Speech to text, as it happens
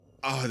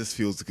Oh, this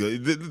feels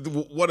good.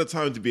 What a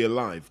time to be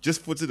alive.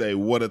 Just for today,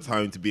 what a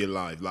time to be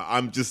alive. Like,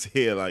 I'm just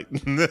here like...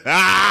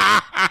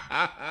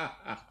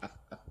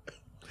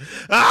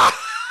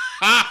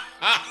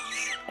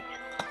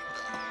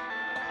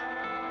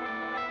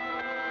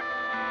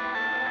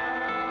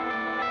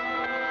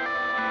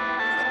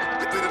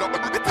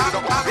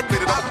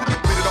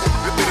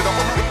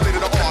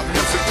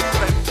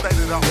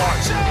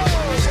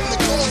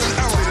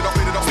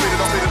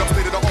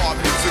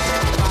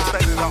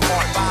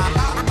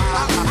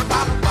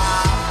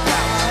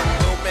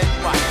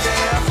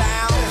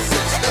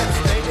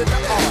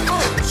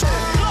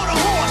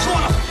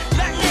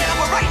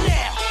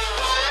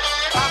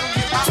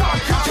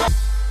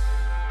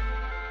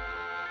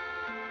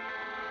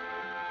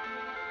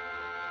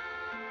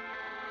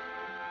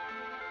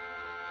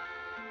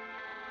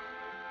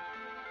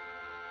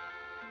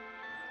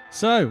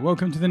 So,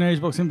 welcome to the Nose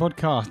Boxing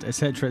Podcast,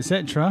 etc.,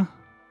 etc.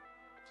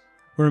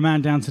 We're a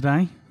man down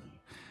today.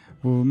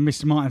 Well,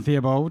 Mr. Martin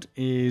Theobald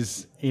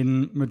is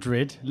in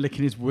Madrid,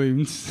 licking his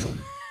wounds.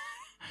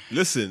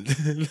 Listen.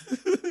 And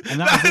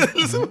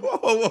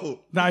whoa.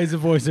 That is the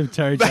voice of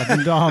Terry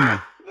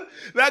Chapandama.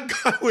 That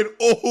guy went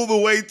all the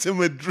way to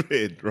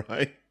Madrid,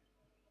 right?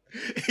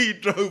 He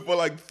drove for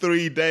like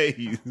 3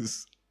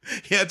 days.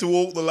 He had to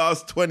walk the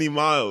last 20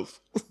 miles.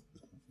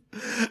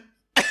 And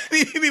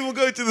he didn't even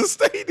go to the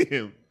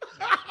stadium.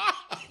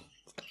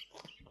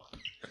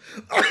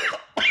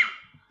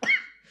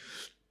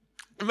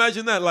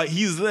 Imagine that, like,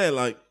 he's there,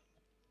 like,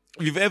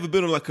 if you've ever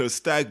been on like a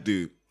stag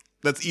do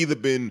that's either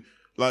been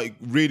like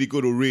really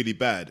good or really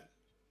bad,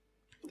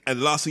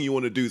 and the last thing you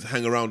want to do is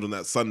hang around on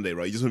that Sunday,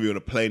 right? You just want to be on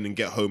a plane and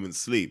get home and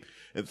sleep.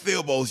 And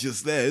Theobald's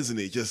just there, isn't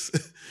he? He's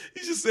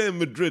just there in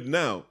Madrid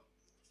now.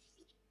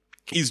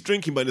 He's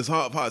drinking, but in his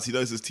heart of hearts, he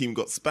knows his team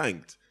got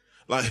spanked.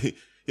 Like, you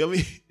know what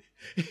I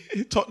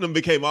mean? Tottenham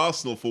became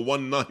Arsenal for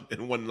one night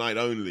and one night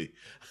only.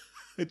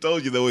 I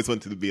told you they always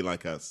wanted to be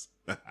like us.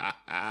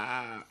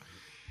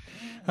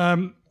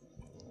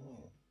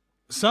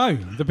 So,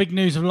 the big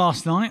news of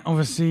last night,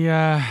 obviously...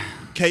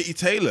 Katie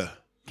Taylor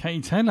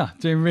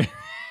doing really...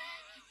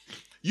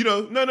 You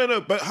know,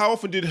 no. But how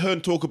often did Hearn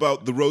talk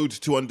about the road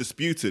to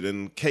Undisputed?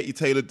 And Katie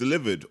Taylor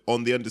delivered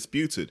on the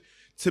Undisputed.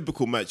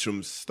 Typical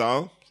Matchroom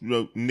style, you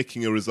know,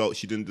 nicking a result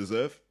she didn't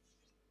deserve.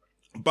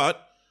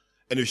 But,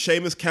 and if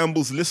Seamus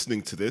Campbell's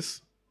listening to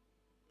this,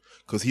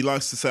 because he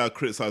likes to say I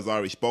criticise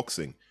Irish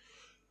boxing,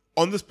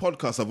 on this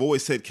podcast I've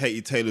always said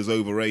Katie Taylor's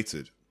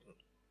overrated.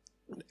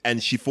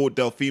 And she fought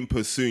Delphine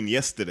Persoon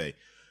yesterday,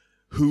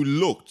 who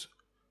looked...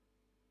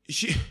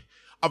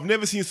 I've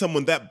never seen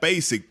someone that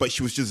basic, but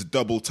she was just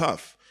double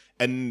tough.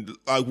 And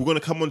we're going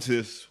to come on to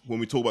this when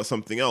we talk about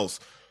something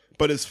else.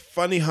 But it's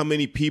funny how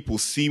many people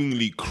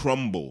seemingly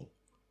crumble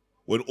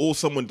when all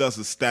someone does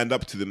is stand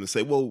up to them and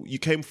say, well, you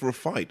came for a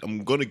fight.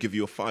 I'm going to give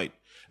you a fight.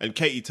 And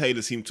Katie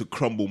Taylor seemed to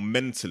crumble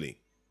mentally,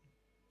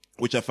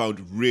 which I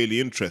found really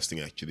interesting,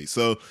 actually.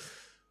 So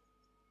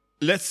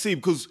let's see,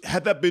 because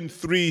had that been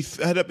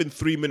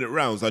 3-minute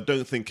rounds, I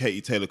don't think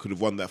Katie Taylor could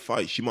have won that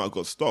fight. She might have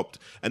got stopped.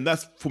 And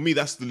that's, for me,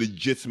 that's the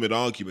legitimate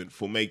argument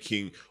for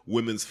making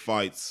women's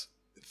fights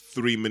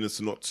 3 minutes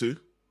and not 2.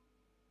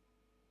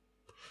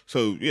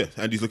 So, yeah,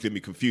 Andy's looking at me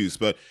confused.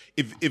 But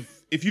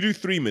if you do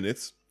 3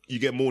 minutes, you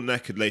get more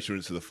knackered later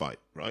into the fight,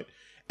 right?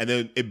 And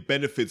then it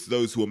benefits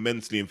those who are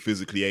mentally and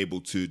physically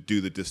able to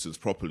do the distance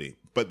properly.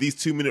 But these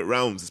 2-minute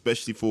rounds,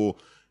 especially for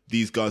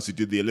these guys who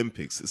did the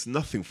Olympics, it's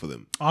nothing for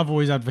them. I've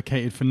always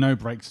advocated for no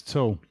breaks at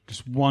all.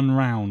 Just one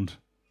round.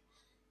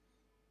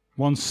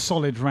 One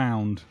solid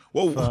round.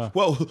 Well,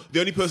 the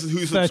only person who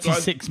subscribed...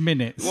 36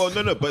 minutes. Well,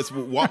 no, but it's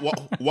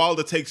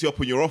Wilder takes you up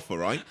on your offer,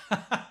 right?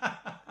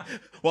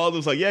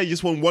 Wilder's like, yeah, you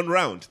just won one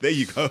round. There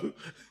you go.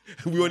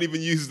 We won't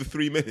even use the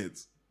 3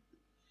 minutes.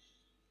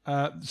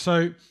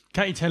 So,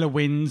 Katie Taylor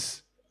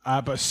wins,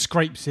 but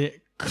scrapes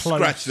it close.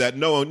 Scratch that.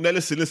 No,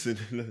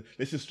 listen.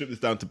 Let's just strip this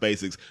down to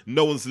basics.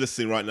 No one's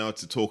listening right now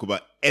to talk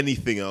about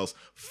anything else.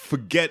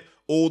 Forget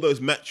all those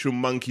Matchroom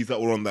monkeys that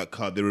were on that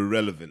card. They're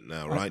irrelevant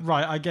now, right?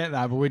 Right, I get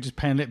that, but we're just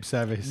paying lip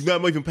service. No,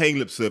 I'm not even paying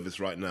lip service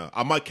right now.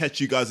 I might catch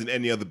you guys in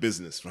any other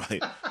business,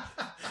 right?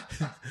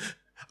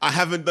 I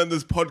haven't done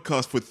this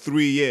podcast for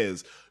 3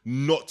 years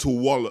not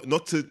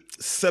to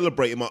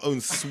celebrate in my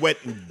own sweat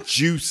and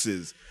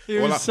juices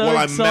while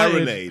I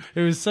marinate.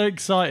 He was so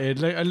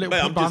excited. A little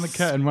bit behind the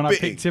curtain when I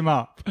picked him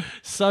up.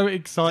 So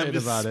excited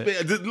about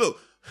it. Look,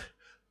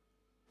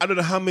 I don't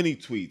know how many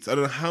tweets, I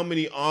don't know how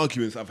many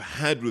arguments I've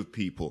had with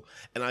people.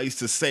 And I used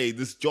to say,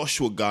 this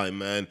Joshua guy,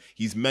 man,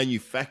 he's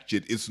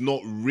manufactured. It's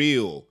not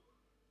real.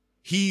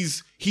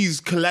 He's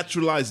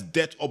collateralized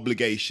debt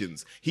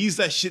obligations. He's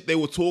that shit they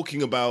were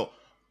talking about,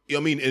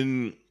 I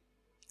mean,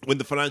 when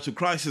the financial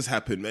crisis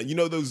happened, man. You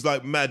know those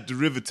like mad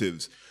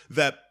derivatives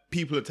that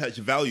people attach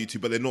value to,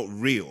 but they're not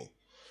real.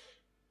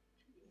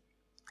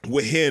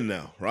 We're here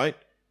now, right?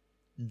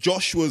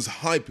 Joshua's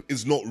hype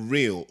is not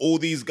real. All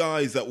these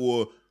guys that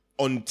were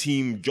on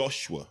Team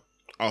Joshua,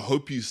 I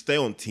hope you stay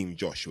on Team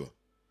Joshua.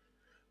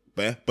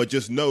 But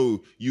just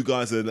know you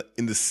guys are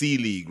in the C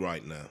League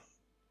right now.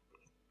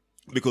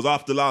 Because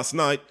after last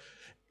night,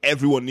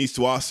 everyone needs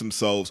to ask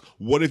themselves,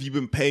 what have you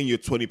been paying your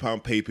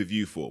 £20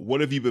 pay-per-view for?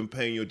 What have you been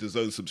paying your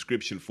DAZN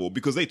subscription for?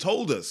 Because they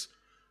told us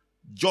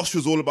Josh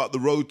was all about the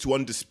road to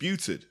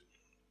undisputed.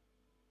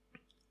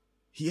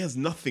 He has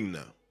nothing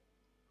now.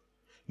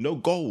 No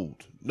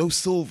gold, no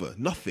silver,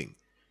 nothing.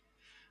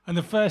 And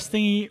the first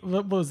thing,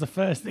 what was the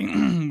first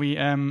thing we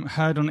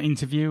heard on an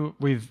interview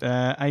with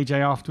AJ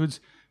afterwards?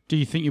 Do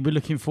you think you'll be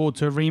looking forward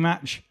to a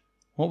rematch?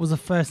 What was the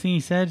first thing he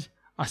said?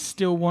 I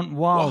still want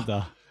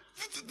Wilder.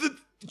 Do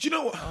you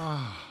know what?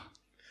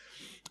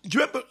 Do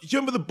you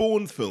remember the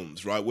Bourne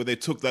films, right? Where they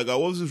took that guy,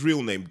 what was his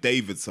real name?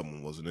 David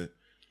someone, wasn't it?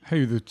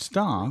 Who, the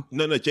star?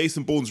 No,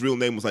 Jason Bourne's real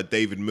name was like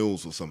David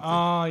Mills or something.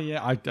 Oh,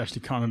 yeah, I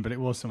actually can't remember, but it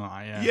was something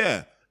like that,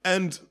 Yeah,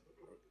 and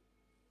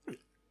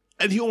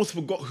he almost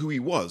forgot who he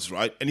was,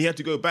 right? And he had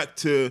to go back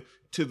to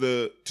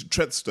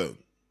Treadstone,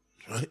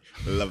 right?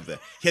 I love that.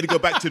 He had to go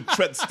back to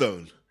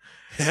Treadstone.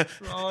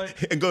 Right.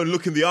 And go and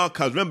look in the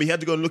archives. Remember, he had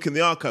to go and look in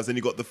the archives and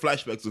he got the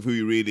flashbacks of who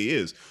he really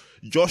is.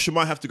 Joshua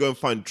might have to go and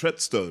find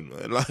Treadstone,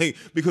 man. Like,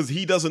 because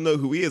he doesn't know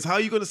who he is. How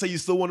are you going to say you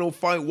still want to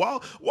fight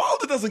Wilder?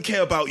 Wilder doesn't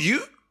care about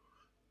you.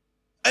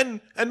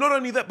 And not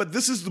only that, but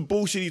this is the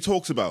bullshit he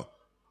talks about.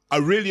 I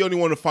really only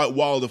want to fight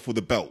Wilder for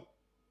the belt,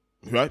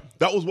 right?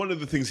 That was one of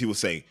the things he was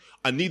saying.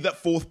 I need that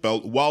fourth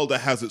belt. Wilder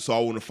has it, so I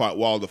want to fight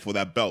Wilder for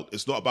that belt.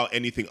 It's not about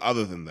anything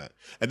other than that.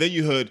 And then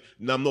you heard,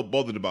 no, I'm not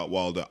bothered about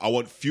Wilder. I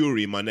want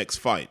Fury in my next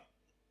fight.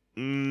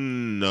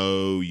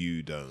 No,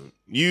 you don't.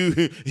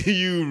 You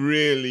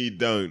really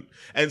don't.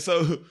 And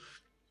so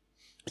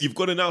you've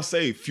got to now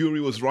say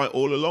Fury was right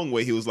all along,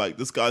 where he was like,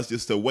 this guy's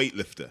just a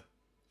weightlifter.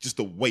 Just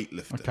a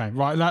weightlifter. Okay,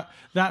 right.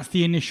 That's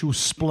the initial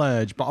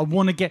splurge. But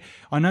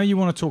I know you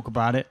want to talk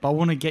about it, but I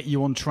want to get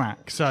you on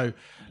track. So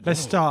let's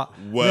start.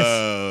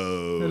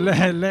 Whoa.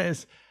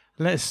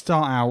 Let's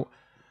start out.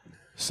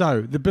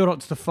 So the build up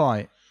to the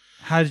fight.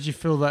 How did you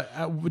feel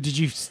that? Did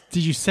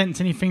you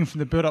sense anything from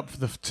the build up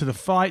to the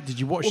fight?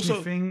 Did you watch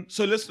anything?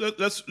 So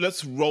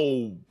let's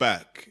roll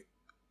back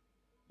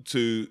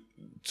to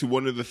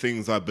one of the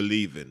things I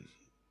believe in,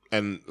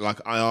 and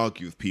like I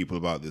argue with people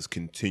about this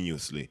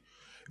continuously.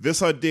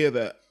 This idea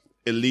that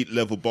elite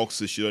level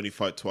boxers should only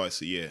fight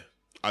twice a year,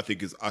 I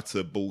think is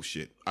utter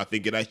bullshit. I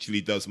think it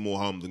actually does more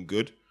harm than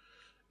good.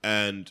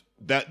 And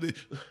that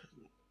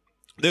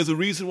there's a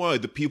reason why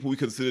the people we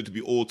consider to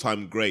be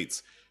all-time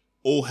greats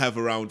all have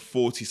around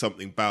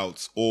 40-something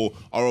bouts or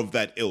are of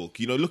that ilk.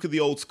 You know, look at the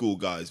old school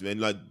guys, man,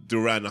 like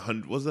Duran,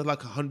 100, was there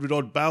like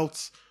 100-odd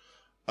bouts?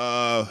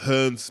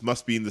 Hearns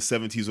must be in the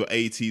 70s or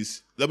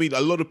 80s. I mean,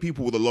 a lot of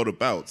people with a lot of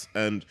bouts.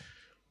 And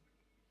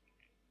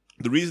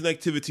the reason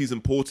activity is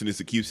important is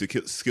it keeps your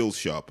skills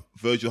sharp.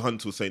 Virgil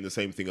Hunter was saying the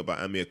same thing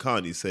about Amir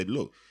Khan. He said,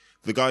 look,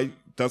 the guy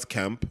does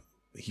camp,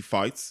 he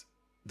fights,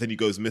 then he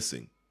goes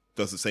missing,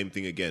 does the same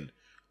thing again.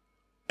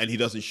 And he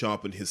doesn't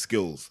sharpen his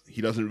skills.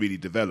 He doesn't really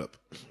develop.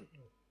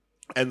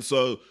 And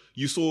so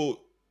you saw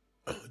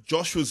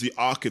Joshua's the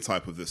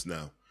archetype of this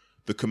now.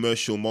 The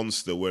commercial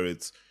monster where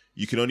it's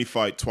you can only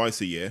fight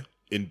twice a year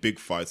in big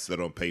fights that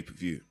are on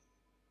pay-per-view.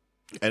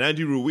 And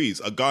Andy Ruiz,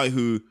 a guy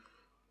who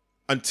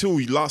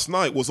until last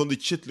night was on the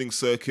chittling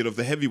circuit of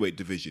the heavyweight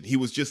division. He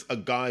was just a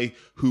guy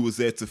who was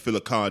there to fill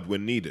a card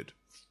when needed.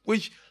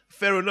 Which,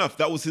 fair enough,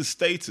 that was his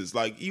status.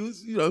 Like, he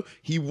was,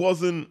 he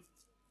wasn't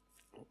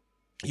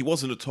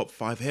a top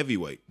 5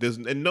 heavyweight. There's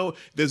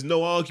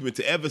no argument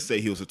to ever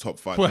say he was a top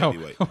 5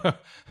 heavyweight.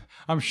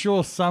 I'm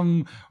sure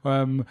some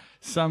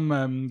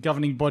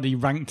governing body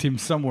ranked him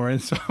somewhere in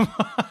some.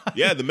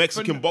 Yeah, the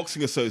Mexican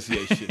Boxing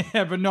Association.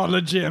 Yeah, but not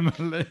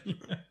legitimately.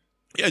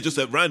 Yeah, just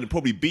at random,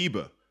 probably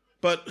Bieber.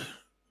 But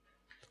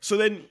so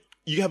then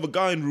you have a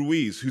guy in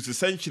Ruiz who's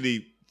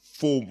essentially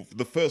for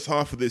the first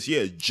half of this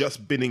year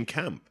just been in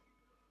camp.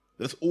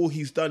 That's all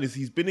he's done is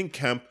he's been in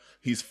camp,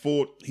 he's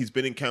fought, he's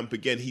been in camp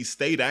again, he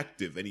stayed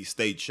active and he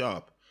stayed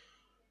sharp.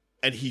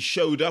 And he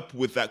showed up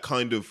with that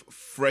kind of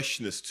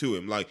freshness to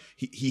him. Like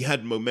he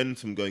had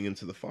momentum going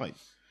into the fight.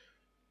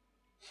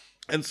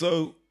 And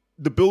so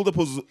the build-up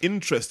was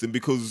interesting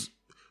because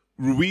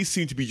Ruiz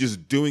seemed to be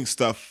just doing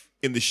stuff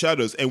in the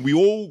shadows, and we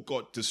all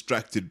got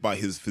distracted by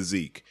his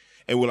physique.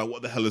 And we're like,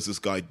 what the hell is this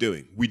guy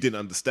doing? We didn't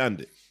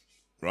understand it,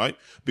 right?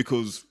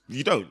 Because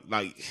you don't.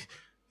 Like,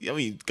 I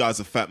mean, guy's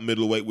a fat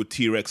middleweight with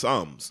T-Rex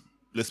arms.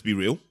 Let's be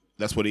real.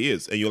 That's what he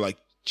is. And you're like,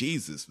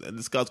 Jesus, man,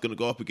 this guy's going to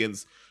go up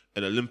against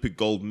an Olympic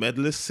gold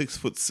medalist,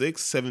 6'6",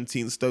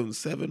 17 stone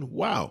 7.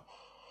 Wow.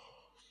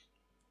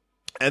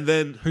 And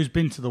then... Who's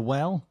been to the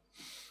well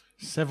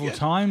several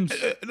times?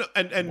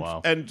 And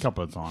a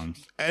couple of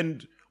times.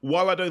 And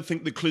while I don't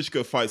think the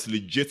Klitschko fight's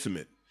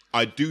legitimate,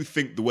 I do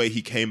think the way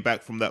he came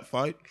back from that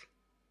fight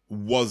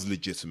was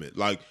legitimate.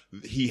 Like,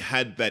 he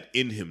had that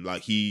in him.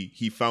 Like,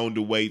 he found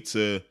a way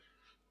to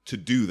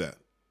do that.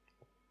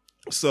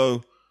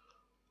 So,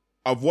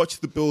 I've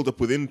watched the build-up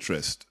with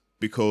interest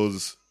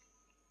because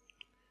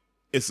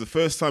it's the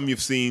first time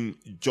you've seen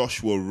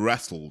Joshua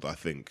rattled, I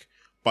think,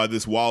 by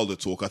this Wilder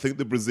talk. I think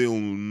the Brazil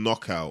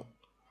knockout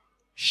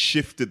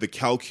shifted the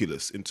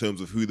calculus in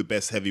terms of who the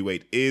best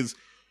heavyweight is,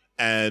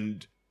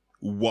 and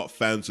what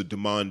fans are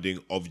demanding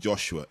of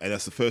Joshua. And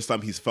that's the first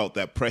time he's felt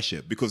that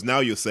pressure, because now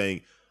you're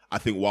saying, I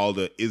think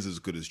Wilder is as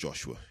good as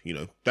Joshua. You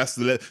know, that's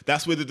where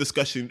the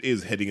discussion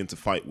is heading into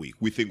fight week.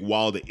 We think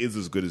Wilder is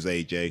as good as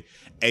AJ.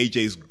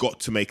 AJ's got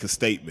to make a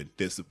statement.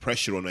 There's the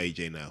pressure on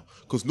AJ now,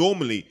 because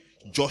normally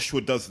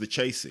Joshua does the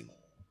chasing,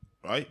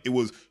 right? It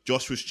was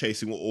Joshua's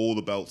chasing all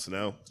the belts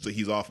now, so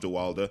he's after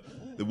Wilder.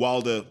 The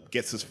Wilder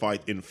gets his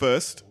fight in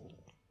first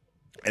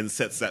and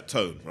sets that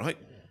tone, right?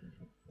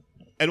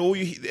 And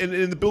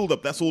in the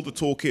build-up, that's all the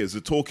talk is.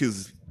 The talk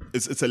is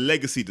it's a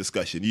legacy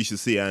discussion. You should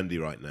see Andy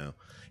right now.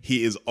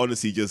 He is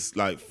honestly just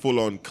like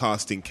full-on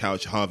casting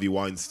couch Harvey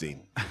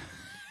Weinstein.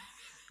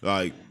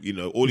 Like, you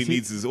know, all he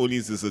needs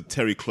is a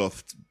terry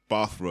cloth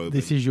bathrobe.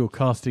 This is your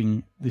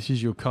casting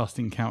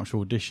couch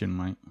audition,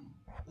 mate.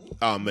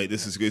 Oh, mate,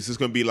 this is good. This is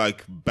going to be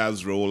like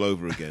Basra all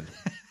over again.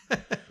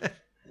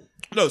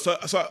 No, so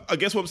I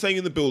guess what I'm saying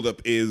in the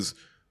build-up is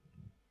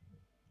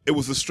it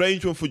was a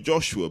strange one for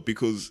Joshua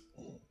because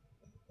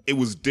it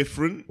was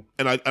different,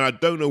 and I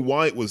don't know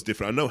why it was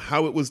different. I know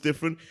how it was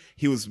different.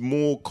 He was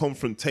more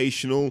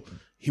confrontational.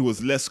 He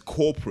was less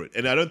corporate,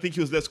 and I don't think he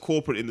was less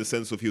corporate in the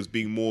sense of he was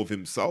being more of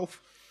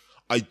himself.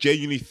 I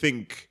genuinely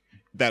think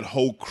that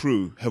whole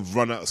crew have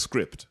run out of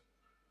script.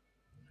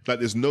 Like,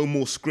 there's no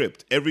more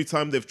script. Every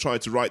time they've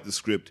tried to write the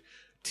script,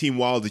 Team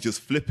Wilder just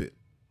flip it.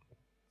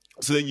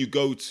 So then you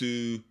go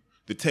to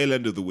the tail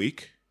end of the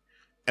week,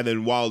 and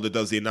then Wilder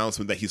does the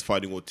announcement that he's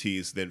fighting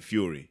Ortiz, then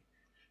Fury.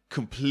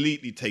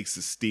 Completely takes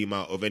the steam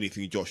out of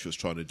anything Joshua's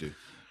trying to do.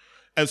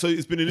 And so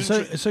it's been an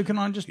interesting... So can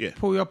I just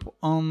pull you up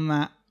on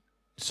that?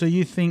 So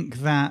you think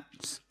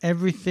that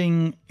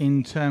everything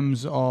in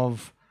terms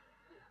of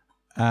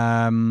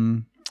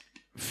Team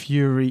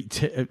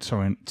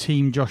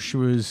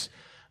Joshua's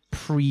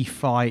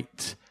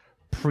pre-fight,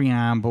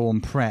 preamble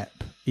and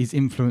prep is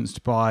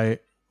influenced by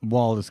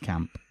Wilder's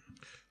camp?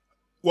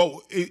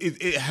 Well,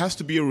 it has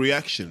to be a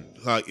reaction.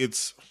 Like,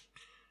 it's...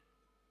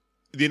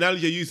 The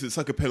analogy I use, it's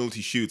like a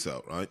penalty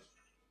shootout, right?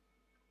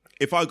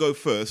 If I go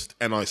first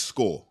and I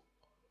score,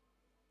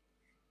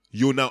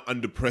 you're now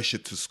under pressure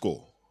to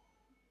score.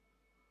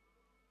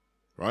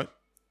 Right?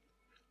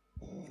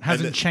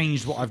 Hasn't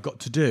changed what I've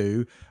got to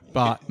do,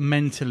 but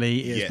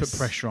mentally it's put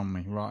pressure on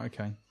me. Right,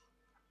 okay.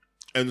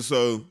 And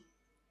so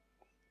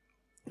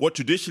what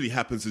traditionally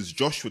happens is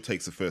Joshua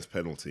takes the first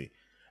penalty,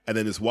 and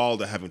then it's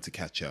Wilder having to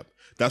catch up.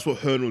 That's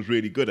what Hearn was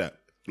really good at.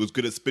 He was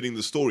good at spinning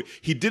the story.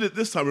 He did it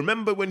this time.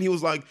 Remember when he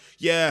was like,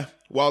 yeah,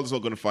 Wilder's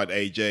not going to fight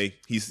AJ.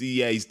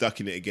 He's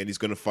ducking it again. He's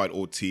going to fight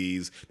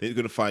Ortiz. Then he's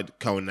going to fight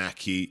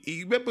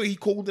Kownacki. Remember, he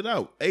called it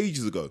out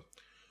ages ago.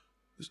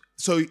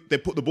 So they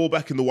put the ball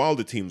back in the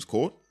Wilder team's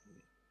court.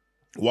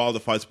 Wilder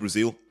fights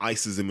Brazil,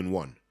 ices him in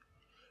one.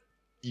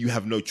 You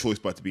have no choice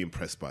but to be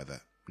impressed by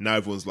that. Now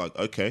everyone's like,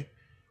 okay,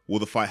 will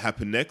the fight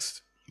happen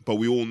next? But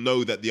we all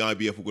know that the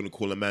IBF were going to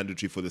call a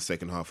mandatory for the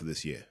second half of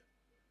this year.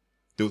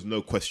 There was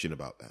no question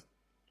about that.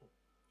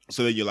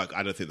 So then you're like,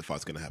 I don't think the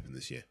fight's going to happen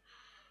this year.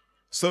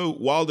 So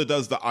Wilder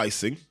does the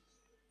icing,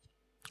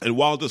 and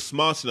Wilder's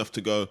smart enough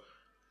to go,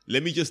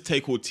 let me just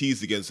take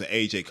Ortiz again so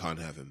AJ can't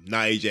have him.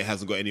 Now AJ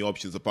hasn't got any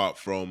options apart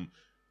from,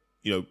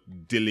 you know,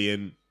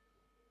 Dillian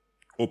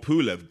or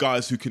Pulev,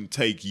 guys who can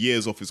take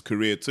years off his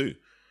career too.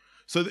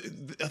 So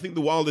I think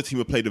the Wilder team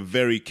have played a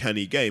very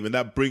canny game, and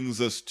that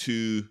brings us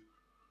to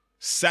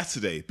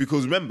Saturday.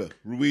 Because remember,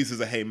 Ruiz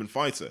is a Heyman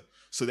fighter.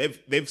 So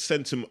they've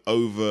sent him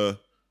over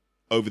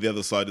the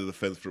other side of the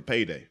fence for a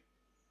payday.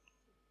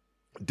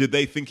 Did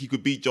they think he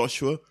could beat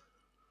Joshua?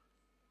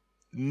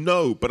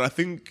 No, but I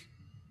think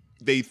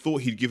they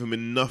thought he'd give him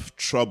enough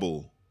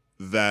trouble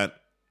that...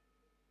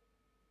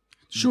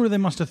 Surely they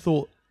must have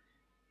thought,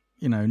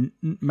 you know,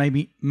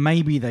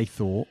 maybe they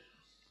thought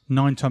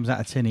 9 times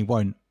out of 10 he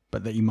won't,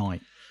 but that he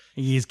might.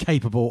 He is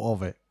capable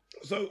of it.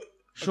 So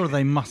surely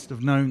they must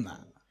have known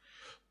that.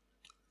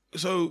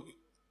 So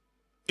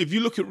if you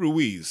look at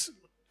Ruiz...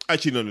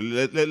 Actually,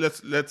 no.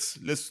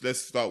 Let's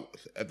start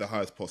at the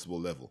highest possible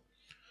level.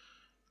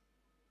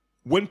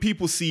 When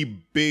people see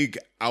big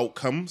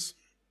outcomes,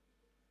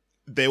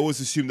 they always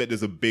assume that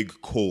there's a big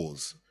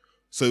cause.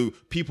 So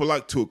people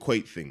like to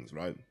equate things,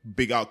 right?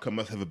 Big outcome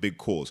must have a big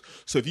cause.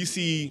 So if you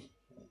see,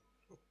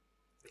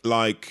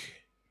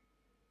 like,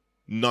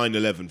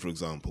 9/11, for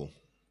example,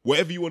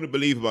 whatever you want to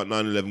believe about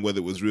 9/11, whether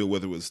it was real,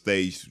 whether it was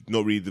staged,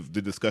 not really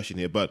the discussion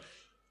here, but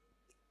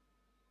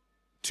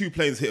 2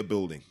 planes hit a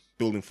building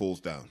falls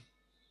down.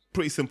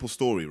 Pretty simple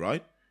story,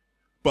 right?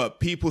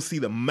 But people see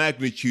the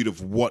magnitude of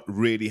what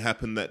really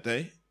happened that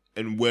day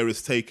and where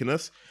it's taken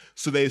us.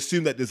 So they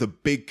assume that there's a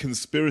big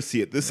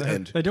conspiracy at this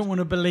end. They don't want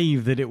to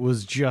believe that it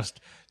was just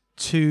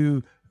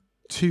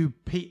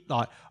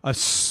like a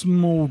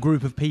small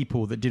group of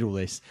people that did all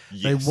this.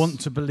 Yes. They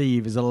want to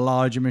believe there's a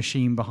larger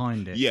machine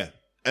behind it. Yeah.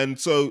 And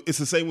so it's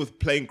the same with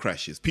plane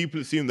crashes.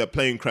 People assume that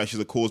plane crashes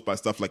are caused by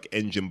stuff like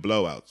engine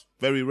blowouts.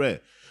 Very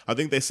rare. I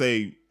think they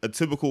say a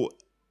typical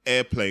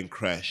airplane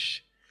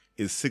crash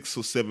is 6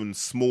 or 7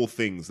 small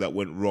things that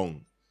went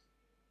wrong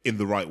in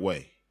the right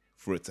way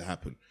for it to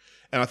happen.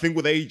 And I think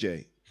with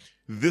AJ,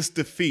 this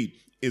defeat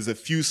is a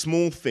few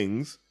small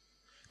things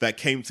that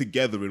came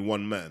together in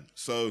one man.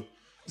 So,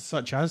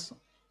 Such as?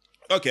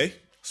 okay.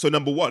 So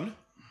number one,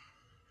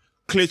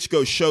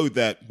 Klitschko showed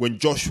that when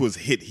Joshua's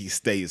hit, he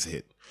stays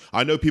hit.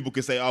 I know people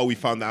can say, oh, we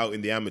found that out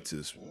in the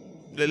amateurs.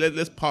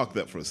 Let's park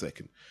that for a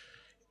second.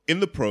 In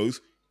the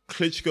pros,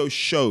 Klitschko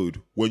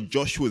showed when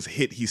Joshua's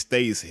hit, he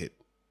stays hit,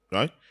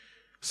 right?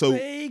 So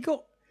he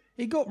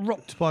got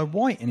rocked by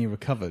White and he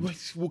recovered.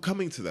 wait, we're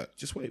coming to that.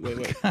 Just wait.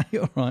 Okay,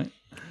 all right.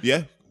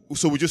 Yeah.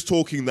 So we're just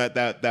talking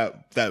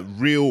that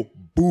real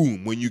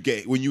boom when you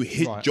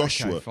hit Right,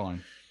 Joshua. okay,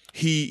 fine.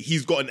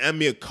 He's got an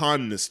Amir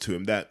Khan-ness to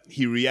him that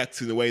he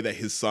reacts in a way that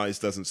his size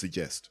doesn't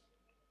suggest.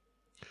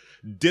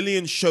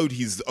 Dillian showed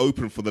he's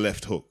open for the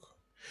left hook.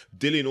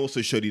 Dillian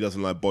also showed he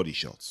doesn't like body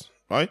shots,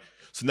 right?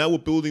 So now we're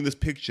building this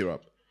picture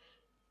up.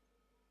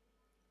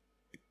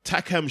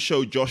 Takam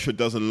showed Joshua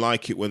doesn't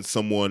like it when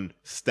someone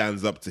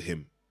stands up to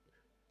him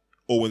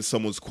or when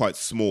someone's quite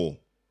small.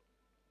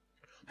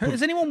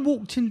 Has anyone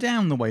walked him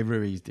down the way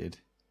Ruiz did?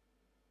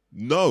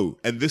 No,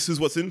 and this is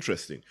what's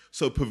interesting.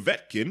 So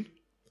Povetkin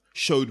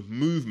showed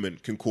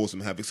movement can cause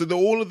him havoc. So there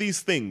are all of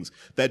these things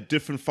that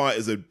different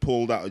fighters had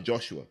pulled out of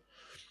Joshua.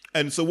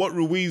 And so what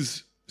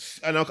Ruiz,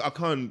 and I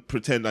can't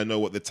pretend I know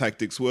what the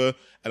tactics were,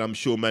 and I'm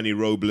sure Manny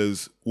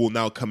Robles will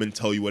now come and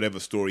tell you whatever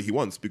story he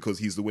wants because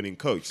he's the winning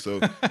coach. So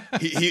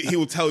he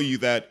will tell you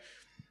that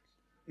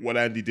what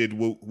Andy did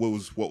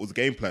was what was the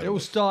game plan. It all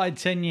started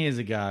 10 years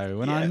ago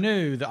when I Yeah.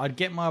 knew that I'd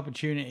get my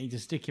opportunity to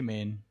stick him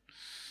in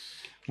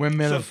when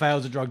Miller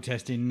fails a drug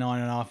test in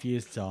 9.5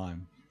 years'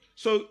 time.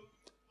 So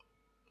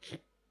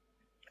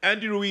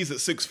Andy Ruiz at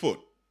 6 foot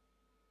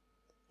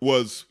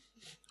was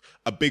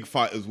a big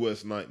fighter's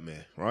worst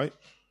nightmare, right?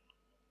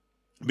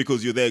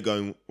 Because you're there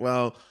going,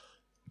 well,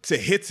 to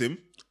hit him,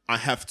 I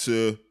have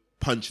to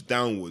punch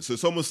downwards. So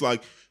it's almost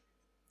like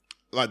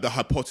the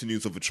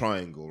hypotenuse of a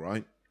triangle,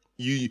 right?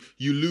 You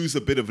lose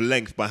a bit of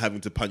length by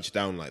having to punch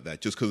down like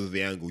that just because of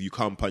the angle. You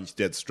can't punch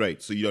dead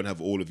straight, so you don't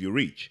have all of your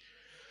reach.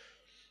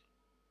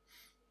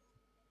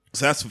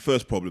 So that's the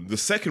first problem. The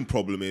second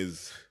problem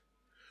is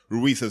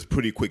Ruiz has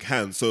pretty quick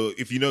hands. So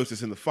if you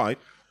notice in the fight,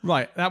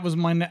 Right, that was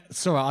my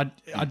sorry,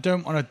 I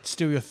don't want to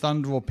steal your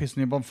thunder or piss on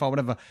your bonfire,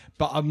 whatever.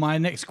 But my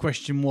next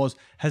question was: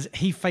 has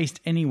he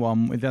faced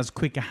anyone with as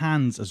quicker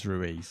hands as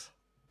Ruiz?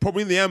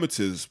 probably in the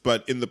amateurs,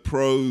 but in the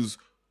pros,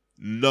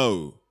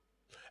 no.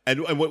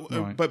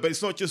 Right. But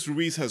it's not just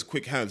Ruiz has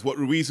quick hands. What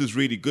Ruiz is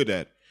really good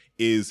at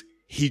is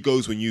he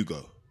goes when you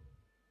go.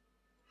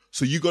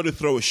 So you got to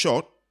throw a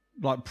shot.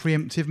 Like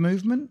preemptive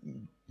movement?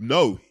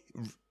 No,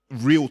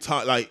 real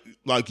time.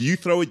 Like you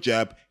throw a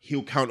jab,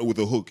 he'll counter with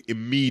a hook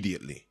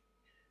immediately.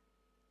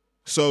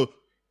 So,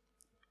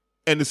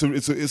 and it's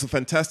a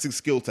fantastic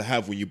skill to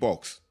have when you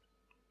box.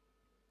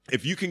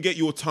 If you can get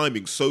your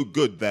timing so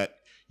good that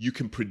you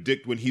can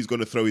predict when he's going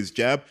to throw his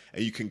jab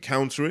and you can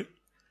counter it,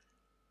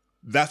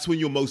 that's when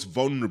you're most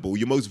vulnerable.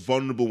 You're most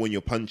vulnerable when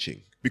you're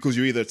punching because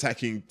you're either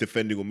attacking,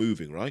 defending, or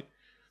moving, right?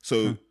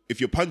 So if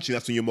you're punching,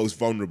 that's when you're most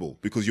vulnerable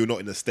because you're not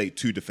in a state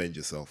to defend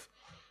yourself.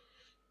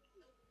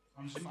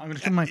 I'm going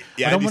to make,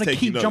 Yeah, I don't Andy's want to taking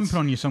keep notes. jumping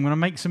on you, so I'm going to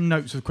make some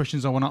notes of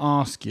questions I want to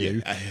ask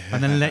you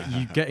and then let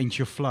you get into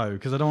your flow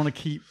because I don't want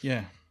to keep,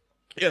 Yeah,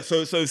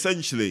 so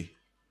essentially,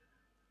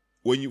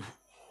 when you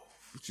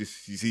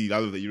see, I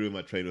love that you're in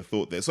my train of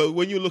thought there. So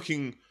when you're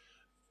looking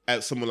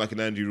at someone like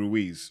an Andy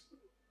Ruiz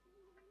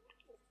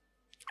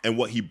and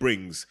what he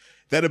brings,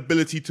 that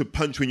ability to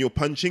punch when you're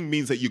punching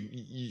means that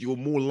you're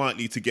more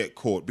likely to get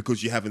caught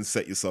because you haven't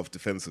set yourself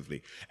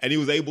defensively. And he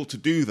was able to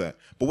do that.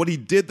 But what he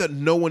did that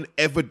no one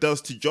ever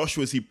does to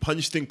Joshua is he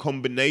punched in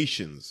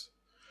combinations.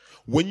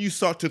 When you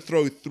start to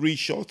throw 3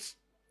 shots,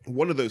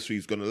 one of those 3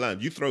 is going to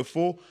land. You throw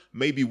 4,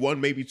 maybe 1,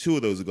 maybe 2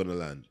 of those are going to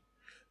land.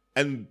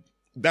 And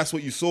that's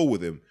what you saw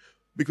with him.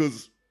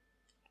 Because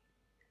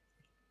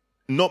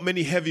not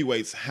many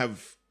heavyweights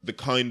have the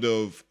kind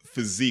of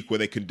physique where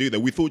they can do that.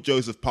 We thought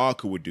Joseph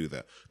Parker would do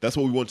that. That's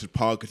what we wanted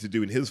Parker to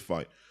do in his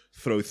fight.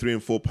 Throw 3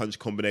 and 4 punch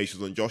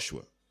combinations on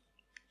Joshua.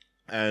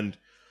 And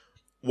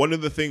one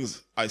of the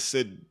things I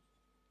think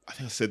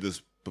I said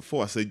this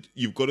before, I said,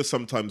 you've got to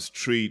sometimes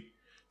treat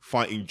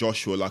fighting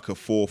Joshua like a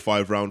 4 or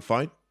 5 round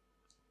fight.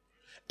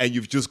 And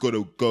you've just got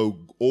to go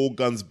all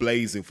guns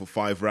blazing for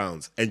 5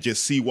 rounds and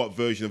just see what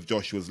version of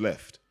Joshua's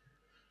left.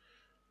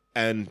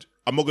 And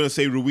I'm not going to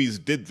say Ruiz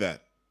did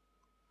that.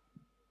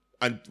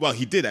 And, well,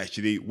 he did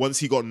actually. Once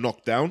he got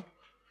knocked down,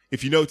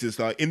 if you notice,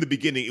 like in the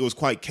beginning, it was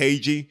quite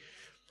cagey.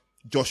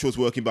 Joshua was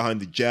working behind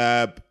the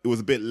jab. It was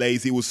a bit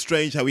lazy. It was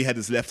strange how he had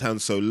his left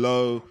hand so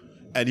low.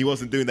 And he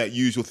wasn't doing that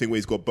usual thing where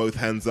he's got both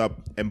hands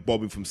up and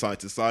bobbing from side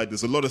to side.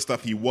 There's a lot of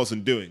stuff he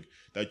wasn't doing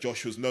that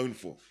Joshua's known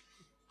for.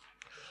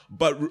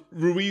 But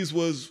Ruiz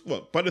was,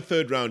 by the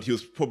 3rd round, he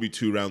was probably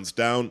 2 rounds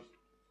down.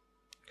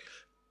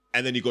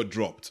 And then he got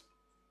dropped.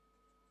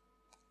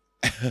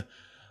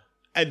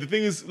 And the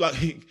thing is,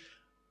 like,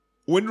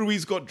 when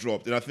Ruiz got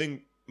dropped, and I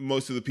think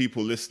most of the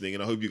people listening,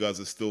 and I hope you guys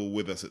are still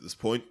with us at this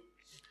point,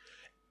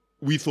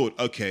 we thought,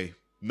 okay,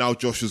 now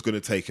Joshua's going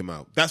to take him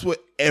out. That's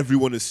what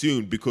everyone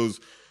assumed because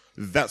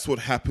that's what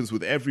happens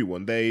with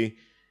everyone.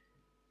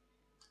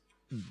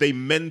 they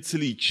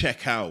mentally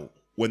check out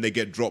when they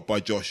get dropped by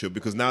Joshua,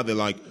 because now they're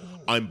like,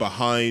 I'm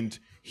behind.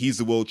 He's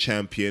the world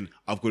champion.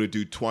 I've got to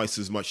do twice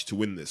as much to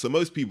win this. So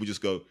most people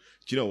just go, do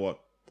you know what?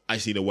 I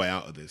just need a way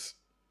out of this.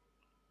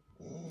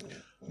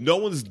 No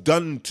one's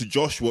done to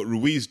Joshua what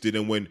Ruiz did,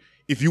 and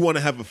if you want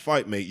to have a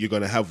fight, mate, you're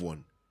going to have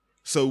one.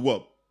 So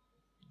what?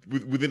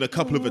 Within a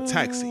couple of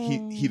attacks,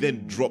 he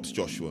then drops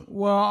Joshua.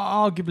 Well,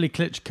 arguably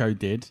Klitschko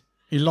did.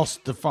 He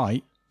lost the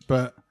fight,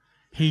 but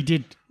he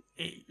did,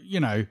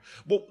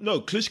 Well,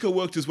 no, Klitschko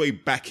worked his way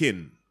back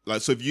in.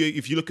 Like, so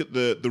if you look at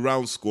the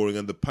round scoring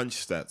and the punch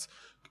stats,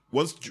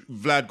 once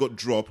Vlad got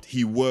dropped,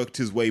 he worked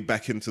his way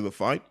back into the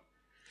fight.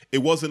 It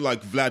wasn't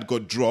like Vlad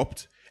got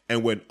dropped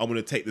and went, I'm going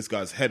to take this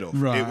guy's head off.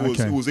 Right,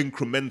 It was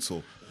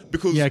incremental.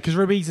 Because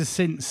Ruiz has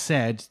since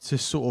said, to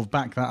sort of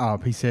back that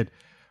up, he said,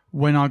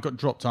 when I got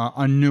dropped,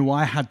 I knew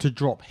I had to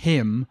drop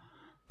him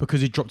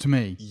because he dropped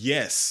me.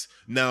 Yes.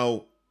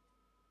 Now,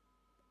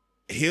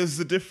 here's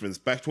the difference.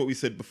 Back to what we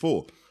said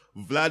before.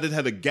 Vlad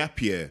had a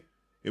gap year.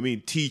 I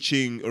mean,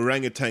 teaching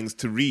orangutans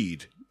to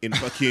read in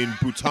fucking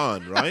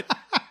Bhutan, right?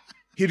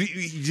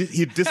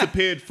 He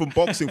disappeared from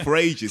boxing for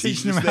ages.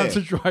 Teaching him how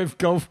to drive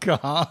golf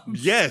carts.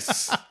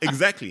 Yes,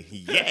 exactly.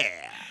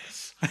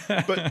 Yes.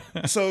 But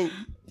so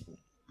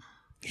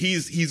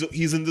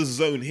he's in the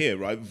zone here,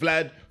 right?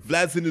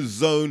 Vlad's in his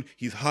zone.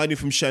 He's hiding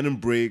from Shannon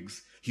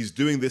Briggs. He's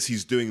doing this.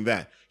 He's doing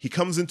that. He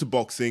comes into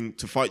boxing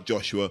to fight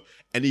Joshua,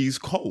 and he's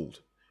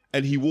cold,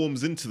 and he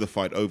warms into the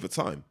fight over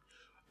time.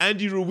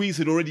 Andy Ruiz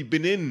had already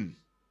been in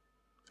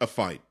a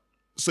fight,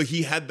 so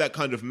he had that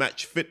kind of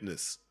match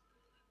fitness,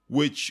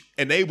 which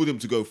enabled him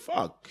to go,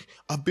 fuck,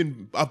 I've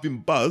been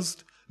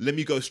buzzed, let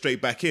me go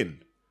straight back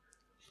in.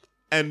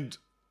 And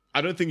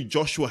I don't think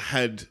Joshua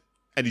had,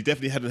 and he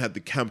definitely hadn't had the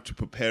camp to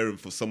prepare him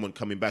for someone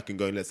coming back and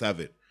going, let's have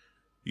it.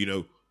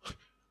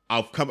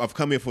 I've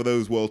come here for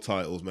those world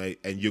titles, mate,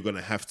 and you're going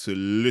to have to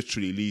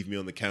literally leave me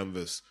on the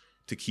canvas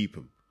to keep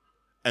him.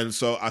 And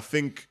so I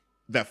think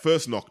that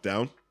first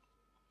knockdown,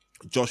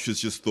 Joshua's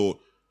just thought,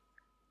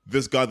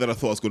 this guy that I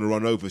thought I was going to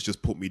run over has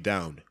just put me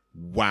down.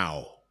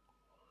 Wow.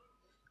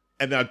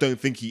 And I don't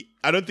think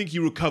he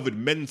recovered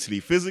mentally.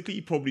 Physically,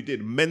 he probably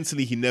did.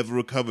 Mentally, he never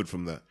recovered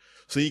from that.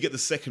 So you get the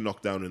second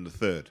knockdown in the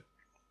third.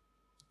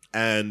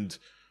 And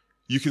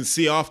you can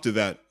see after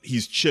that,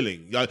 he's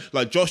chilling.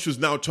 Like Joshua's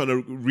now trying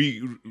to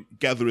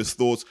regather his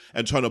thoughts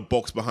and trying to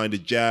box behind a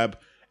jab.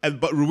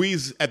 But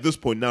Ruiz, at this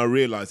point, now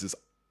realizes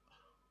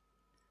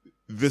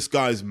this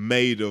guy's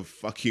made of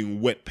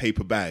fucking wet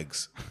paper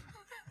bags.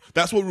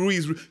 That's what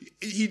Ruiz,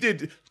 he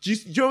did. Do you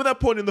remember that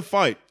point in the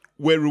fight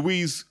where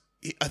Ruiz,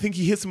 I think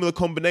he hits him with a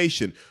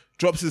combination,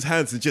 drops his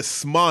hands and just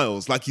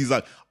smiles like he's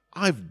like,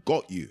 I've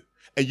got you.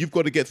 And you've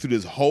got to get through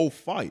this whole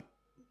fight.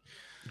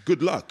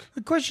 Good luck.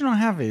 The question I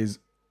have is,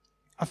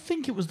 I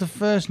think it was the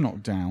first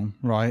knockdown,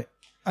 right?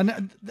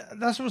 And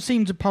that's what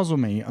seemed to puzzle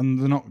me on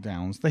the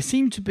knockdowns. They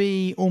seem to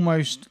be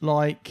almost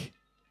like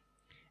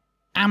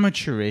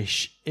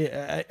amateurish,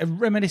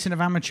 reminiscent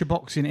of amateur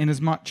boxing in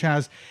as much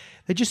as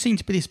they just seem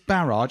to be this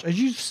barrage, as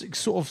you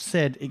sort of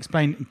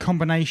explained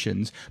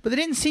combinations, but they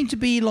didn't seem to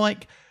be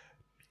like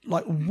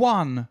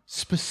one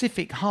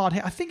specific hard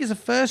hit. I think as a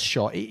first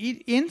shot,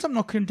 he ends up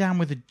knocking him down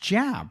with a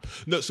jab.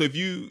 No, so if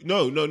you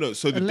no.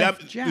 So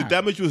the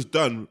damage was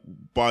done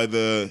by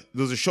there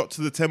was a shot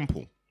to the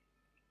temple,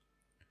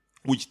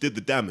 which did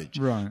the damage.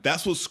 Right.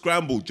 That's what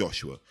scrambled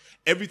Joshua.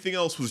 Everything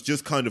else was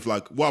just kind of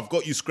like, well, I've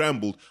got you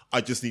scrambled.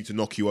 I just need to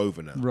knock you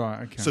over now.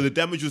 Right. Okay. So the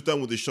damage was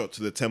done with the shot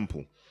to the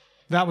temple.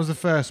 That was the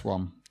first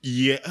one.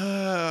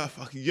 Yeah.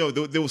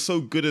 They were so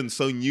good and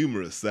so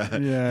numerous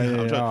that.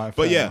 Yeah.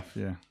 But yeah. Enough,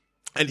 yeah.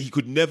 And he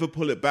could never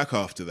pull it back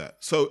after that.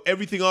 So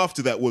everything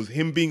after that was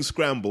him being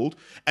scrambled.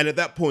 And at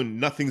that point,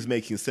 nothing's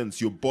making sense.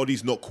 Your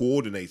body's not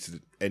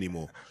coordinated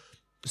anymore.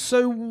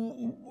 So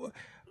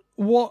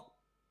what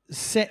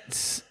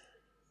sets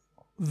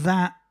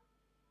that?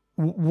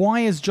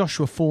 Why has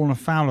Joshua fallen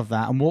afoul of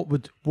that? And what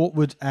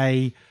would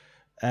a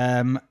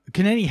can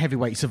any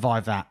heavyweight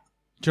survive that?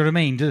 Do you know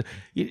what I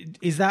mean?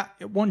 Is that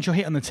once you're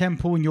hit on the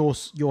temple and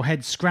your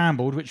head's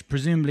scrambled, which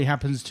presumably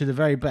happens to the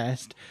very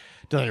best,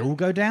 do they all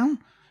go down?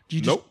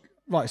 Nope.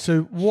 Right,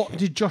 so what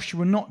did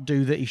Joshua not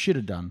do that he should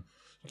have done?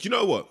 Do you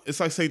know what? It's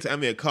like saying to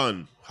Amir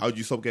Khan, how do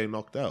you stop getting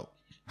knocked out?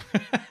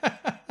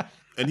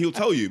 And he'll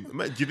tell you,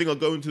 man, do you think I'll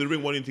go into the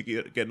ring wanting to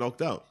get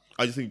knocked out?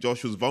 I just think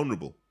Joshua's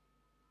vulnerable.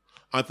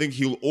 I think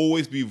he'll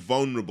always be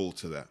vulnerable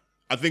to that.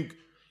 I think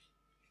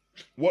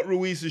what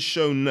Ruiz has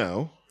shown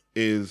now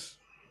is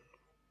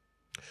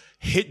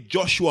hit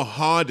Joshua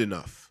hard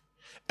enough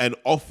and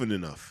often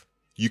enough,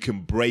 you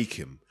can break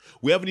him.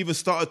 We haven't even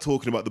started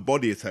talking about the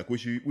body attack,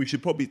 which we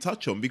should probably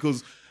touch on,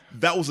 because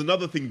that was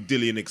another thing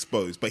Dillian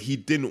exposed, but he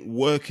didn't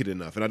work it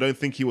enough. And I don't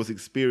think he was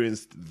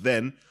experienced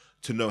then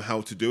to know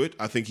how to do it.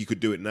 I think he could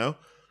do it now.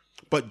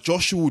 But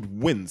Joshua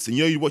would wince. And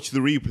you watch the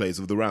replays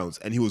of the rounds,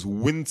 and he was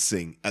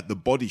wincing at the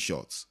body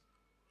shots.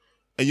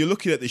 And you're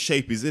looking at the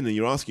shape he's in, and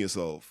you're asking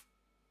yourself,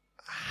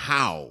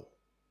 how?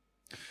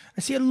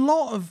 I see a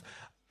lot of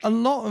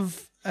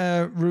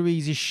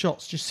Ruiz's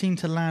shots just seemed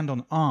to land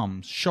on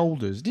arms,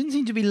 shoulders. Didn't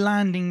seem to be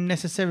landing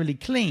necessarily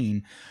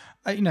clean.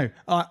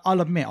 I'll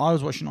admit, I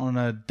was watching on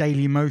a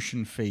Daily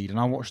Motion feed, and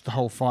I watched the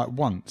whole fight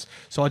once.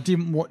 So I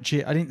didn't watch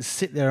it. I didn't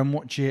sit there and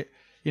watch it,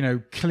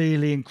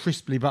 clearly and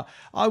crisply. But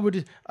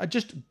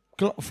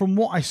from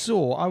what I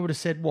saw, I would have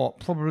said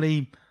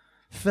probably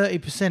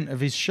 30% of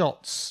his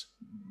shots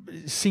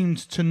seemed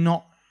to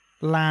not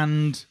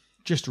land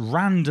just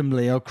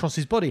randomly across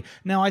his body.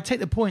 Now, I take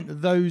the point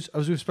that those,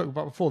 as we've spoken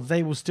about before,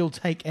 they will still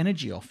take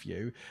energy off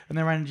you, and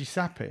they're energy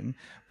sapping.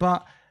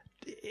 But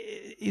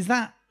is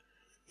that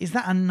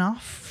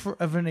enough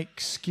of an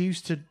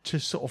excuse to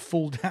sort of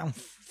fall down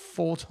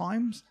 4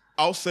 times?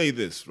 I'll say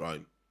this,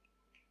 right?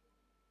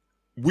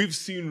 We've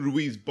seen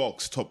Ruiz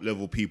box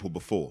top-level people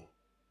before.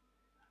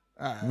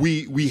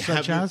 We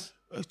such as?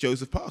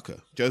 Joseph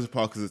Parker. Joseph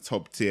Parker's a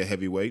top-tier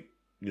heavyweight.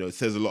 It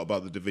says a lot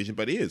about the division,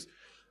 but he is.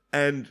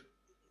 And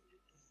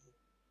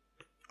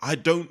I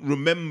don't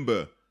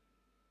remember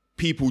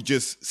people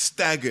just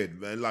staggered,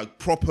 man, like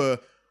proper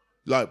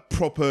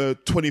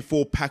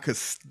 24-packer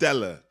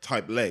Stella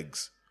type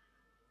legs,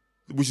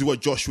 which is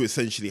what Joshua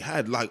essentially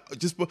had. Like,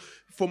 just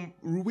from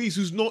Ruiz,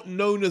 who's not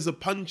known as a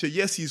puncher.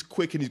 Yes, he's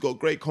quick and he's got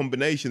great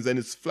combinations and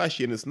it's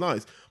flashy and it's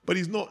nice, but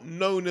he's not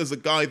known as a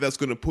guy that's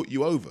going to put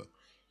you over.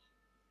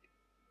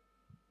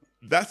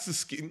 That's the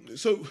skin.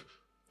 So,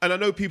 and I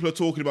know people are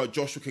talking about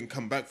Joshua can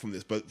come back from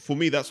this, but for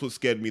me, that's what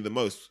scared me the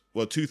most.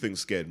 Well, 2 things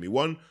scared me.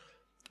 1,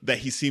 that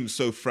he seems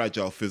so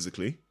fragile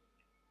physically.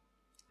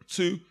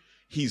 2,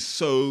 he's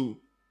so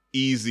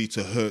easy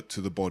to hurt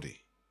to the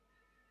body.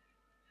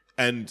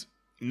 And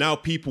now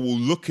people will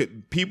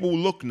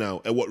look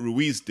now at what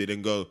Ruiz did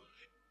and go,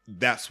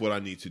 that's what I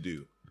need to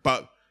do.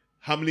 But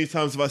how many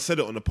times have I said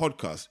it on a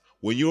podcast?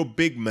 When you're a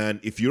big man,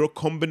 if you're a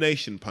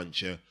combination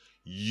puncher,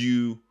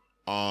 you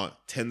are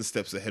 10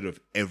 steps ahead of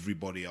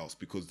everybody else,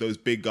 because those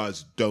big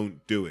guys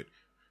don't do it.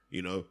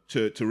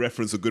 To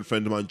reference a good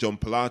friend of mine, John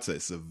Pilata,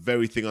 it's the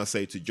very thing I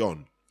say to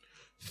John.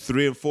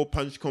 3 and 4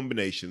 punch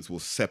combinations will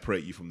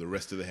separate you from the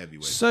rest of the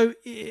heavyweights. So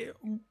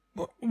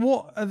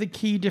what are the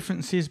key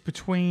differences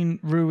between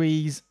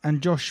Ruiz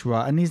and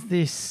Joshua? And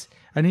does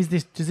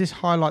this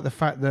highlight the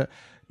fact that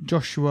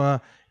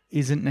Joshua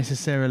isn't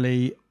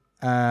necessarily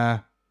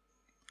a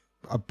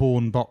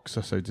born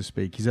boxer, so to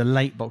speak? He's a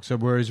late boxer,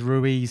 whereas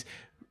Ruiz,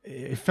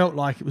 it felt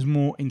like it was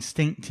more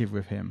instinctive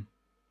with him.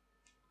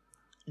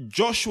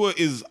 Joshua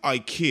is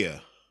IKEA.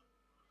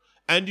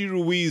 Andy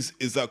Ruiz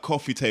is that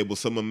coffee table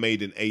someone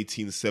made in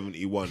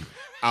 1871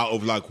 out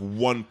of like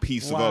one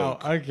piece of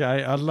oak.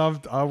 Okay, I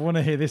want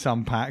to hear this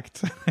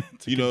unpacked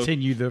to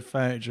continue the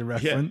furniture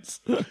reference.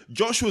 Yeah.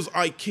 Joshua's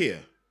IKEA.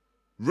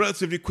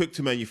 Relatively quick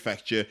to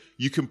manufacture.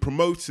 You can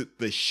promote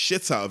the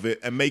shit out of it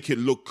and make it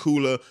look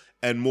cooler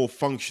and more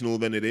functional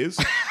than it is.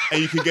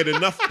 And you can get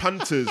enough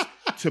punters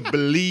to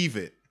believe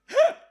it.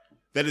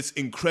 That it's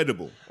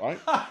incredible, right?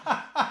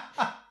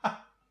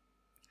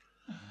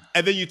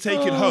 And then you take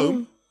it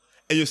home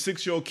and your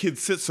 6-year-old kid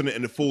sits on it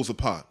and it falls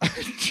apart.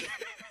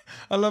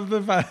 I love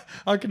the fact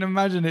I can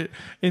imagine it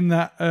in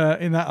that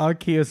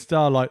IKEA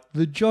style, like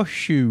the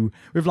Joshu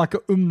with like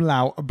a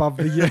umlaut above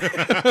the U,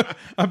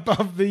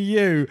 above the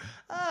U.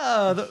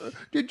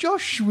 The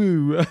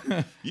Joshua.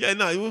 Yeah,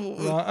 no.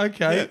 Right,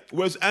 okay. Yeah.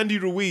 Whereas Andy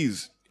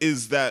Ruiz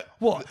is that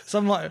what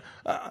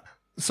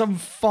some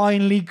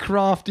finely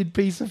crafted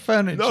piece of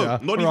furniture. No,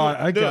 not even.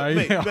 Right, okay.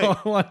 Mate, I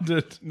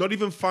wondered. Not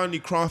even finely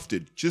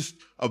crafted. Just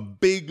a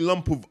big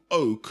lump of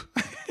oak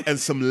and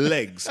some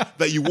legs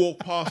that you walk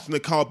past in a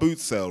car boot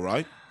sale,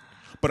 right?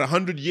 But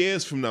 100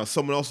 years from now,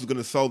 someone else is going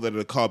to sell that at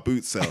a car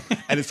boot sale.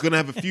 And it's going to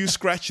have a few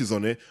scratches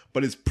on it,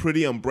 but it's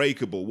pretty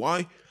unbreakable.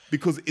 Why?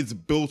 Because it's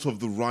built of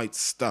the right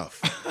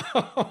stuff.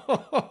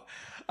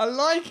 I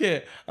like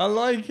it.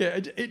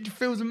 It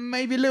feels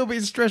maybe a little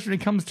bit stressed when it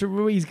comes to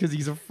Ruiz because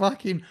he's a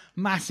fucking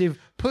massive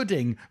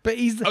pudding. But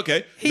he's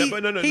okay.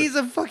 He's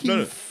a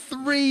fucking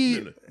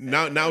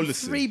Now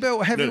listen.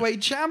 3-belt heavyweight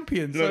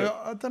champion. So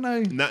I don't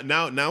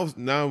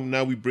know.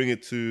 Now we bring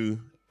it to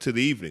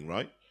the evening,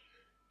 right?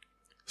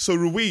 So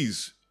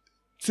Ruiz,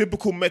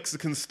 typical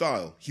Mexican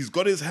style. He's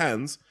got his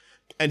hands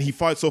and he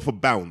fights off a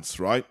bounce,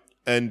 right?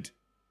 And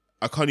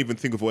I can't even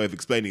think of a way of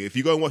explaining it. If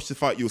you go and watch the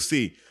fight, you'll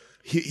see.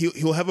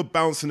 He'll have a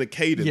bounce and a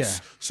cadence. Yeah.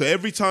 So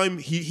every time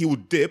he will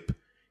dip,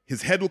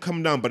 his head will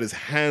come down, but his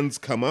hands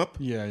come up.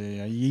 Yeah.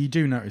 You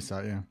do notice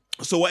that, yeah.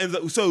 So what ends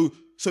up? So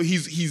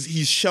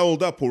he's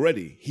shelled up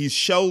already. He's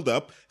shelled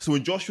up. So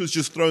when Joshua's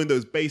just throwing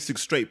those basic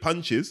straight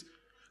punches,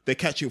 they're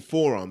catching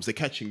forearms, they're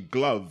catching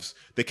gloves,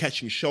 they're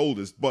catching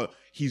shoulders, but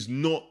he's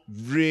not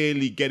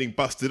really getting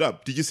busted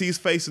up. Did you see his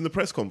face in the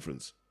press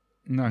conference?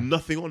 No.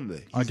 Nothing on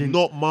there. He's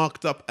not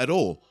marked up at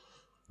all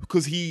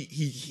because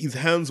his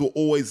hands were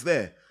always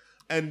there.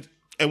 And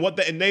what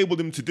that enabled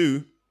him to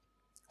do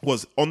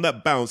was on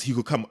that bounce, he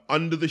could come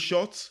under the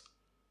shots.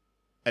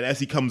 And as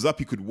he comes up,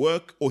 he could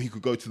work, or he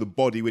could go to the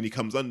body when he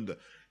comes under.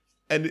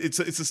 And it's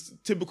a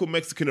typical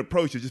Mexican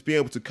approach of just being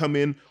able to come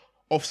in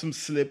off some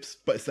slips,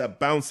 but it's that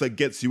bounce that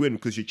gets you in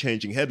because you're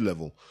changing head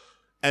level.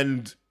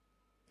 And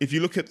if you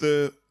look at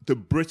the the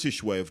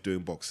British way of doing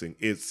boxing,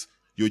 it's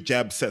your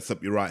jab sets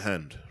up your right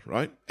hand,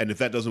 right? And if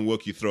that doesn't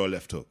work, you throw a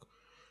left hook.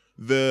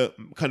 The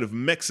kind of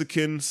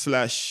Mexican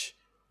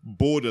 /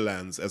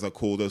 borderlands, as I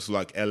call those,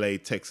 like LA,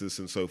 Texas,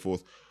 and so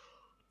forth,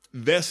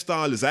 their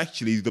style is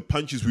actually the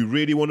punches we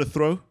really want to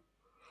throw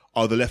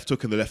are the left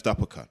hook and the left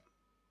uppercut.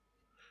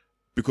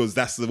 Because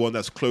that's the one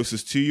that's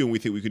closest to you, and we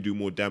think we can do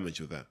more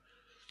damage with that.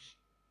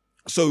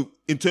 So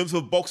in terms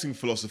of boxing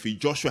philosophy,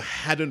 Joshua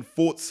hadn't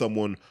fought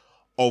someone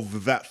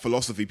of that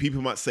philosophy.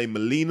 People might say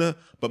Molina,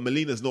 but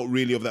Molina's not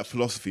really of that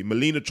philosophy.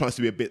 Molina tries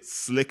to be a bit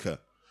slicker,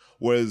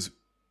 whereas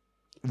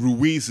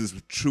Ruiz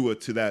is truer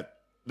to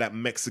that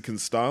Mexican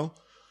style.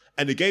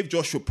 And it gave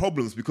Joshua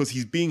problems because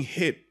he's being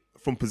hit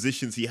from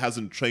positions he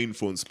hasn't trained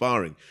for in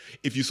sparring.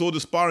 If you saw the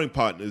sparring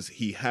partners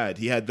he had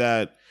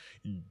that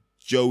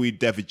Joey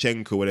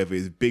Devichenko, whatever,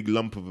 his big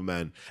lump of a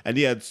man, and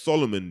he had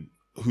Solomon,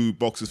 who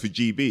boxes for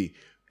GB.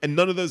 And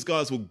none of those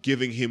guys were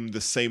giving him the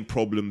same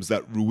problems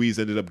that Ruiz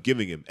ended up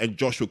giving him. And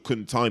Joshua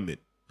couldn't time it.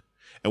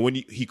 And when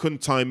he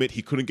couldn't time it,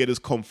 he couldn't get his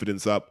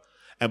confidence up.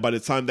 And by the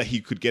time that he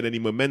could get any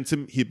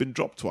momentum, he'd been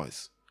dropped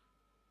twice.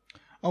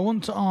 I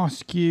want to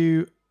ask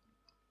you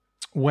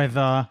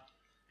whether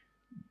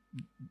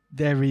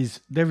there is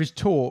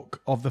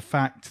talk of the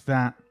fact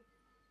that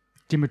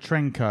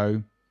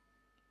Dimitrenko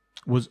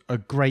was a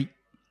great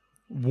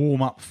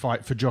warm-up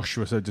fight for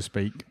Joshua, so to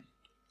speak.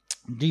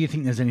 Do you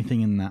think there's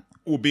anything in that?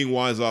 Well, being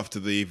wise after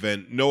the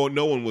event, no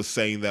one was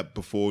saying that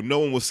before. No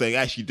one was saying,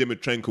 actually,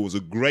 Dimitrenko was a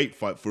great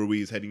fight for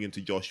Ruiz heading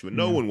into Joshua.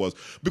 No one was.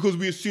 Because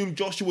we assumed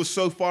Joshua was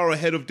so far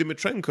ahead of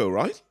Dimitrenko,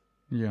 right?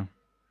 Yeah.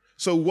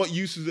 So what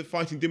use is it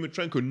fighting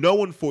Dimitrenko? No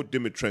one fought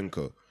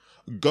Dimitrenko.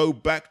 Go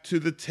back to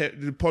the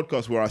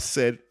podcast where I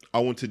said I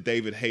wanted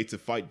David Haye to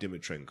fight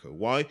Dimitrenko.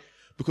 Why?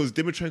 Because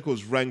Dimitrenko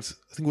was ranked,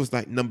 I think it was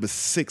like number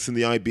 6 in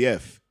the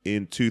IBF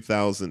in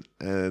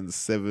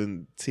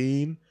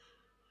 2017.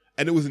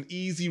 And it was an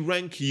easy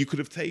ranking you could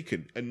have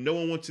taken. And no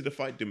one wanted to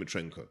fight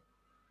Dimitrenko.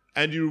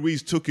 Andy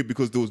Ruiz took it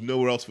because there was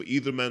nowhere else for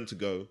either man to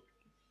go.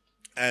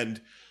 And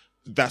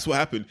that's what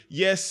happened.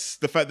 Yes,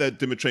 the fact that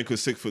Dimitrenko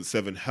is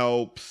 6'7"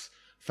 helps.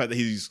 The fact that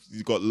he's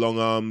got long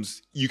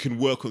arms. You can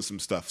work on some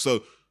stuff.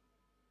 So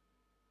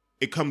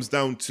it comes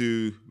down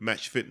to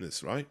match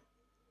fitness, right?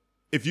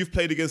 If you've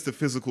played against a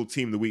physical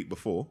team the week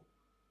before,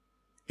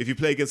 if you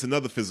play against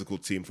another physical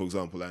team, for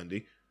example,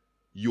 Andy,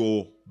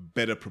 you're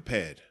better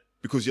prepared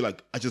because you're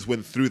like, I just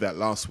went through that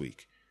last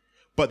week.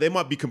 But they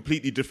might be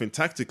completely different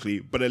tactically,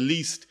 but at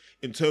least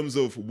in terms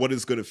of what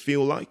it's going to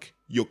feel like,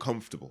 you're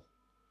comfortable.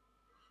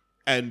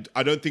 And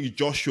I don't think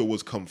Joshua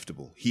was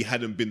comfortable. He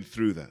hadn't been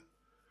through that.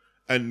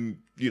 And,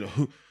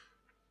 look,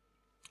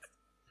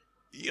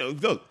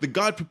 the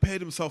guy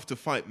prepared himself to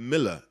fight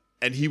Miller,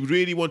 and he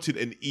really wanted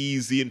an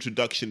easy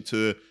introduction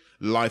to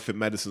life at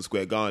Madison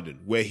Square Garden,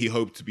 where he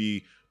hoped to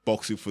be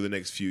boxing for the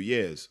next few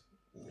years.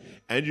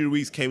 Andy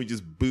Ruiz came and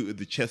just booted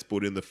the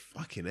chessboard in the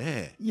fucking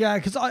air. Yeah,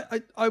 because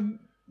I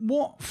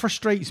what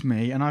frustrates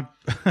me, and I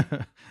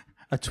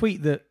a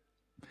tweet that,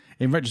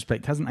 in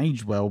retrospect, hasn't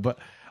aged well, but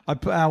I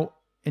put out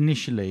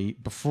initially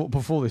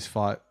before this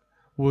fight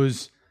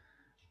was,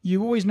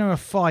 you always know a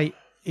fight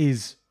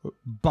is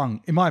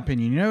bunk. In my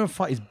opinion, you know a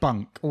fight is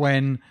bunk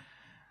when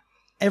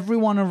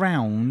everyone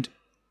around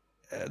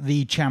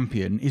the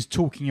champion is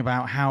talking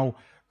about how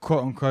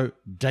quote-unquote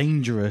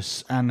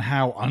dangerous and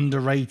how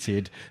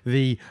underrated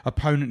the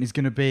opponent is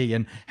going to be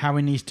and how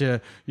he needs to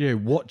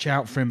watch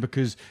out for him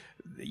because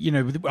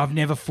I've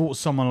never fought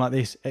someone like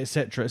this,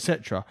 etc.,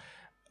 etc.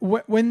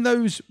 When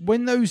those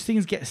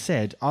things get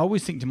said, I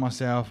always think to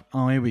myself,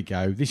 oh, here we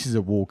go, this is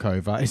a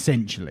walkover,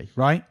 essentially,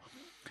 right?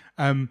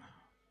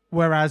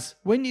 Whereas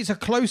when it's a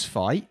close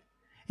fight,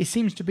 it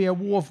seems to be a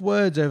war of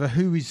words over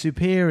who is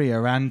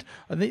superior, and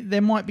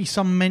there might be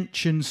some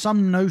mention,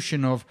 some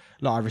notion of,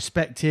 like, I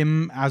respect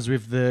him, as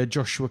with the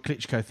Joshua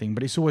Klitschko thing,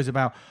 but it's always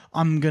about,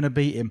 I'm going to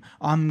beat him,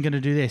 I'm going to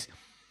do this.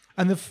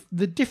 And the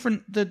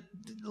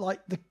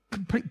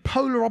complete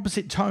polar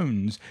opposite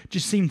tones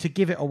just seem to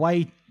give it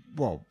away,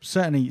 well,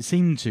 certainly it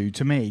seemed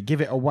to me,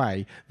 give it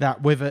away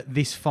that whether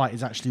this fight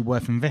is actually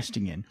worth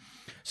investing in.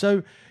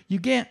 So you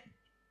get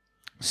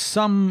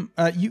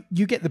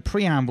you get the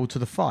preamble to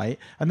the fight,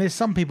 and there's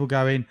some people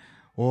going,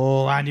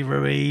 oh, Andy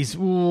Ruiz,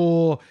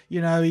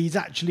 he's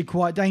actually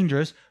quite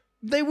dangerous.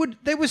 They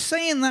were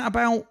saying that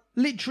about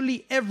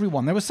literally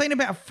everyone. They were saying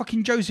about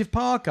fucking Joseph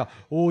Parker,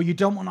 you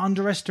don't want to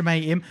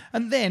underestimate him.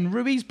 And then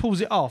Ruiz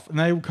pulls it off, and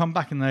they all come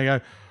back and they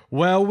go,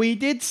 well, we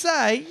did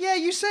say, yeah,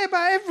 you say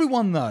about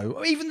everyone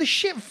though, even the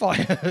shit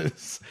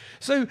fighters.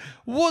 So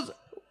was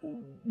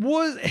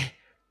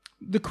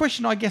the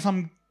question I guess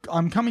I'm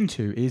coming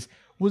to is,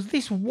 was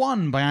this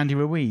won by Andy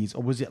Ruiz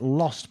or was it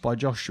lost by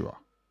Joshua?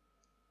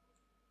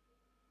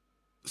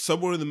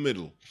 Somewhere in the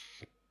middle.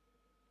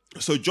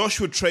 So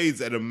Joshua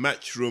trades at a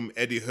Matchroom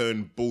Eddie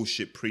Hearn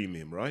bullshit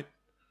premium, right?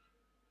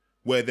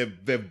 Where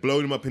they've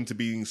blown him up into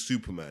being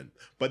Superman.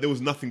 But there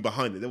was nothing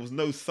behind it. There was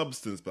no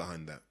substance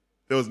behind that.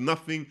 There was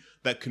nothing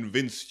that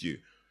convinced you.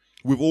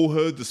 We've all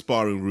heard the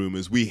sparring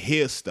rumors. We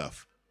hear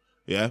stuff.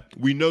 Yeah,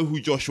 we know who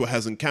Joshua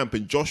has in camp,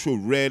 and Joshua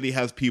rarely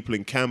has people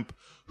in camp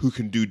who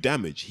can do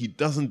damage. He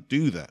doesn't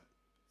do that.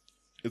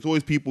 It's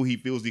always people he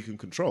feels he can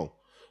control.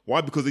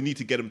 Why? Because they need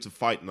to get him to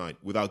fight night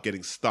without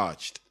getting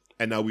starched.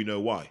 And now we know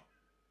why.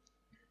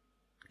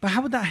 But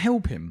how would that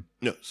help him?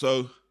 No,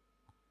 so...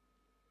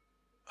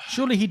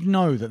 Surely he'd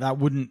know that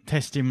wouldn't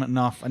test him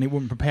enough and it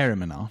wouldn't prepare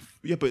him enough.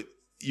 Yeah, but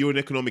you're an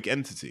economic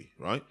entity,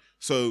 right?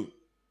 So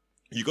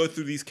you go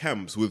through these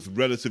camps with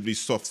relatively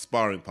soft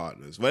sparring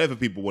partners. Whatever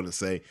people want to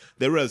say,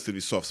 they're relatively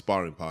soft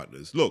sparring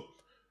partners. Look,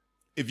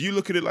 if you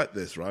look at it like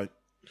this, right?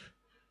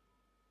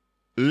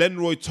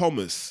 Lenroy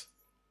Thomas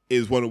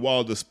is one of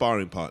Wilder's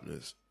sparring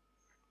partners.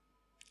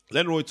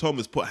 Lenroy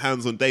Thomas put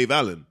hands on Dave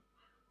Allen.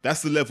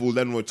 That's the level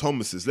Lenroy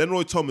Thomas is.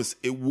 Lenroy Thomas,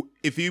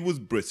 if he was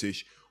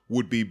British,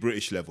 would be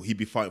British level. He'd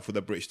be fighting for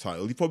the British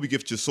title. He'd probably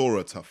give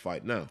Chisora a tough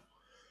fight now.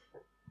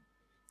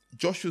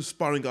 Joshua's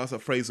sparring guys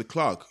like Fraser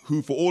Clark,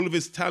 who for all of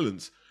his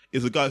talents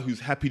is a guy who's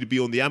happy to be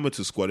on the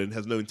amateur squad and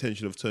has no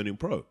intention of turning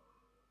pro.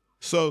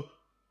 So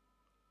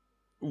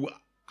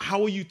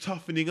how are you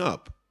toughening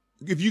up?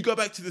 If you go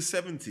back to the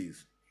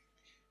 70s,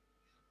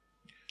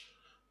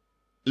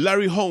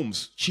 Larry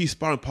Holmes, chief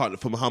sparring partner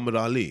for Muhammad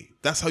Ali.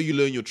 That's how you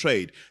learn your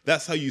trade.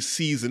 That's how you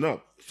season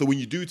up. So when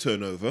you do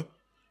turn over,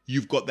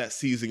 you've got that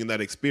seasoning and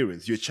that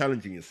experience. You're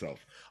challenging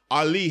yourself.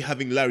 Ali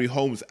having Larry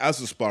Holmes as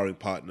a sparring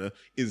partner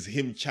is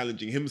him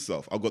challenging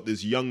himself. I've got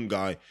this young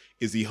guy.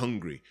 Is he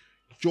hungry?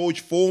 George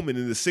Foreman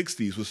in the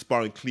 60s was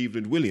sparring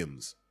Cleveland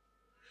Williams.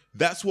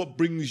 That's what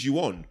brings you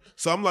on.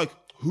 So I'm like,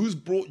 who's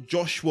brought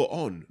Joshua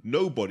on?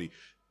 Nobody.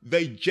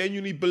 They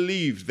genuinely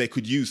believed they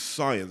could use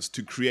science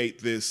to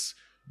create this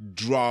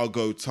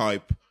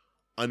Drago-type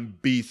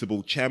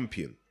unbeatable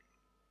champion.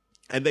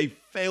 And they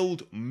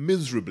failed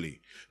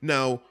miserably.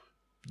 Now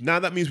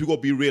that means we've got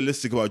to be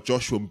realistic about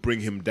Joshua and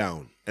bring him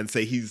down and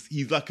say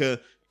he's like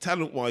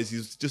talent-wise,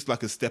 he's just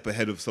like a step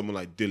ahead of someone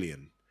like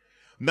Dillian.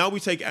 Now we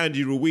take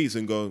Andy Ruiz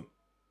and go,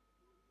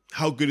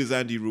 how good is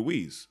Andy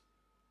Ruiz?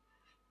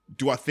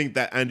 Do I think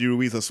that Andy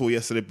Ruiz I saw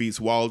yesterday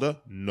beats Wilder?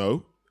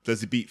 No.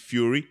 Does he beat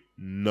Fury?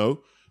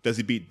 No. Does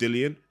he beat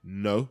Dillian?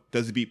 No.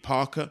 Does he beat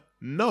Parker?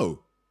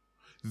 No.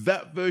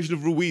 That version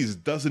of Ruiz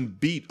doesn't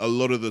beat a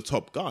lot of the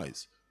top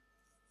guys.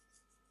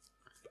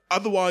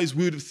 Otherwise,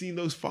 we would have seen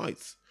those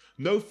fights.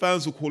 No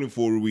fans were calling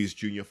for a Ruiz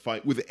Jr.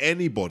 fight with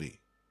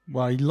anybody.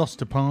 Well, he lost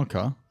to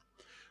Parker,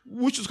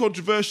 which was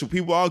controversial.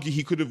 People argue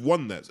he could have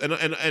won that,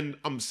 and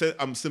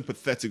I'm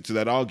sympathetic to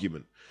that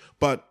argument.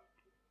 But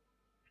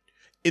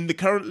in the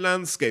current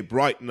landscape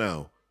right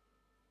now,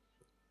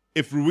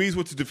 if Ruiz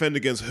were to defend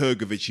against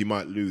Hrgovic, he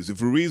might lose. If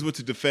Ruiz were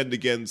to defend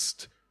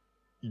against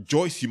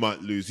Joyce, he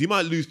might lose. He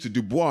might lose to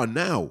Dubois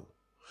now.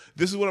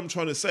 This is what I'm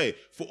trying to say.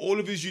 For all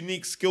of his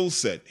unique skill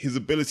set, his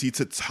ability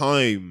to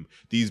time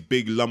these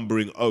big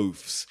lumbering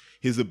oafs,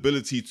 his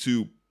ability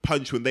to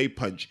punch when they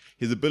punch,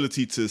 his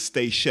ability to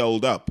stay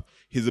shelled up,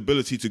 his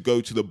ability to go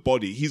to the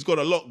body, he's got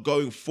a lot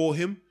going for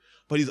him,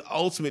 but he's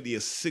ultimately a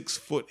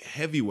 6-foot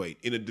heavyweight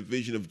in a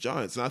division of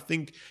giants. And I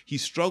think he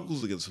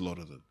struggles against a lot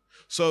of them.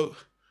 So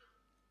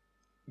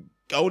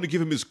I want to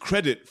give him his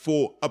credit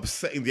for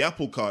upsetting the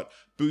apple cart,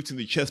 booting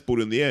the chessboard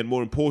in the air, and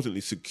more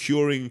importantly,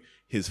 securing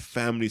his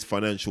family's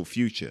financial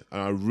future.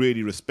 And I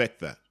really respect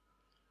that.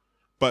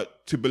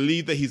 But to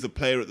believe that he's a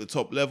player at the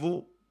top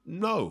level,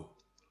 no.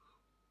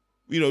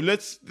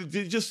 Let's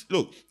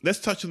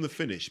touch on the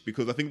finish,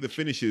 because I think the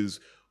finish is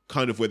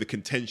kind of where the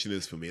contention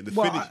is for me. And the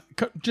finish...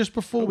 just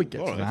before we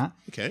get to that,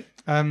 okay.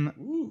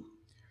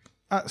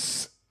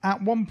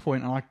 At one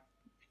point,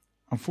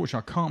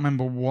 unfortunately, I can't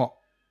remember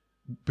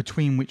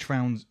between which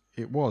rounds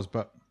it was,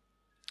 but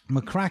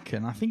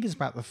McCracken, I think it's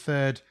about the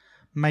third,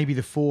 maybe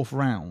the fourth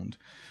round,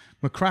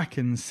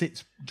 McCracken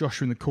sits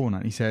Joshua in the corner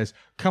and he says,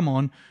 come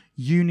on,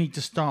 you need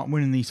to start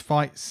winning these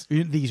fights,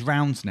 these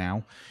rounds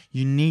now.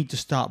 You need to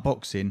start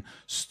boxing.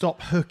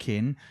 Stop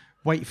hooking.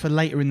 Wait for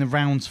later in the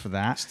rounds for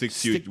that. Stick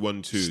to your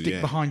 1-2.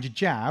 Stick behind your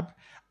jab.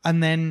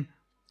 And then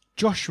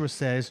Joshua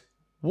says,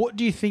 what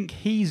do you think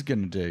he's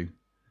going to do?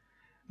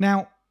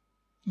 Now,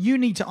 you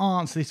need to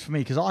answer this for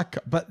me,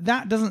 but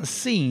that doesn't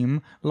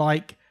seem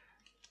like,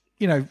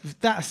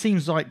 that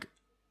seems like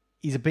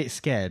he's a bit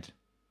scared.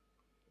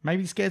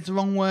 Maybe scared's the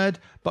wrong word,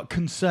 but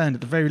concerned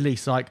at the very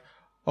least, like,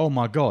 oh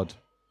my God,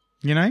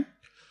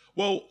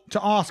 Well, to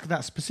ask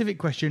that specific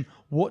question,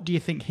 what do you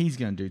think he's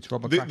going to do to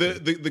Robert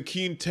McCracken? The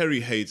Keen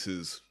Terry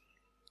haters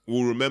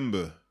will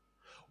remember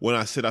when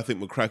I said I think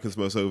McCracken's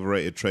most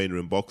overrated trainer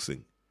in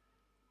boxing.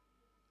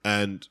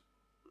 And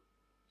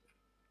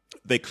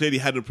they clearly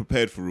hadn't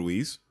prepared for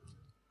Ruiz.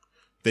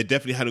 They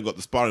definitely hadn't got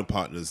the sparring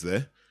partners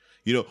there.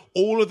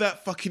 All of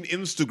that fucking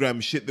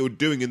Instagram shit they were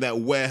doing in that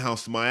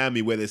warehouse in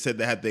Miami where they said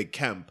they had their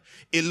camp,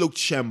 it looked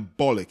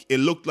shambolic. It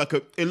looked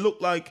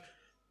like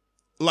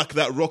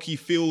that Rocky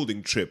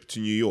Fielding trip to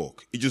New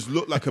York. It just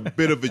looked like a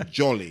bit of a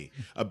jolly,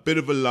 a bit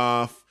of a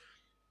laugh.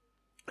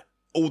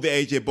 All the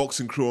AJ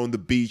boxing crew on the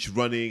beach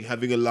running,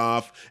 having a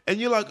laugh.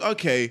 And you're like,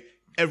 okay,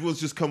 everyone's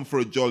just come for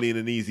a jolly and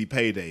an easy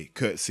payday,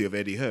 courtesy of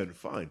Eddie Hearn.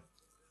 Fine.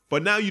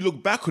 But now you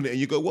look back on it and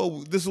you go, well,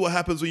 this is what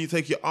happens when you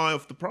take your eye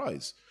off the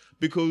prize.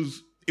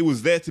 because it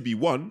was there to be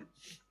won.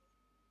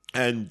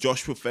 And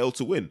Joshua failed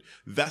to win.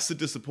 That's the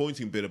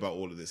disappointing bit about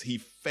all of this. He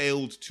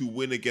failed to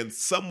win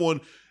against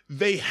someone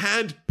they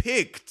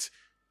handpicked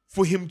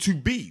for him to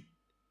beat.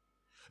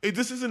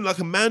 This isn't like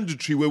a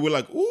mandatory where we're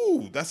like,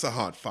 ooh, that's a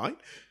hard fight.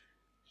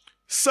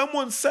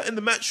 Someone sat in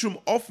the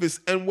Matchroom office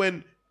and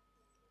went,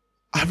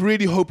 I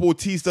really hope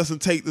Ortiz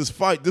doesn't take this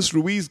fight. This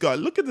Ruiz guy,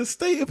 look at the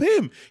state of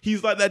him.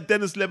 He's like that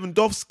Dennis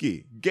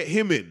Lewandowski. Get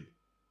him in.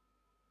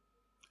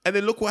 And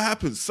then look what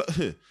happens.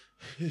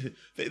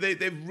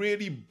 They've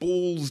really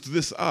ballsed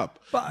this up.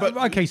 But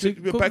okay, so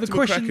back the to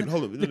question. McCracken.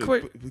 Hold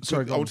on.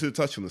 Sorry, I wanted to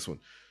touch on this one.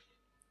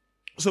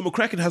 So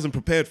McCracken hasn't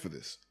prepared for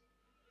this.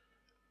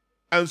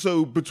 And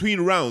so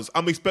between rounds,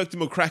 I'm expecting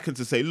McCracken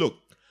to say, look,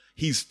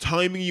 he's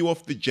timing you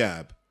off the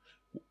jab.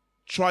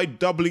 Try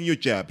doubling your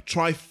jab.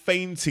 Try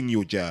feinting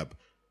your jab.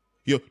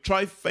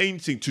 Try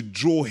feinting to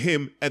draw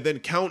him and then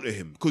counter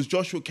him, because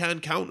Joshua can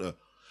counter.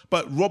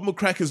 But Rob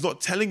McCracken's not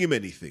telling him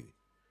anything.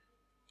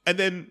 And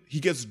then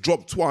he gets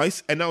dropped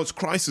twice, and now it's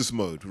crisis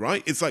mode,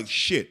 right? It's like,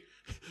 shit,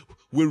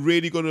 we're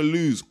really going to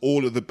lose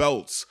all of the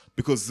belts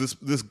because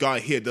this guy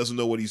here doesn't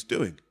know what he's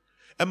doing.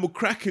 And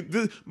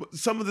McCracken,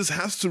 some of this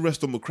has to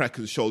rest on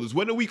McCracken's shoulders.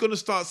 When are we going to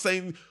start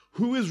saying,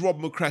 who is Rob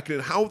McCracken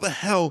and how the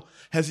hell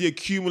has he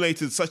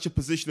accumulated such a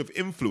position of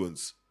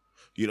influence?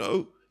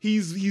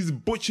 He's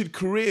butchered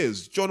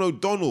careers. John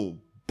O'Donnell,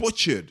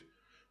 butchered.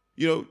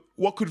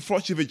 What could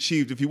Froch have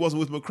achieved if he wasn't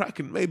with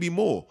McCracken? Maybe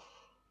more.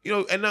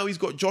 And now he's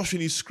got Joshua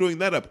and he's screwing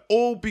that up.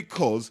 All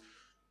because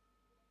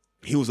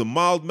he was a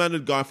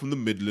mild-mannered guy from the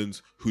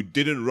Midlands who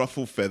didn't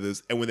ruffle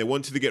feathers. And when they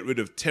wanted to get rid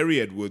of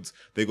Terry Edwards,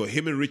 they got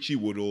him and Richie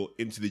Woodall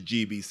into the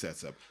GB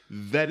setup.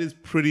 That is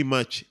pretty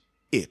much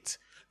it.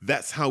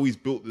 That's how he's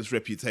built this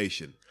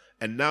reputation.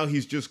 And now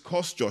he's just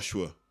cost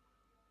Joshua,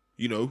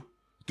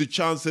 the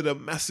chance at a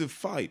massive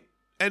fight.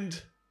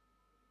 And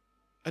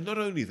not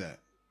only that,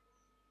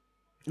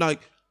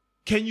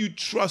 can you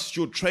trust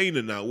your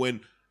trainer now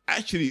when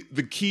actually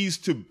the keys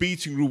to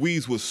beating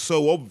Ruiz was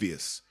so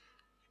obvious?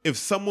 If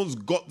someone's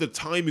got the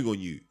timing on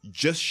you,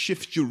 just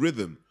shift your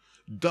rhythm.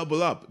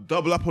 Double up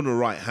on the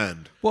right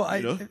hand. Well,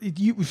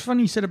 it was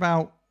funny you said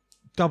about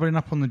doubling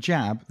up on the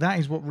jab. That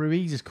is what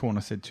Ruiz's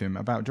corner said to him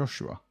about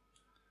Joshua.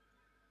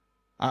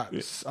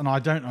 And I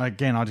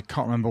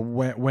can't remember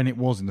when it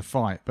was in the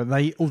fight, but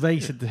they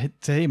said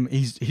to him,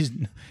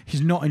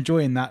 he's not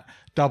enjoying that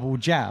double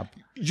jab.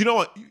 You know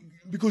what?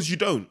 Because you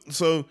don't.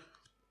 So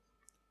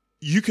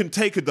you can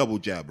take a double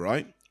jab,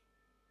 right?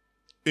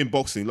 In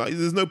boxing,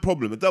 there's no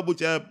problem. A double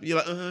jab,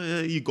 you're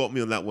like, you got me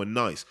on that one,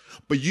 nice.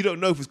 But you don't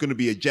know if it's going to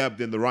be a jab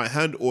in the right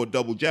hand or a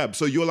double jab.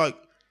 So you're like,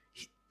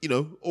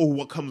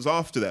 what comes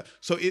after that?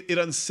 So it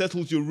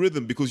unsettles your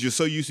rhythm because you're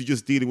so used to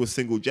just dealing with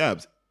single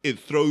jabs. It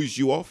throws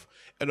you off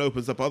and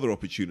opens up other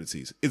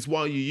opportunities. It's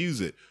why you use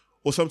it.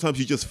 Or sometimes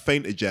you just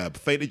feint a jab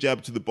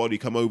to the body,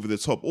 come over the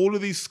top. All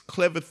of these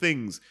clever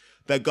things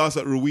that guys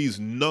like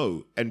Ruiz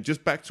know. And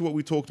just back to what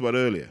we talked about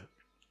earlier.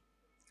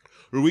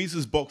 Ruiz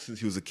has boxed since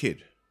he was a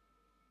kid.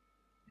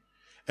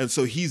 And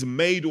so he's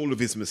made all of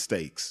his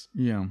mistakes.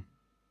 Yeah.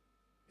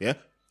 Yeah?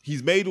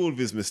 He's made all of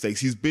his mistakes.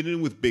 He's been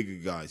in with bigger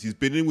guys. He's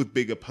been in with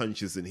bigger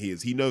punches than he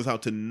is. He knows how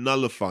to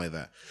nullify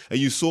that. And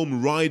you saw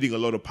him riding a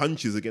lot of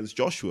punches against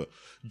Joshua.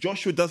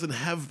 Joshua doesn't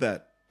have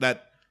that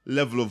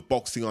level of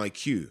boxing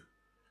IQ.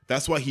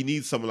 That's why he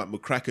needs someone like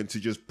McCracken to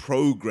just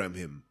program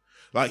him.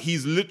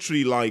 He's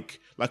literally like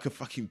a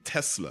fucking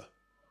Tesla.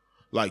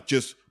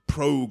 Just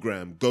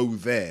program, go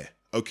there.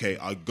 Okay,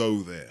 I go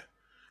there.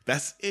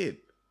 That's it.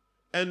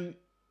 And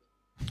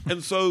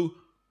so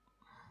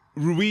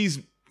Ruiz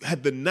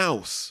had the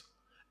nous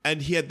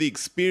and he had the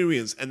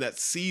experience and that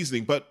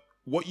seasoning. But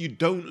what you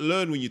don't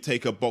learn when you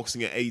take up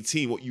boxing at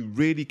 18, what you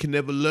really can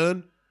never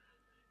learn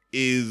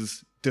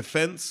is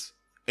defense,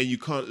 and you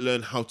can't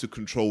learn how to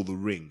control the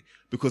ring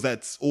because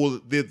that's all,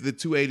 they're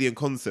two alien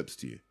concepts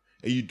to you.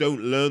 And you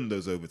don't learn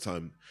those over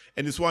time.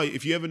 And it's why,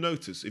 if you ever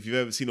notice, if you've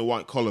ever seen a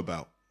white collar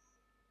bout,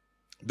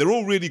 they're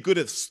all really good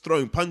at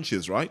throwing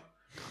punches, right?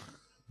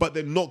 But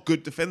they're not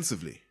good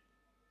defensively.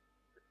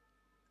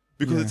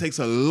 Because it takes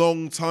a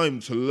long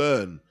time to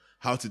learn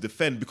how to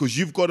defend, because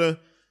you've got to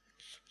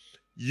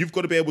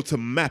be able to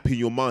map in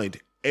your mind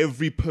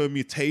every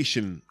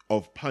permutation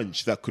of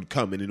punch that could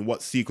come and in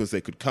what sequence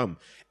they could come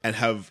and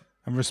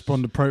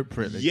respond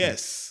appropriately.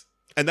 Yes.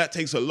 And that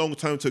takes a long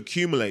time to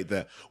accumulate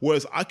that.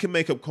 Whereas I can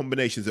make up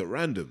combinations at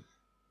random.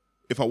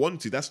 If I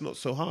want to, that's not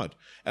so hard.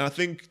 And I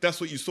think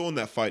that's what you saw in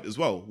that fight as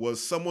well,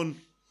 was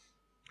someone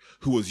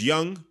who was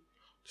young,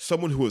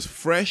 someone who was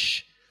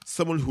fresh,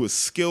 someone who was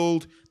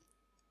skilled,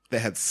 they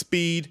had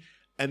speed,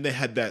 and they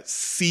had that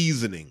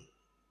seasoning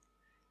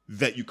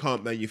that you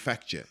can't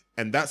manufacture.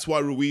 And that's why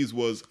Ruiz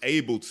was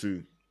able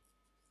to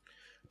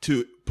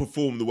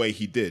perform the way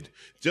he did.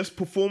 Just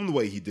perform the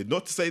way he did.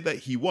 Not to say that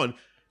he won.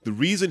 The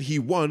reason he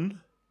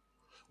won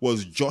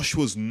was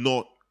Joshua's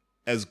not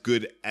as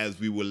good as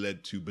we were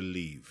led to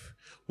believe.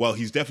 Well,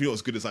 he's definitely not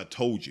as good as I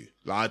told you.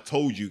 I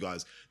told you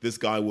guys, this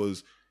guy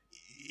was...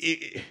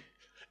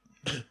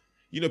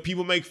 you know,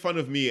 people make fun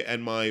of me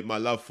and my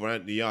love for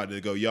Anthony Yarde, and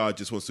they go, Yarde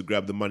just wants to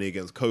grab the money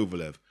against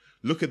Kovalev.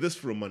 Look at this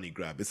for a money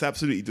grab. It's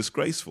absolutely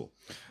disgraceful.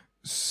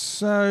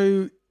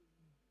 So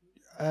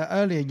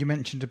earlier you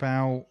mentioned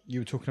you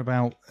were talking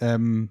about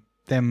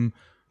them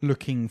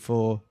looking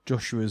for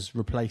Joshua's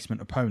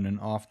replacement opponent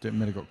after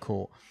Miller got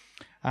caught,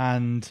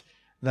 and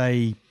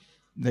they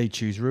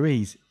choose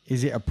Ruiz.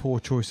 Is it a poor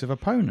choice of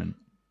opponent?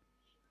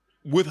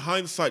 With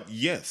hindsight,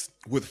 yes.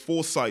 With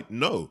foresight,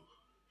 no.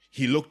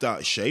 He looked out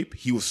of shape.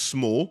 He was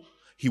small.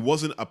 He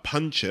wasn't a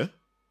puncher.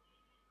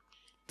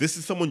 This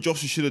is someone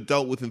Joshua should have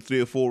dealt with in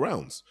 3 or 4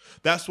 rounds.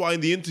 That's why in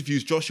the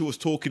interviews, Joshua was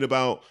talking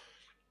about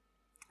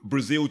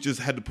Brazil just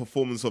had the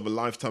performance of a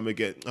lifetime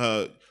against...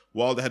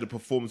 Wilder had a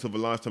performance of a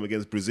lifetime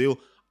against Brazil.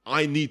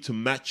 I need to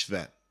match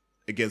that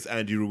against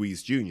Andy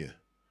Ruiz Jr.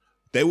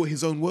 They were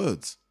his own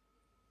words.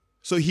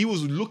 So he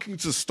was looking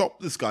to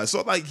stop this guy. It's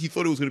not like he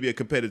thought it was going to be a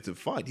competitive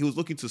fight. He was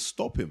looking to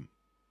stop him.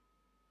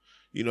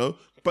 You know?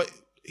 But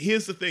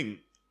here's the thing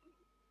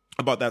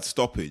about that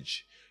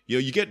stoppage. You know,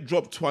 you get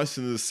dropped twice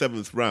in the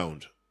 7th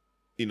round.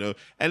 You know?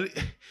 And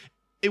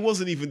it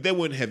wasn't even... There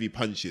weren't heavy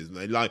punches.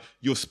 Man. Like,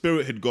 your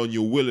spirit had gone,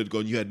 your will had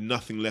gone, you had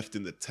nothing left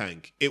in the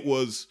tank. It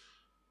was...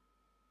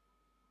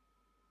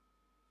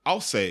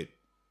 I'll say it.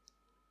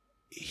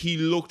 He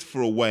looked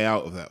for a way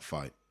out of that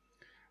fight.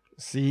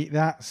 See,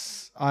 that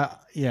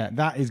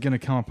is going to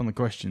come up on the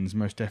questions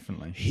most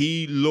definitely.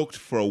 He looked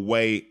for a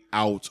way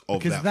out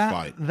of that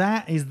fight.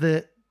 That is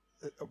the.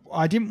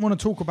 I didn't want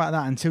to talk about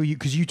that until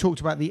because you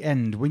talked about the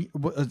end.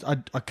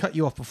 I cut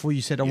you off before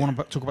you said I want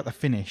to talk about the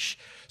finish.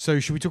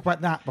 So should we talk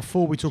about that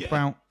before we talk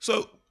about?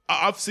 So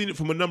I've seen it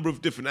from a number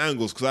of different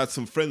angles because I had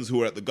some friends who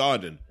were at the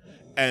Garden,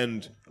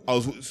 and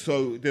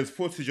there's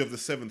footage of the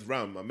 7th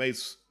round. My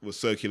mates were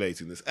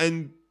circulating this,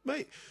 and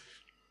mate.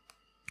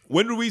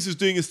 When Ruiz is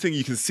doing his thing,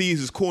 you can see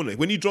his corner.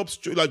 When he drops,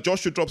 like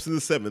Joshua drops in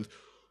the 7th,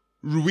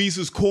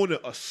 Ruiz's corner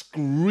are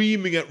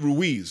screaming at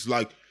Ruiz,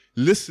 like,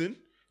 listen,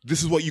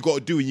 this is what you got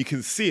to do. And you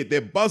can see it. They're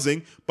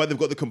buzzing, but they've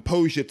got the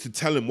composure to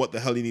tell him what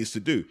the hell he needs to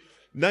do.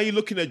 Now you're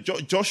looking at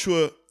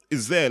Joshua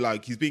is there,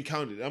 like, he's being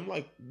counted. I'm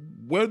like,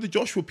 where are the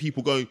Joshua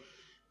people going,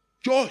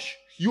 Josh,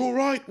 you all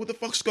right? What the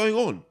fuck's going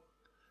on?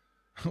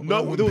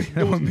 No, there was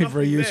wouldn't be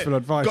very useful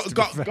advice.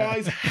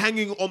 Guys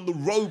hanging on the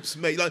ropes,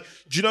 mate. Like,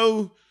 do you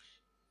know...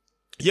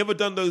 You ever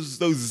done those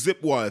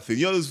zip wire things?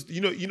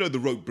 You know the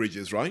rope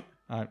bridges, right?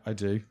 I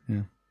do,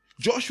 yeah.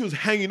 Joshua's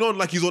hanging on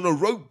like he's on a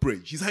rope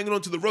bridge. He's hanging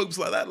on to the ropes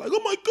like that, like,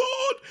 oh my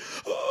God.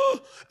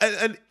 Oh.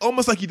 And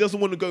almost like he doesn't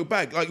want to go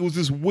back. Like it was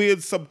this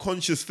weird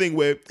subconscious thing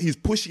where he's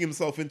pushing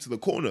himself into the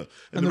corner.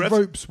 And the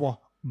ropes were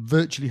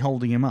virtually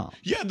holding him up.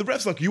 Yeah, the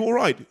ref's like, you all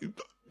right?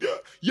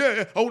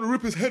 Yeah, I want to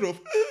rip his head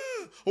off.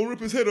 I want to rip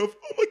his head off.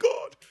 Oh my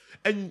God.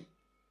 And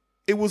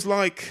it was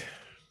like...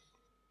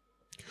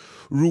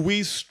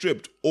 Ruiz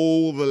stripped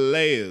all the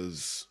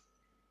layers,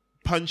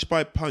 punch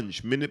by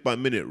punch, minute by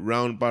minute,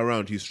 round by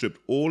round. He stripped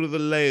all of the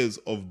layers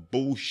of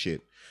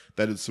bullshit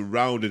that had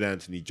surrounded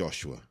Anthony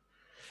Joshua.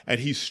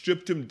 And he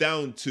stripped him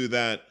down to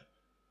that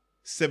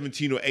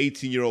 17 or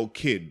 18-year-old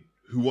kid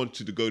who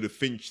wanted to go to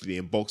Finchley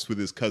and box with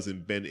his cousin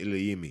Ben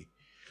Ilayimi.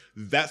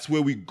 That's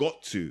where we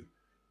got to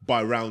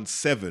by round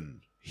 7.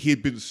 He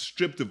had been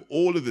stripped of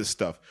all of this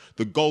stuff.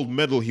 The gold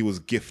medal he was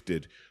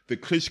gifted. The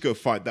Klitschko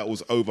fight that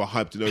was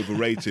overhyped and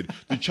overrated.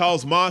 The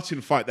Charles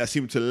Martin fight that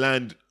seemed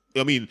to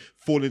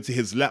fall into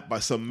his lap by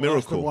some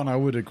miracle. That's the one I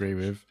would agree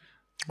with.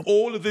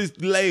 All of these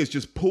layers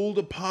just pulled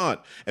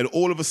apart. And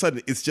all of a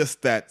sudden, it's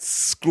just that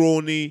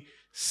scrawny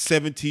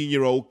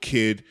 17-year-old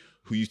kid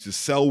who used to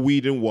sell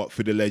weed in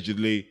Watford,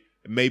 allegedly,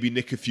 maybe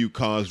nick a few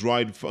cars,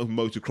 ride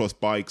motocross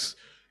bikes.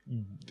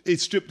 It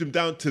stripped him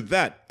down to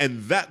that.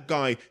 And that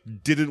guy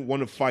didn't want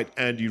to fight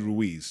Andy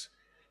Ruiz.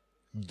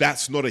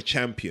 That's not a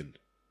champion.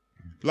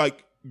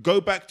 Like,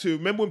 go back to,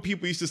 remember when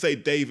people used to say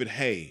David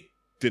Haye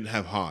didn't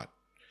have heart?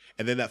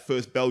 And then that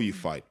first Bellew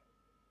fight.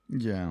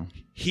 Yeah.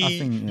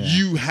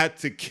 You had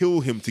to kill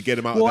him to get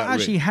him out of that ring. Well,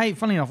 actually, Haye,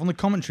 funny enough, on the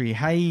commentary,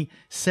 Haye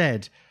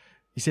said,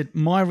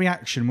 my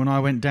reaction when I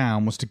went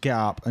down was to get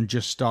up and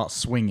just start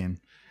swinging.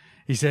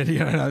 He said,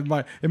 it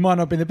might not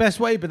have been the best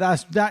way, but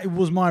that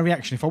was my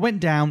reaction. If I went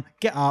down,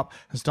 get up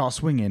and start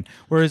swinging.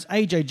 Whereas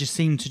AJ just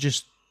seemed to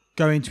just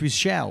go into his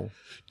shell.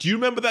 Do you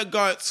remember that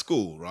guy at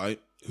school, right?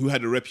 Who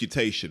had a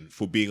reputation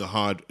for being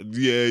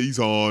he's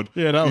hard.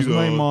 Yeah, that was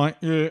me, mate.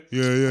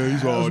 Yeah,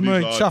 he's hard.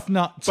 That was me, tough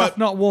nut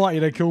Whitey,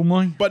 they call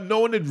me. But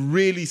no one had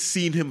really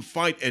seen him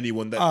fight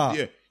anyone.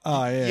 Yeah.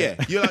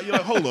 You're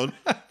like, hold on,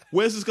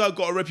 where's this guy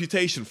got a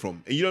reputation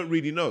from? And you don't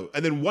really know.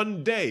 And then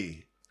one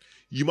day,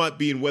 you might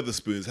be in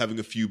Wetherspoons having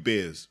a few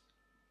beers,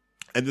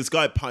 and this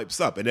guy pipes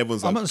up, and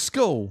everyone's like, I'm at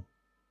school.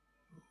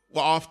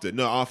 Well,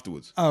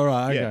 afterwards. Oh,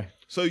 right, okay. Yeah.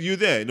 So you're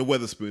there in the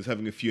Wetherspoons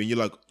having a few, and you're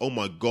like, oh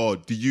my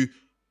God, do you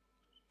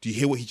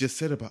hear what he just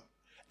said about?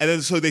 And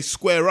then so they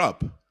square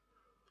up,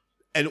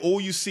 and all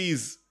you see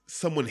is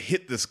someone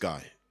hit this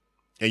guy,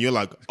 and you're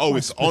like, oh,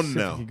 it's on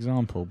now.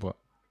 Example, but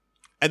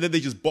and then they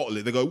just bottle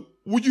it. They go,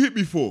 "What'd you hit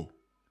me for?"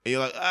 And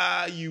you're like,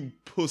 "Ah, you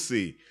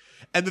pussy."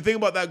 And the thing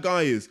about that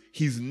guy is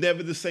he's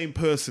never the same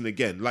person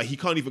again. Like, he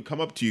can't even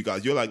come up to you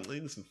guys. You're like, hey,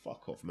 listen,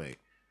 fuck off, mate.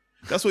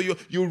 That's what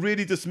you're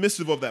really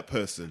dismissive of that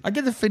person. I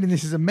get the feeling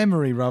this is a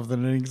memory rather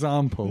than an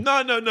example.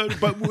 No,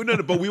 but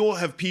but we all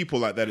have people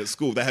like that at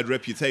school that had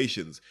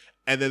reputations,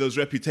 and then those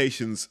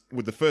reputations,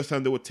 with the first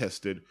time they were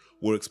tested,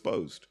 were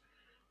exposed.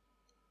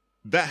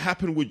 That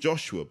happened with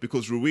Joshua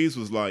because Ruiz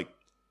was like,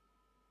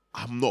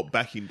 I'm not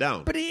backing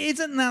down. But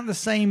isn't that the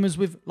same as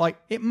with, like,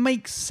 it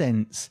makes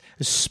sense,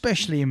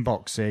 especially in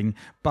boxing,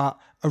 but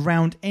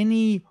around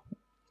any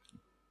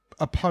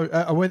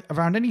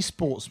around any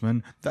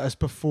sportsman that has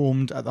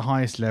performed at the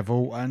highest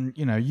level, and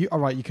you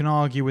can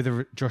argue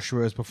whether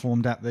Joshua has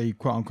performed at the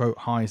quote unquote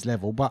highest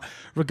level, but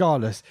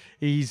regardless,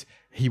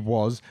 he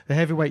was the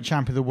heavyweight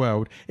champion of the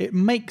world. It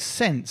makes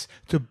sense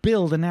to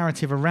build a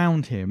narrative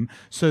around him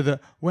so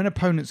that when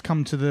opponents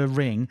come to the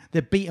ring,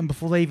 they're beaten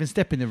before they even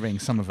step in the ring,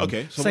 some of them.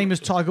 Okay, so same as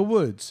Tiger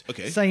Woods.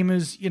 Okay. Same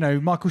as,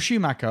 Michael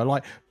Schumacher,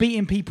 like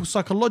beating people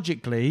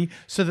psychologically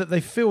so that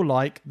they feel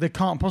like they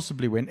can't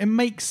possibly win. It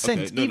makes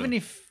sense,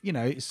 if,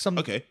 it's some...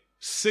 Okay,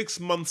 6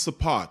 months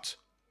apart,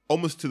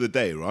 almost to the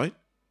day, right?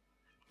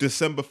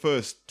 December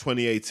 1st,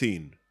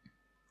 2018,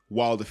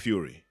 Wilder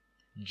Fury.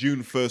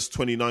 June 1st,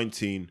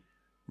 2019,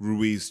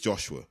 Ruiz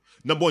Joshua.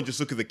 Number one, just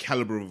look at the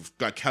caliber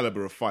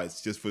of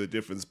fights, just for the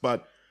difference.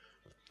 But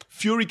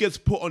Fury gets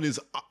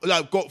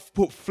got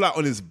put flat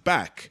on his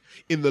back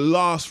in the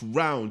last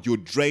round. You're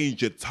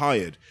drained, you're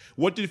tired.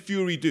 What did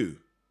Fury do?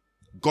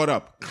 Got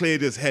up,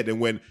 cleared his head, and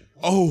went,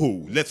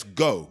 "Oh, let's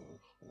go."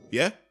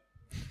 Yeah.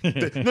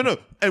 No.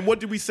 And what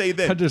did we say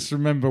then? I just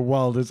remember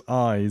Wilder's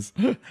eyes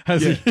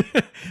as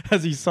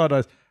he side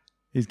eyes.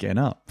 He's getting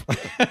up.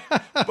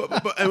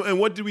 and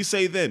what did we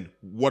say then?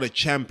 What a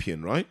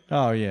champion, right?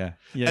 Oh yeah,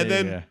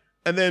 And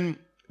then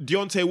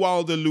Deontay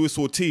Wilder, Luis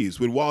Ortiz,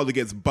 when Wilder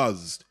gets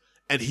buzzed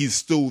and he's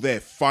still there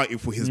fighting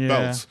for his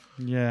belt.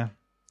 Yeah.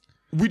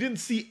 We didn't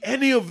see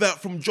any of that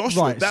from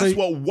Joshua. Right, That's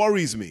what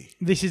worries me.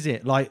 This is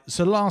it.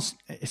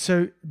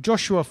 So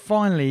Joshua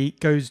finally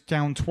goes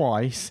down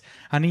twice,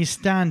 and he's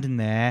standing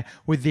there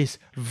with this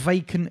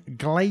vacant,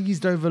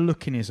 glazed over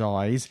look in his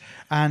eyes,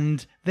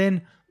 and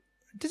then.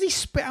 Does he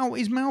spit out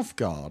his mouth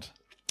guard?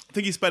 I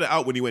think he spat it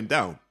out when he went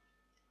down.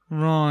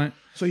 Right.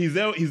 So he's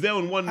there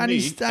on one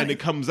knee, and it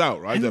comes out,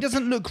 right? And he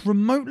doesn't look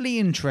remotely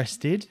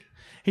interested.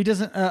 He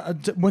doesn't,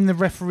 when the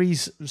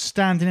referee's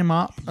standing him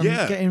up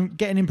and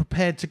getting him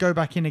prepared to go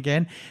back in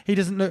again, he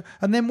doesn't look.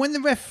 And then when the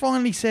ref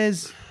finally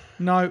says,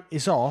 no,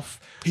 it's off.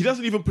 He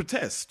doesn't even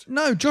protest.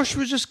 No,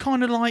 Joshua's just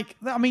kind of like,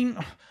 I mean,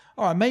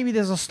 all right, maybe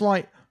there's a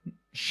slight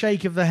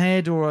shake of the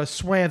head or a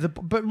sway of the,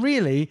 but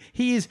really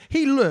he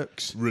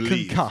looks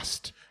relieved.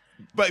 Concussed.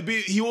 But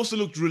he also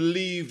looked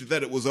relieved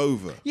that it was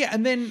over. Yeah,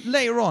 and then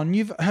later on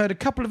you've heard a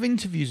couple of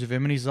interviews of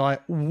him and he's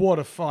like, what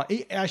a fight.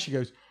 He actually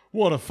goes,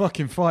 what a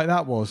fucking fight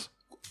that was.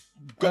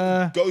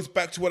 Goes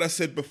back to what I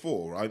said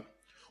before, right?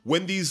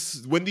 When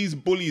these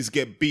bullies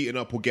get beaten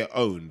up or get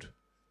owned,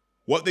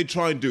 what they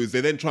try and do is they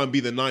then try and be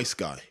the nice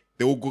guy.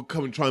 They will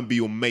come and try and be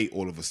your mate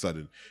all of a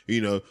sudden,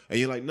 and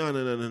you're like,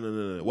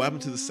 no. What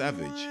happened to the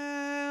savage?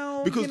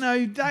 Because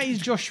that is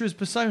Joshua's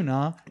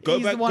persona.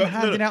 He's the one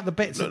handing out the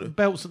belts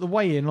at the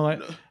weigh-in. Like,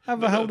 how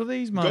the hell do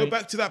these, mate? Go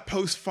back to that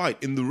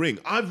post-fight in the ring.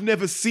 I've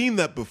never seen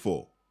that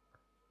before.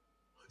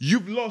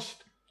 You've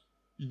lost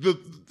the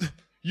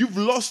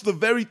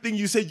very thing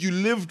you said you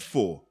lived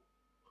for,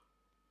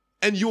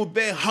 and you're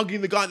there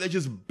hugging the guy that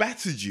just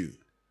battered you,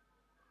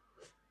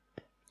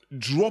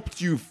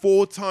 dropped you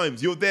 4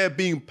 times. You're there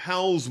being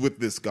pals with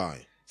this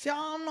guy. See,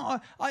 I'm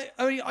not.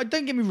 I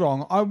don't get me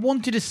wrong. I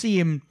wanted to see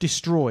him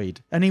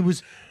destroyed, and he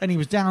was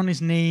down on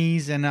his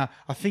knees, and I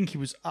think he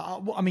was.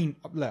 I mean,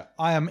 look,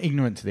 I am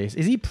ignorant to this.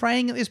 Is he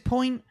praying at this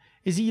point?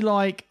 Is he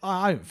like,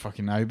 I don't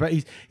fucking know, but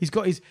he's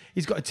got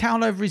a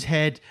towel over his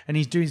head, and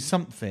he's doing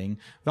something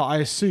that I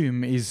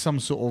assume is some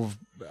sort of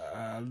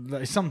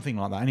something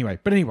like that. Anyway,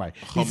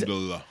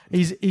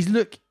 he's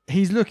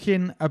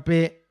looking a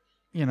bit,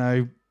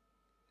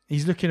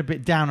 he's looking a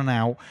bit down and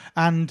out,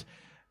 and.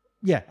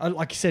 Yeah,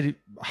 like you said,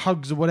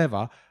 hugs or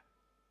whatever.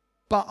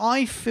 But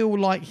I feel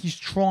like he's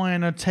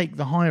trying to take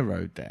the high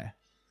road there.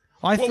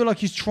 I feel like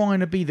he's trying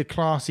to be the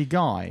classy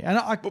guy. And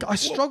I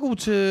struggle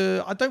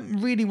to... I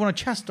don't really want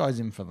to chastise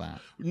him for that.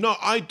 No,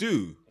 I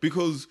do.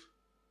 Because,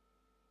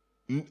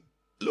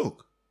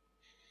 look,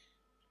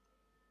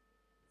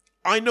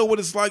 I know what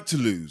it's like to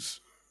lose.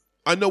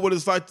 I know what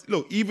it's like...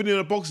 Look, even in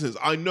a boxing sense,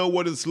 I know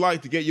what it's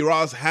like to get your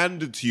ass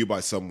handed to you by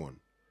someone.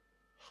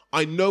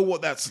 I know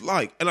what that's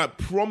like. And I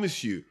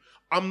promise you,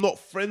 I'm not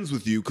friends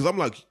with you because I'm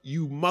like,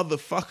 you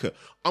motherfucker,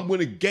 I'm going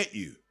to get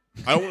you.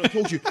 I don't want to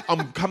talk to you.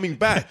 I'm coming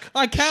back.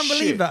 I can't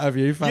believe that of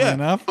you, funny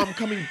enough. I'm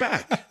coming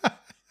back.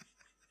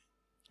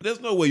 There's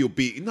no way you're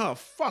beating. No,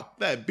 fuck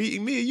that.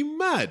 Beating me? Are you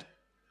mad?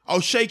 I'll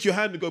shake your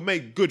hand and go,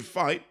 make good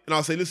fight. And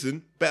I'll say,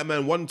 listen, better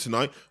man won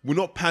tonight. We're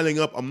not palling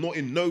up. I'm not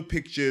in no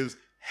pictures.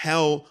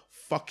 Hell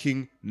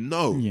fucking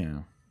no.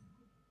 Yeah.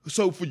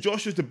 So for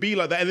Joshua to be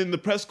like that, and in the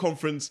press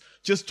conference,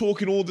 just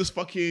talking all this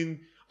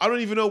fucking... I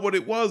don't even know what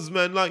it was,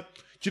 man. Like,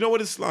 do you know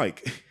what it's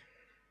like?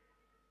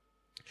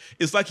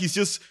 It's like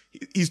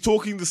he's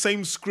talking the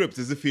same script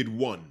as if he'd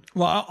won.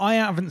 Well, I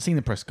haven't seen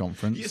the press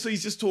conference. Yeah, so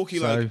he's just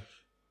talking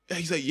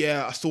he's like,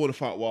 yeah, I still want to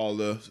fight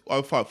Wilder.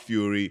 I'll fight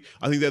Fury.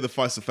 I think they're the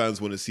fights the fans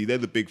want to see. They're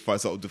the big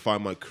fights that will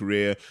define my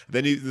career.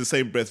 Then in the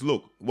same breath,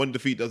 look, one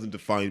defeat doesn't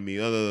define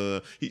me. All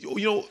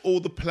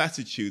the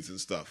platitudes and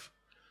stuff.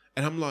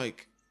 And I'm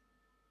like,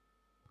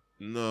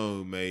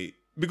 no, mate.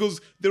 Because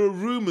there are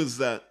rumors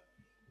that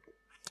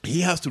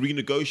he has to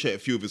renegotiate a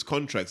few of his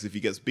contracts if he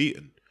gets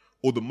beaten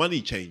or the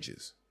money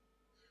changes.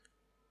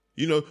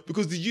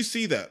 Because did you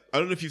see that? I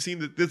don't know if you've seen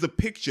that. There's a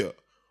picture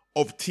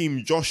of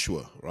Team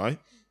Joshua, right?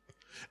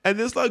 And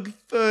there's like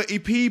 30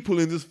 people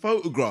in this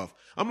photograph.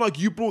 I'm like,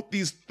 you brought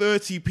these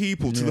 30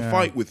 people to the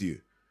fight with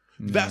you.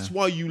 Yeah. That's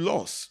why you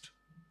lost.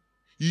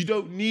 You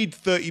don't need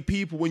 30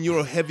 people when you're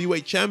a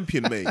heavyweight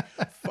champion, mate.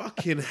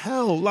 Fucking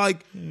hell.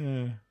 Like,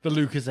 the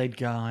Lucozade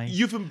guy.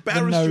 You've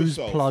embarrassed yourself.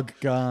 The nose plug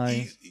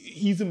guy.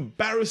 He's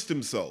embarrassed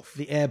himself.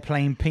 The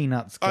airplane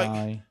peanuts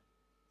guy.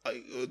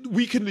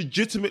 We can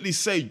legitimately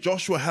say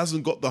Joshua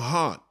hasn't got the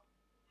heart.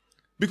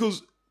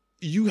 Because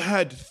you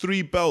had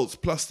 3 belts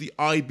plus the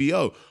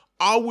IBO.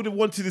 I would have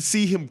wanted to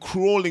see him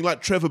crawling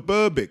like Trevor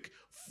Berbick.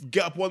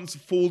 Get up once,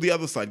 fall the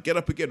other side. Get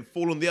up again,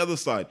 fall on the other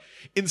side.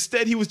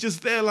 Instead, he was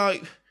just there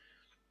like...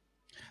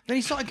 Then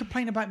he started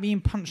complaining about being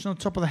punched on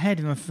the top of the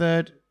head in the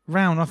 3rd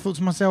round. I thought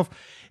to myself,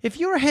 if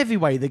you're a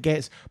heavyweight that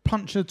gets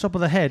punched on the top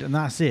of the head and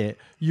that's it,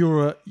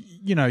 you're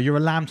a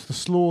lamb to the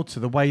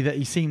slaughter the way that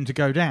he seemed to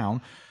go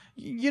down,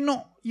 you're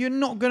not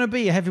going to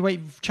be a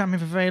heavyweight champion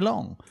for very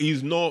long.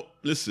 He's not...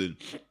 Listen,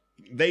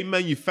 they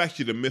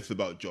manufactured a myth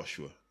about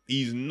Joshua.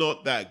 He's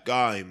not that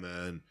guy,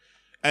 man.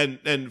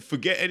 And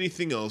forget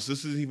anything else.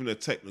 This is even a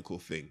technical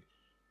thing.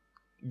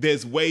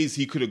 There's ways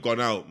he could have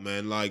gone out,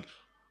 man. Like,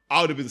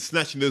 I would have been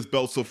snatching those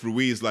belts off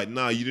Ruiz. Like,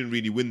 nah, you didn't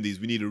really win these.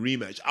 We need a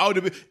rematch. I would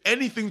have been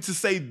anything to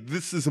say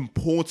this is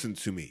important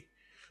to me.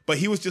 But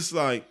he was just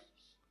like...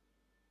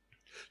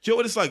 Do you know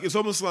what it's like? It's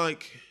almost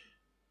like...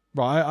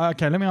 Right,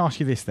 okay, let me ask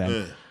you this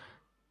then.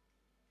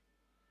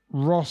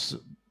 Ross...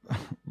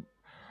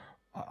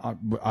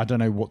 I don't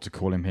know what to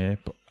call him here,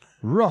 but...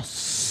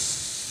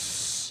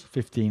 Ross,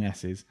 15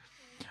 S's.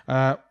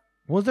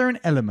 Was there an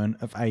element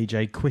of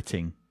AJ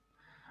quitting?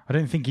 I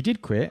don't think he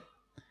did quit,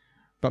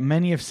 but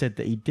many have said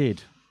that he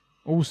did.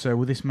 Also,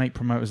 will this make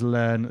promoters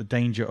learn the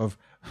danger of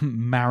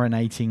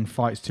marinating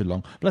fights too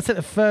long? But let's take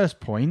the first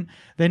point.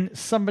 Then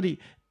somebody,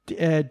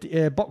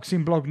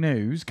 Boxing Blog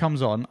News,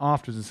 comes on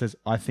afterwards and says,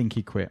 I think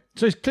he quit.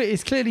 So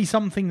it's clearly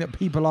something that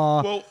people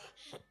are... Well,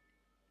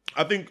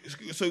 I think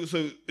so.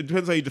 It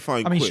depends how you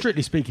define. I mean, quit.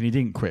 Strictly speaking, he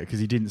didn't quit because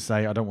he didn't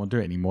say I don't want to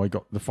do it anymore.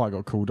 The fight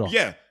got called off.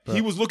 Yeah, but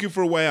he was looking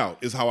for a way out.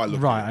 Is how I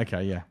look. Right. At it.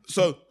 Okay. Yeah.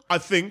 So I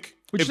think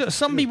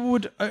some people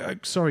would.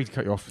 Sorry to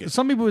cut you off. Yeah.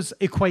 Some people would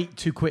equate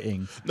to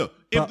quitting. No,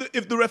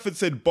 if the ref had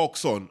said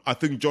box on, I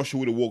think Joshua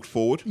would have walked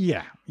forward.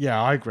 Yeah.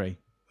 I agree.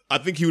 I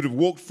think he would have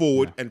walked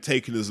forward and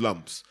taken his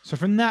lumps. So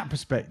from that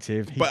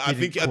perspective, I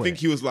think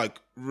he was like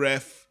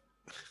ref.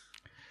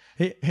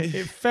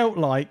 It felt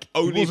like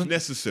only if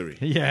necessary.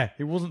 Yeah,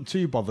 he wasn't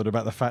too bothered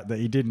about the fact that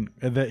he didn't.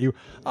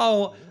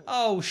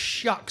 Oh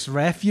shucks,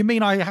 ref. You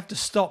mean I have to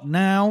stop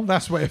now?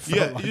 That's what it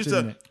felt like,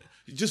 didn't it?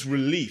 Just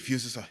relief. He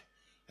was just like,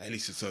 at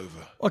least it's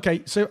over.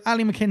 Okay, so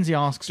Ali McKenzie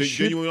asks, do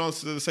you want to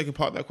answer the second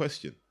part of that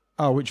question?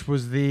 Oh, which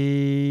was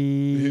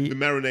the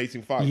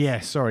marinating fight. Yeah,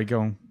 sorry,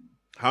 go on.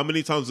 How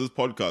many times on this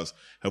podcast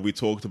have we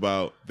talked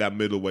about that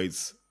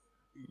middleweights,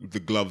 the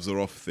gloves are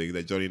off thing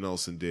that Johnny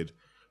Nelson did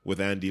with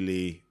Andy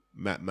Lee,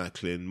 Matt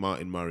Macklin,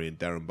 Martin Murray, and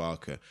Darren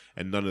Barker,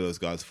 and none of those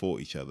guys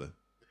fought each other.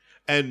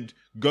 And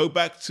go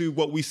back to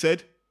what we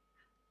said.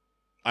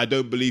 I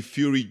don't believe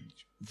I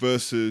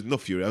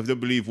don't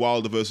believe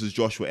Wilder versus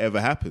Joshua ever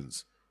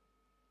happens.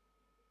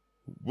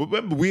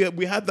 Remember,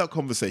 we had that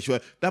conversation.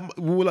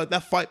 We were like,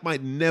 that fight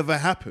might never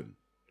happen.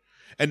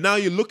 And now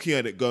you're looking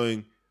at it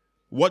going,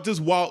 at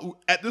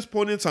this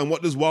point in time,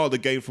 what does Wilder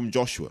gain from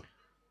Joshua?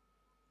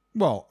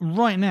 Well,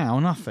 right now,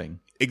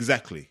 nothing.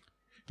 Exactly.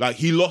 Like,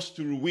 he lost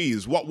to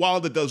Ruiz. What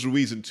Wilder does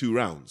Ruiz in 2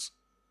 rounds?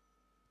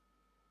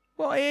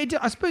 Well, I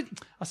suppose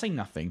I say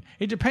nothing.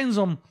 It depends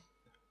on,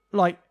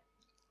 like,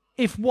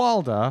 if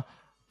Wilder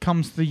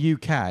comes to the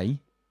UK,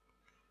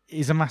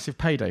 it's a massive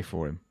payday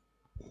for him.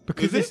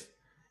 Because is it?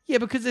 Yeah,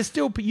 because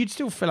you'd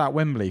still fill out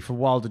Wembley for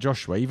Wilder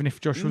Joshua, even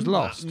if Joshua's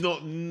lost.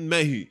 Not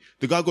me.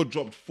 The guy got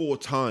dropped 4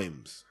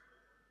 times.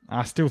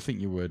 I still think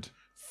you would.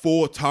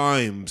 4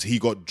 times he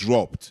got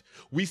dropped.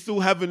 We still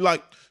haven't,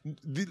 like,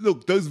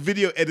 look, those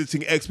video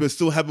editing experts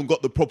still haven't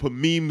got the proper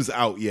memes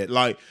out yet.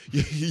 Like,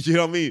 you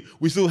know what I mean?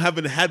 We still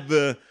haven't had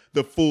the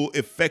full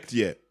effect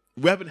yet.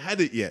 We haven't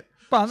had it yet.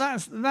 But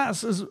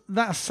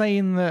that's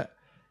saying that,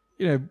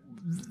 you know,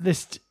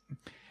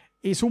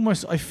 it's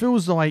almost, it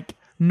feels like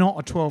not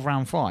a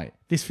 12-round fight.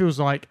 This feels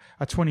like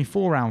a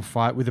 24-round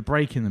fight with a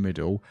break in the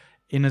middle,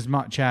 in as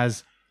much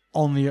as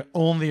on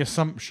the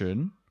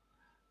assumption,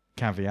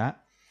 caveat,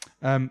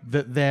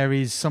 that there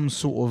is some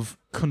sort of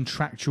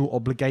contractual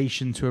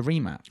obligation to a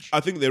rematch. I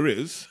think there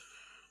is.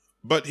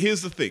 But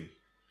here's the thing.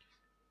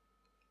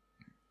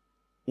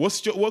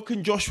 What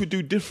can Joshua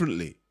do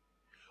differently?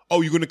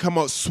 Oh, you're going to come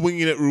out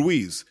swinging at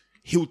Ruiz.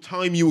 He'll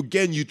time you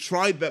again. You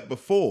tried that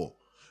before.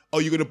 Oh,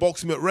 you're going to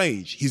box him at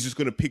range. He's just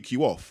going to pick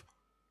you off.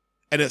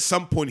 And at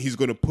some point, he's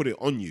going to put it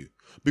on you.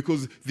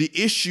 Because the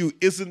issue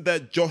isn't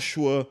that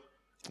Joshua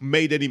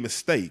made any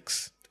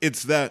mistakes.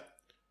 It's that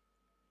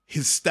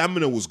his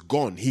stamina was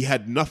gone. He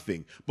had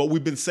nothing. But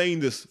we've been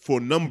saying this for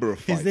a number of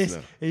fights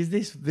now. Is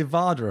this the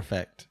VADA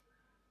effect?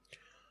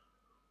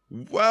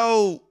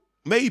 Well,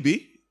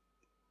 maybe.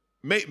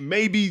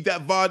 Maybe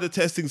that VADA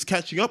testing's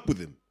catching up with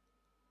him.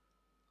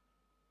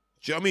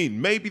 Do you know what I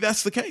mean? Maybe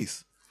that's the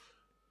case.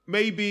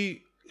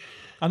 Maybe...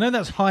 I know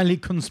that's highly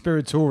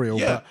conspiratorial,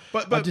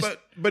 but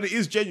it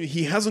is genuine.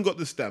 He hasn't got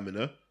the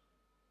stamina.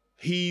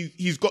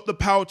 He's got the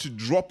power to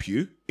drop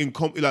you in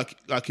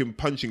like in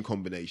punching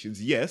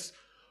combinations, yes.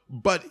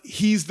 But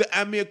he's the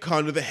Amir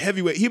Khan of the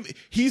heavyweight.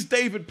 He's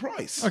David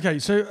Price. Okay,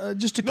 so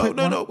just a quick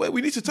No, wait,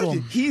 we need to touch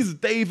it. He's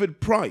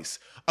David Price,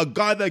 a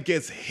guy that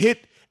gets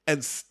hit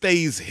and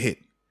stays hit.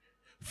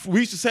 We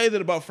used to say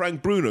that about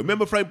Frank Bruno.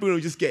 Remember Frank Bruno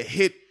would just get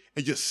hit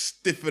and just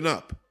stiffen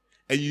up.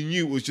 And you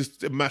knew it was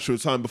just a matter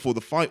of time before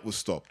the fight was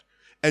stopped.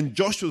 And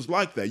Joshua's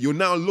like that. You're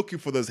now looking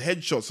for those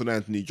headshots on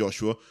Anthony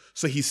Joshua,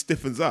 so he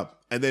stiffens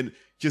up and then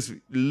just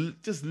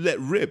let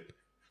rip.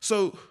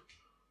 So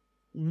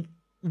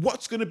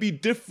what's going to be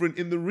different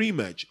in the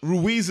rematch?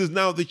 Ruiz is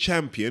now the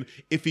champion.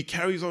 If he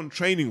carries on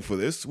training for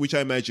this, which I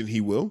imagine he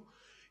will,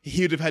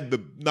 he would have had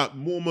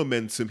more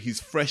momentum.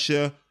 He's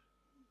fresher,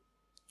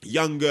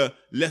 younger,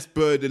 less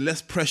burden,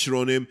 less pressure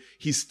on him.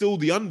 He's still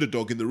the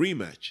underdog in the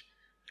rematch.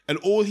 And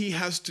all he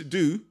has to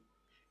do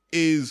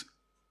is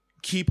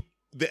keep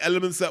the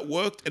elements that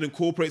worked and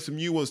incorporate some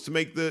new ones to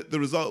make the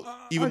result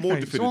even more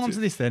definitive. So answer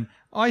this then.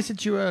 I said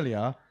to you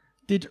earlier,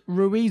 did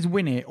Ruiz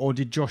win it or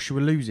did Joshua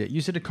lose it?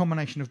 You said a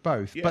combination of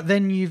both. Yeah. But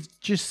then you've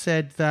just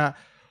said that,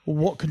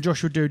 what can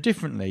Joshua do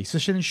differently? So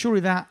then surely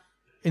that,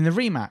 in the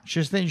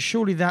rematch, then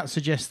surely that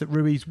suggests that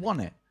Ruiz won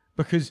it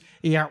because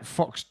he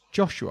outfoxed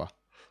Joshua.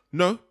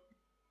 No.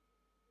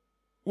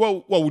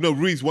 Well, no,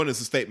 Ruiz won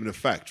as a statement of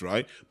fact,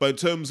 right? But in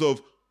terms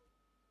of,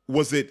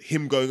 was it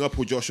him going up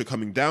or Joshua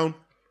coming down?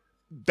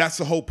 That's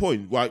the whole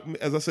point. Like,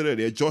 as I said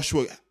earlier,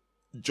 Joshua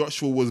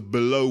was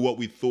below what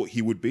we thought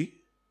he would be.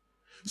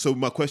 So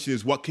my question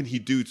is, what can he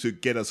do to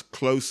get us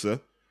closer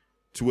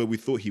to where we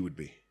thought he would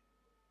be?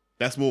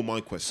 That's more my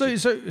question.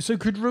 So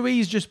could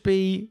Ruiz just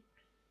be...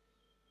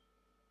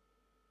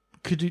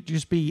 Could it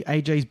just be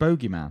AJ's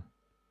bogeyman?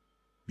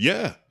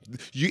 Yeah.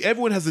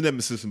 Everyone has a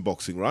nemesis in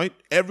boxing, right?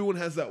 Everyone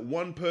has that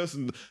one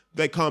person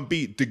they can't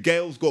beat.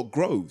 DeGale's got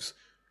Groves.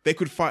 They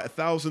could fight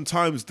 1,000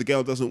 times.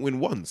 DeGale doesn't win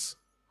once.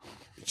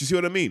 Do you see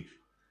what I mean?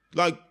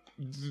 Like,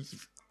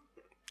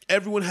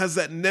 everyone has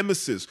that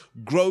nemesis.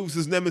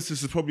 Groves'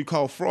 nemesis is probably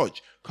Carl Froch.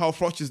 Carl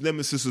Froch's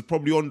nemesis is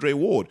probably Andre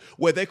Ward,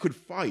 where they could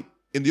fight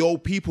in the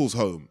old people's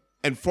home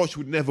and Froch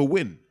would never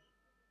win.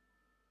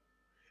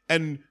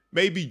 And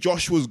maybe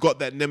Joshua's got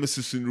that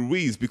nemesis in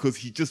Ruiz because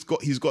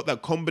he's got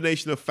that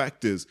combination of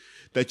factors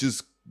that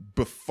just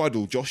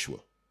befuddle Joshua.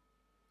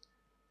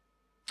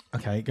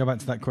 Okay, go back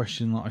to that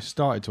question that I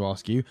started to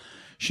ask you.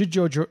 From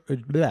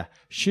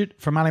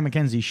Ali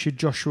McKenzie, should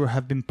Joshua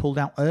have been pulled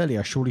out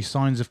earlier? Surely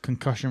signs of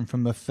concussion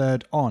from the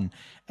third on.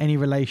 Any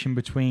relation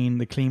between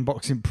the clean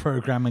boxing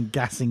program and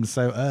gassing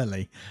so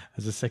early?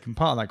 As a second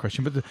part of that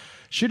question, but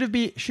should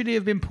he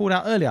have been pulled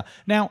out earlier?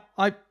 Now,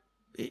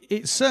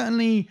 he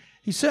certainly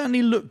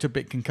looked a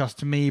bit concussed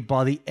to me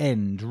by the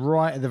end,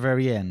 right at the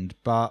very end.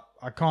 But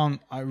I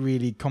can't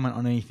really comment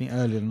on anything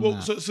earlier than that.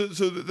 Well,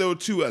 so there were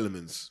two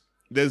elements.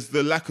 There's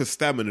the lack of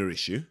stamina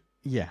issue.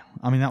 Yeah,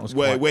 I mean, that was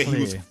where clear. He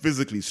was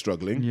physically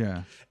struggling.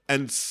 Yeah.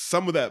 And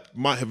some of that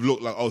might have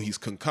looked like, oh, he's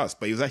concussed,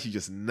 but he was actually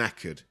just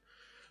knackered.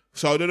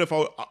 So I don't know if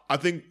I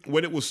think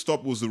when it was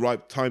stopped was the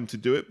right time to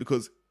do it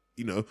because,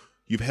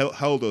 you've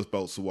held those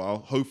belts a while.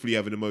 Hopefully you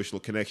have an emotional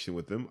connection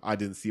with them. I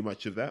didn't see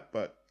much of that,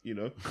 but,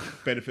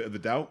 benefit of the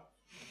doubt.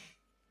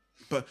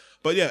 But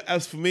yeah,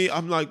 as for me,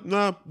 I'm like,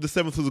 nah, the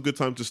 7th was a good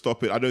time to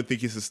stop it. I don't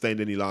think he sustained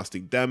any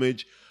lasting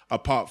damage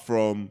apart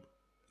from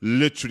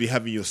literally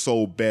having your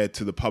soul bared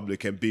to the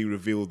public and being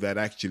revealed that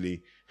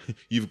actually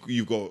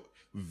you've got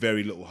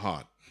very little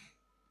heart.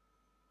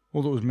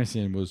 All that was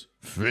missing was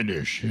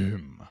finish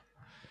him.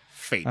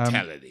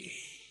 Fatality.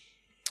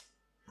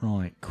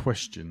 Right,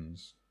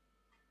 questions.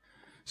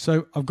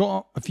 So I've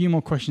got a few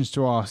more questions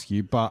to ask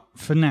you, but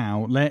for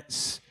now,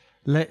 let's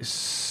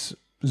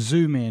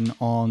zoom in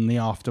on the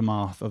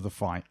aftermath of the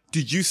fight.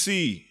 Did you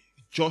see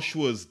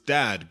Joshua's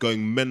dad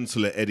going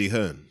mental at Eddie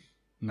Hearn?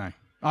 No.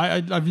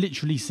 I've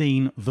literally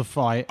seen the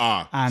fight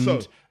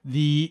and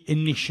the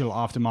initial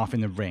aftermath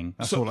in the ring.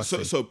 That's all I've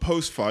seen. So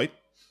post-fight,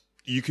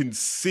 you can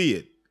see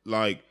it,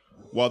 like,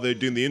 while they're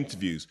doing the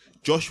interviews.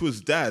 Joshua's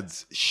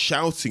dad's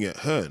shouting at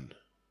Hearn.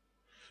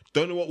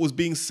 Don't know what was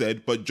being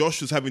said, but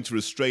Josh was having to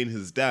restrain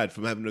his dad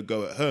from having to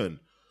go at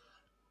Hearn.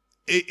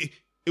 It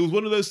was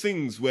one of those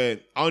things where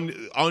I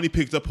only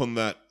picked up on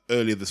that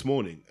earlier this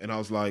morning, and I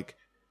was like,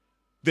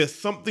 there's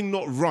something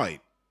not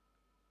right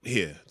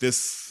here. There's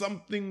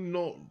something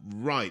not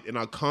right, and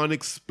I can't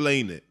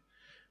explain it,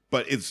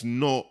 but it's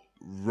not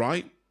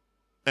right.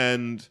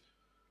 And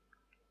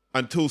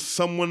until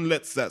someone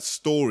lets that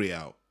story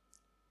out,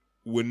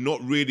 we're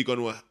not really going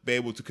to be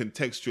able to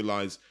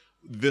contextualize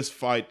this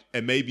fight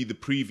and maybe the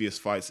previous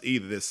fights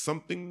either. There's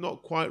something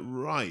not quite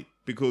right,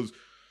 because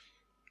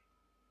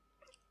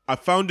I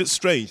found it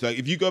strange. Like,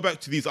 if you go back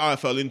to these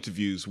IFL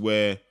interviews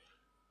where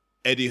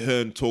Eddie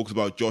Hearn talks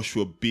about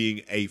Joshua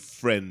being a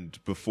friend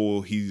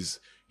before he's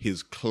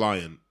his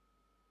client,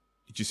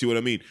 do you see what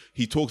I mean?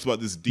 He talks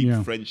about this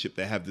deep friendship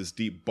they have, this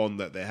deep bond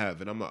that they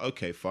have. And I'm like,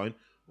 okay, fine.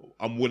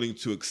 I'm willing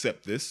to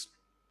accept this.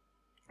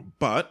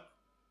 But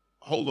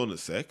hold on a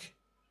sec.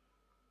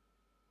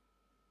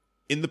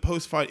 In the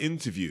post-fight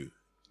interview,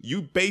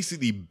 you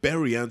basically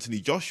bury Anthony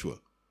Joshua.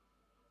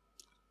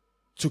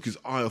 Took his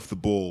eye off the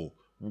ball,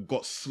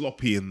 got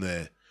sloppy in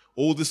there,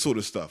 all this sort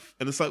of stuff.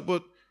 And it's like,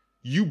 but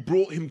you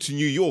brought him to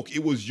New York.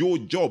 It was your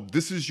job.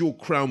 This is your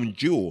crown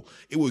jewel.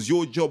 It was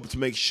your job to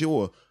make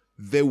sure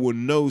there were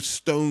no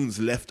stones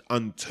left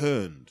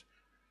unturned.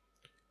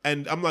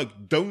 And I'm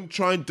like, don't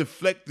try and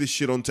deflect this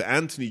shit onto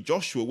Anthony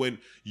Joshua when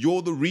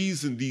you're the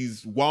reason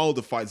these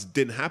Wilder fights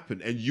didn't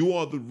happen. And you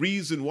are the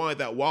reason why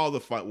that Wilder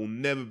fight will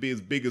never be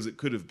as big as it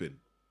could have been.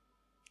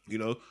 You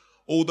know,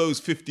 all those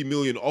 50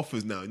 million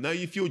offers now. Now,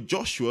 if you're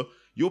Joshua,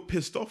 you're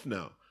pissed off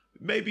now.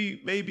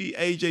 Maybe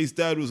AJ's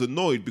dad was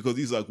annoyed because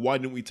he's like, why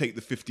didn't we take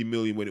the 50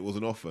 million when it was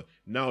an offer?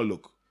 Now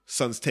look,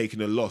 son's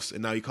taking a loss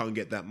and now he can't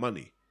get that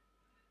money.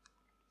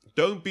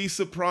 Don't be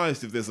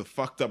surprised if there's a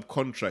fucked up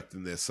contract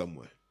in there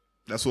somewhere.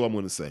 That's all I'm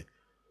going to say.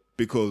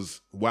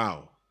 Because,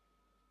 wow.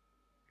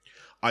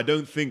 I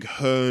don't think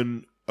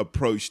Hearn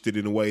approached it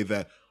in a way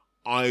that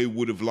I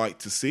would have liked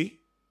to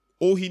see.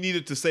 All he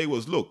needed to say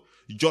was, look,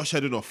 Josh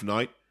had an off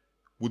night.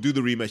 We'll do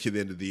the rematch at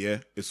the end of the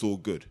year. It's all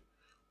good.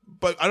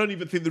 But I don't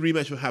even think the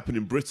rematch will happen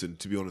in Britain,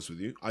 to be honest with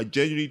you. I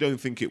genuinely don't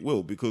think it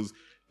will, because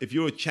if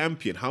you're a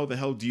champion, how the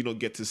hell do you not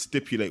get to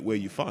stipulate where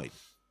you fight?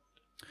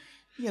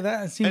 Yeah,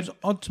 that seems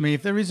odd to me.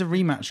 If there is a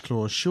rematch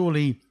clause,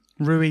 surely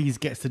Ruiz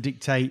gets to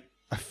dictate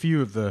a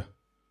few of the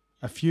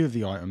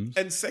items.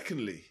 And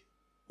secondly,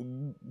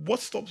 what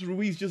stops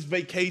Ruiz just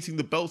vacating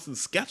the belts and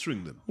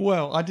scattering them?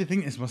 Well, I did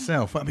think this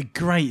myself. That'd be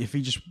great if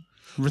he just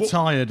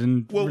retired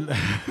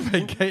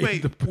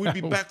vacated the belt. We'd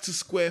be back to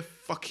square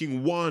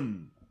fucking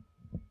one.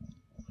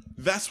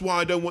 That's why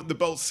I don't want the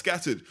belts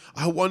scattered.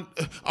 I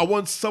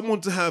want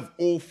someone to have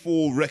all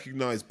 4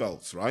 recognized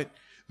belts, right?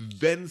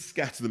 Then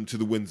scatter them to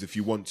the winds if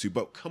you want to.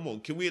 But come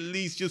on, can we at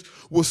least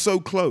we're so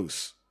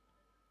close.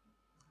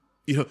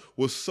 You know,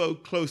 we're so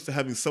close to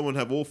having someone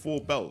have all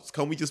 4 belts.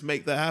 Can't we just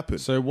make that happen?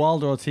 So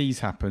Wilder Ortiz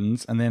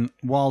happens, and then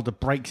Wilder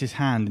breaks his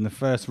hand in the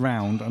first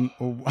round.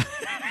 No,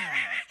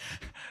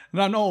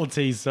 not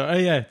Ortiz.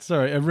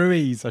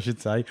 Ruiz, I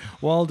should say.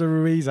 Wilder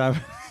Ruiz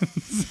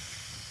happens.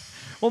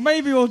 Or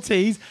maybe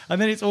Ortiz, and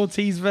then it's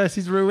Ortiz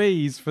versus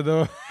Ruiz for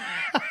the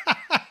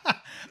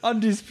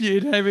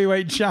undisputed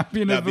heavyweight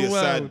champion of the world.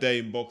 That'd be a sad day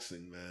in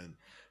boxing, man.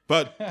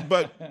 But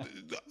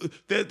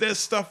there's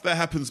stuff that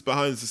happens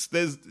behind this.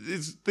 There's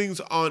things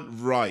aren't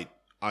right,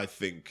 I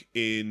think,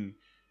 in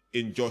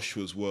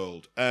Joshua's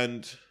world,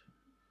 and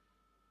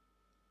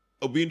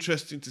it'll be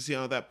interesting to see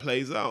how that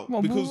plays out.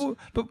 Well,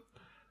 but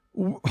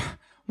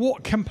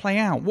what can play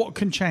out? What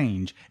can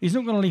change? He's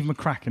not going to leave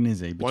McCracken,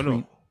 is he? Why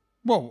not?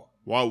 Well,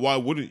 why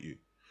wouldn't you?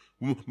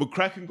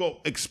 McCracken got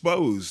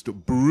exposed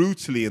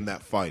brutally in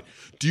that fight.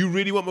 Do you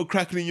really want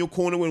McCracken in your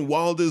corner when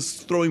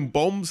Wilder's throwing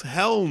bombs?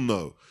 Hell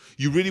no.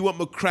 You really want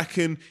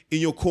McCracken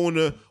in your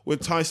corner when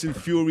Tyson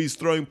Fury's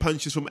throwing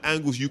punches from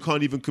angles you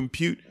can't even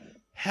compute?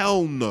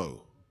 Hell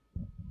no.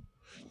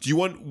 Do you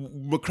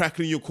want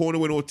McCracken in your corner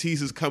when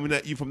Ortiz is coming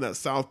at you from that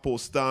southpaw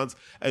stance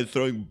and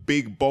throwing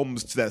big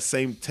bombs to that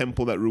same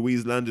temple that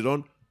Ruiz landed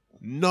on?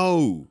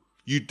 No.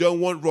 You don't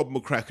want Rob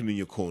McCracken in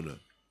your corner.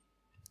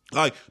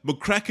 Like,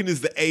 McCracken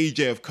is the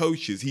AJ of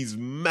coaches. He's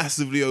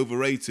massively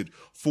overrated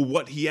for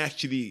what he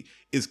actually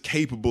is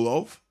capable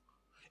of.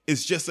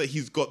 It's just that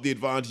he's got the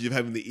advantage of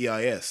having the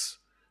EIS.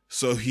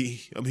 So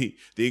the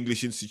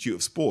English Institute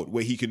of Sport,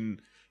 where he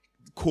can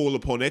call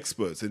upon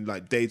experts and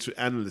like data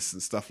analysts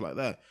and stuff like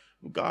that.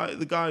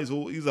 The guy's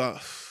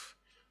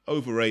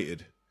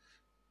overrated.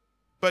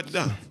 But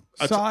no.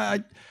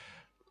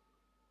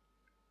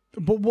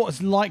 But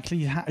what's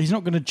likely, he's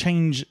not going to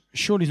change,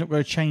 surely he's not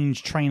going to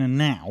change trainer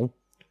now.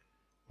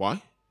 Why?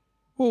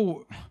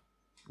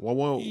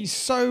 Well, he's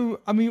so.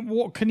 I mean,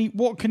 what can he?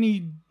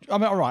 I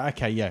mean, all right,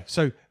 okay, yeah.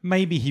 So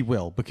maybe he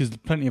will, because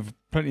plenty of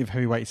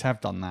heavyweights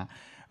have done that.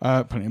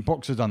 Plenty of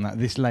boxers have done that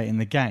this late in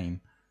the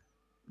game.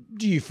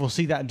 Do you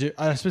foresee that?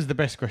 I suppose the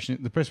best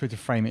way to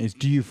frame it is: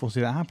 do you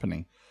foresee that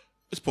happening?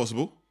 It's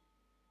possible.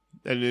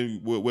 And then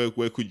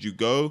where could you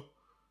go?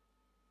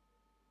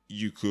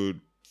 You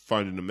could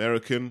find an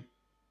American.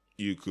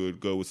 You could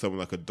go with someone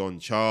like a Don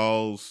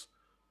Charles.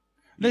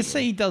 Let's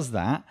say he does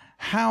that.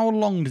 How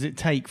long does it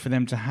take for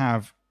them to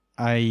have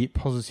a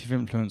positive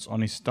influence on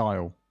his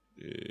style?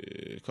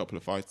 A couple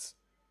of fights.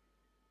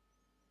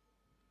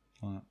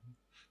 Right.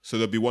 So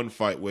there'll be one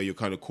fight where you're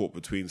kind of caught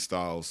between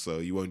styles, so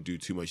you won't do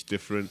too much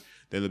different.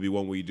 Then there'll be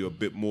one where you do a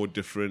bit more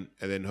different,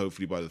 and then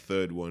hopefully by the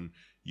third one,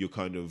 you're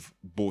kind of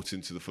bought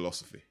into the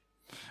philosophy.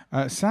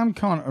 Sam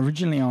Khan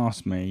originally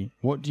asked me,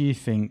 what do you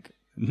think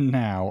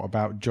now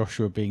about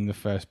Joshua being the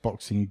first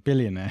boxing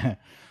billionaire?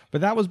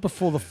 But that was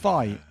before the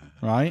fight,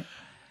 right?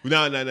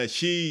 No.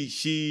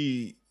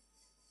 She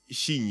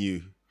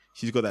knew.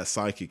 She's got that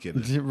psychic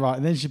in her. Right,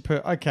 and then she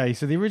put, okay,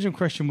 so the original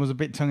question was a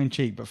bit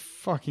tongue-in-cheek, but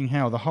fucking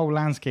hell, the whole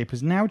landscape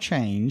has now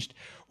changed,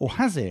 or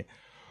has it?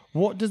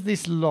 What does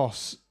this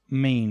loss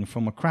mean for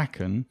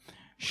McCracken?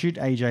 Should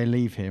AJ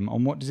leave him?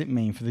 And what does it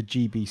mean for the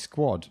GB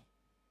squad?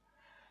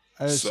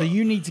 So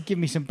you need to give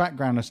me some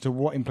background as to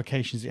what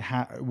implications it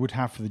would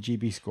have for the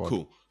GB squad.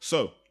 Cool.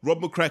 So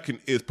Rob McCracken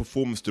is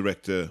performance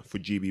director for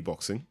GB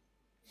Boxing.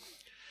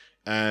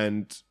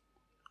 And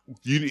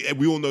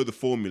we all know the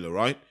formula,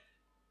 right?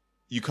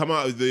 You come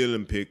out of the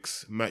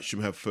Olympics,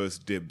 Matchroom have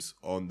first dibs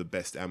on the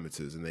best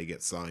amateurs and they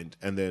get signed.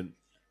 And then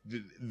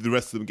the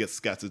rest of them get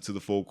scattered to the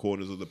four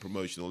corners of the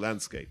promotional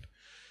landscape.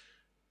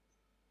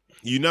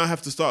 You now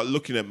have to start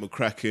looking at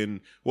McCracken,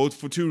 well,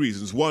 for two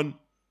reasons. One,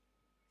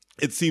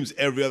 it seems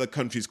every other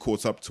country's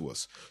caught up to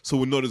us. So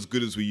we're not as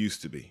good as we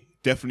used to be.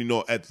 Definitely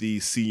not at the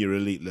senior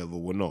elite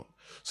level, we're not.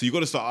 So you've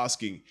got to start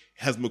asking,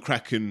 has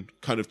McCracken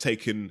kind of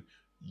taken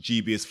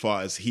GB as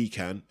far as he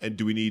can? And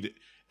do we need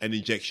an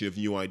injection of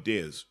new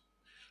ideas?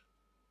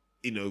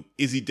 You know,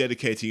 is he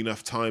dedicating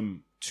enough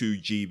time to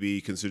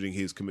GB considering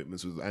his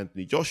commitments with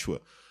Anthony Joshua?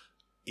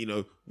 You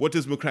know, what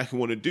does McCracken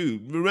want to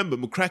do? Remember,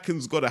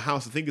 McCracken's got a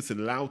house, I think it's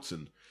in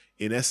Loughton,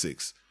 in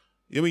Essex.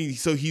 I mean,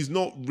 so he's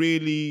not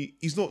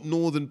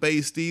northern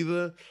based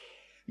either.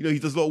 You know, he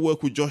does a lot of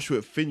work with Joshua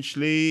at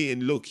Finchley.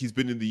 And look, he's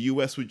been in the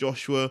US with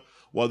Joshua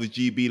while the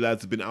GB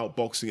lads have been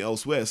outboxing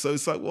elsewhere. So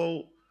it's like,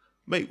 well,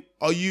 mate,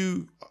 are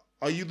you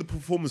the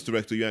performance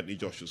director or you Anthony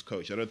Joshua's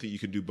coach? I don't think you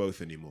can do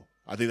both anymore.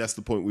 I think that's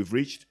the point we've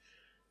reached.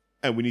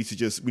 And we need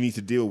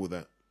to deal with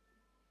that.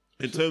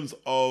 In terms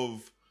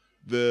of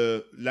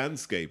the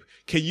landscape,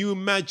 can you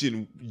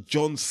imagine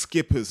John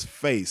Skipper's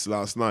face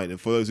last night? And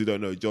for those who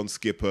don't know, John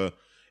Skipper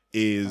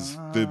is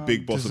the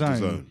big boss of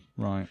DAZN.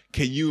 Right.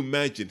 Can you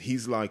imagine?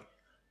 He's like,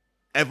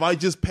 have I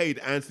just paid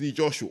Anthony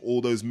Joshua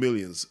all those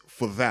millions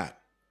for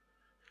that?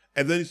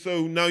 And then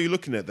so now you're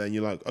looking at that and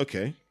you're like,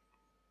 okay,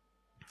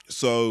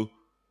 so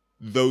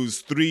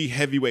those 3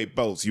 heavyweight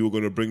belts you were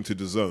going to bring to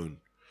DAZN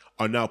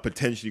are now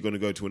potentially going to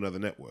go to another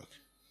network.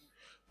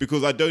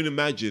 Because I don't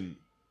imagine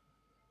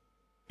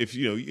if,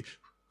 you know,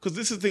 because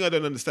this is the thing I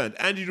don't understand.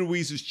 Andy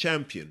Ruiz is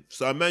champion.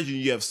 So I imagine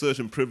you have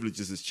certain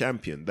privileges as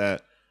champion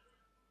that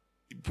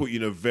put you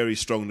in a very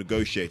strong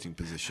negotiating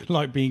position.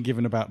 Like being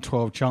given about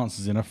 12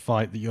 chances in a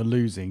fight that you're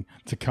losing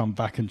to come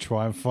back and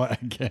try and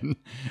fight again.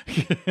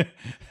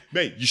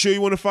 Mate, you sure you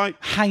want to fight?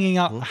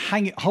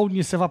 Holding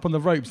yourself up on the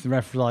ropes. The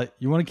ref like,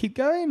 you want to keep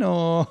going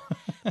or?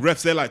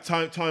 Refs, they're like,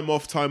 time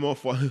off.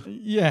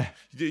 Yeah.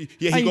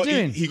 Yeah,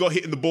 he got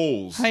hit in the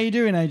balls. How you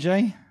doing,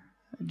 AJ?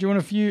 Do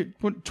you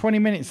want 20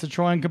 minutes to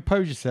try and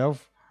compose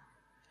yourself?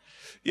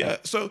 Yeah,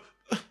 so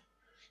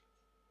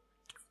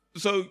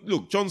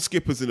look, John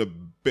Skipper's in a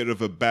bit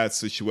of a bad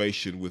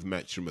situation with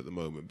Matchroom at the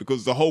moment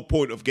because the whole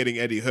point of getting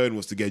Eddie Hearn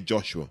was to get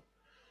Joshua.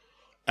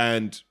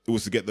 And it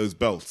was to get those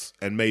belts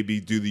and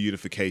maybe do the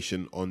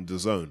unification on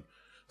DAZN.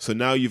 So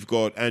now you've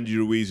got Andy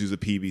Ruiz, who's a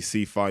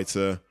PBC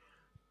fighter.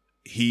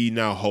 He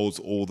now holds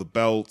all the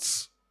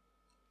belts.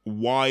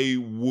 Why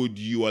would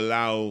you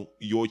allow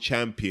your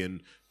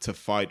champion to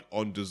fight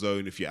on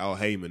DAZN if you're Al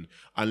Heyman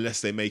unless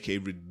they make a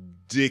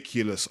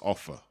ridiculous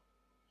offer?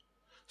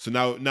 So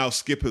now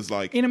Skipper's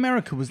like... In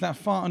America, was that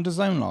fight on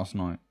DAZN last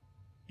night?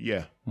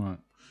 Yeah. Right.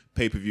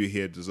 Pay-per-view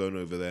here, DAZN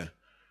over there.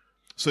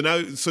 So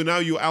now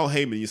you're Al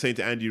Heyman, you're saying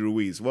to Andy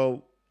Ruiz,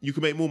 well, you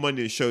can make more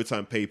money in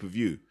Showtime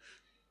pay-per-view.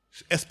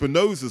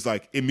 Espinosa's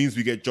like, it means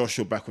we get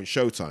Joshua back on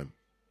Showtime.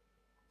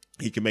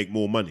 He can make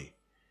more money.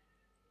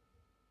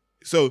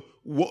 So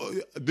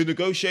the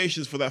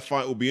negotiations for that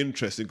fight will be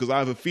interesting because I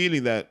have a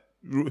feeling that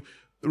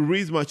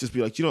Ruiz might just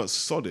be like, you know what,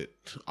 sod it.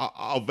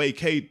 I'll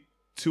vacate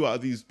 2 out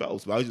of these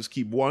belts, but I'll just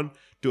keep 1,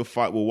 do a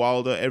fight with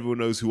Wilder. Everyone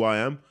knows who I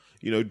am.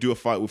 You know, do a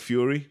fight with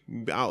Fury,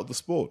 out of the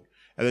sport.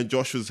 And then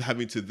Joshua's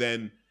having to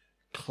then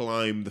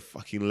climb the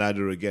fucking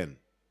ladder again.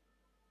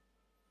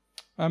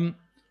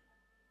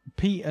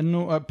 Pete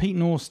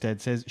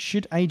Norstead says,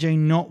 should AJ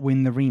not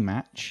win the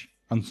rematch,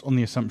 on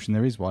the assumption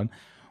there is one,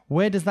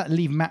 where does that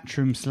leave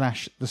Matchroom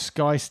 / the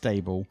Sky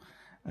Stable?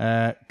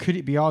 Could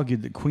it be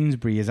argued that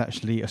Queensberry is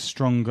actually a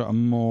stronger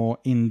and more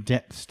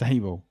in-depth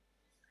stable?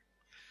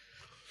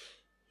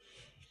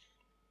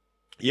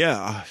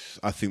 Yeah,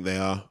 I think they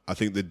are. I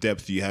think the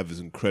depth you have is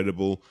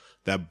incredible.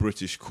 That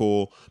British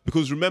core.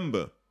 Because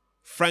remember,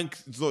 Frank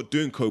is not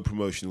doing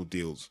co-promotional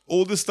deals.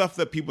 All the stuff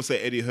that people say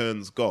Eddie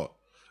Hearn's got.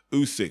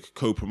 Usyk,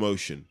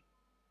 co-promotion.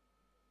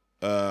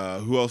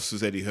 Who else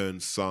has Eddie Hearn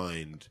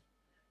signed?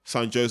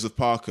 Signed Joseph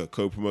Parker,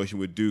 co-promotion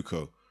with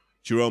Duco.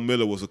 Jerome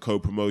Miller was a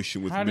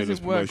co-promotion with Miller's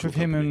promotion. How does it work with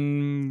him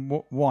and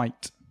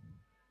White?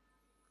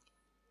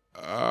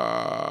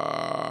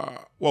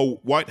 Well,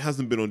 White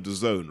hasn't been on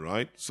DAZN,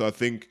 right? So I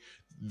think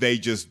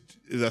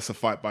that's a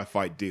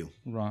fight-by-fight deal.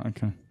 Right,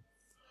 okay.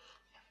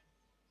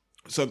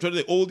 So I'm trying to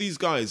think, all these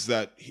guys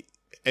that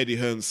Eddie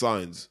Hearn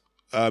signs,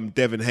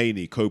 Devin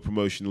Haney,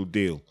 co-promotional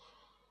deal.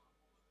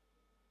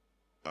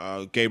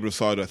 Gabriel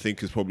Sado, I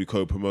think, is probably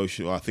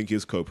co-promotional. I think he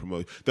is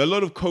co-promotion. There are a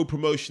lot of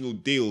co-promotional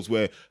deals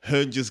where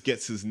Hearn just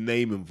gets his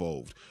name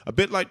involved. A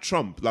bit like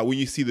Trump. Like when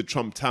you see the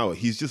Trump Tower,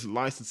 he's just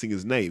licensing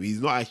his name. He's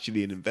not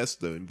actually an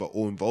investor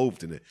or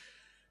involved in it.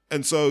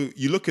 And so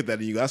you look at that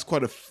and you go, that's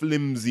quite a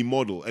flimsy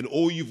model. And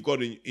all you've got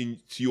to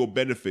your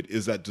benefit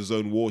is that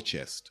DAZN war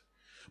chest.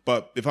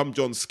 But if I'm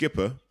John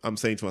Skipper, I'm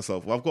saying to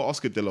myself, well, I've got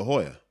Oscar De La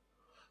Hoya.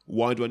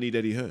 Why do I need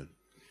Eddie Hearn?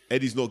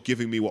 Eddie's not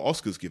giving me what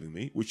Oscar's giving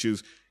me, which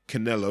is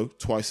Canelo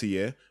twice a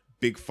year,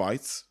 big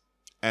fights,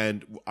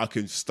 and I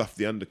can stuff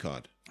the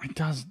undercard.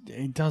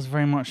 It does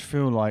very much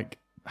feel like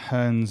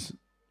Hearn's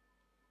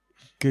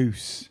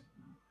goose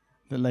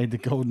that laid the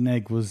golden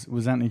egg was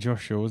Anthony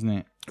Joshua, wasn't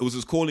it? It was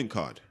his calling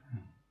card.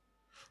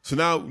 So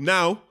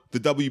now the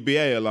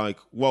WBA are like,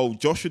 well,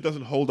 Joshua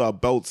doesn't hold our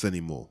belts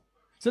anymore.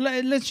 So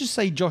let's just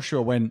say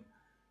Joshua went,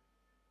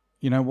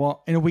 you know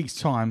what, in a week's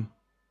time,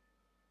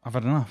 I've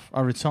had enough.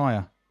 I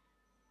retire.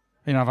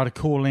 You know, I've had a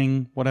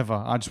calling, whatever.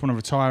 I just want to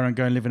retire and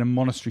go and live in a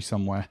monastery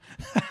somewhere.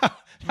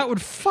 That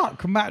would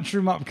fuck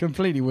Matchroom up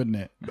completely, wouldn't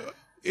it?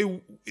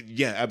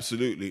 Yeah,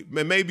 absolutely.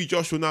 Maybe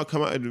Joshua will now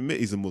come out and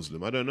admit he's a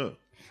Muslim. I don't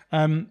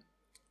know.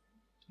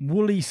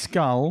 Woolly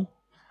Skull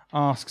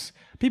asks,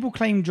 people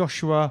claim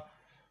Joshua,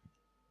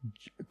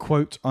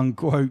 quote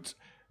unquote,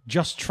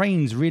 just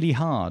trains really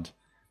hard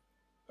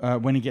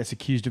when he gets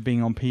accused of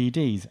being on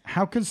PEDs.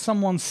 How can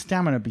someone's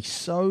stamina be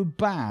so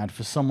bad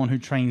for someone who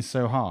trains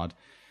so hard?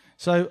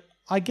 So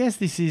I guess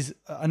this is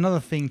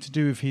another thing to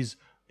do with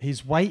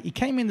his weight. He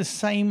came in the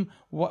same,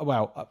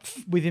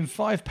 within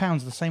 5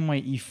 pounds of the same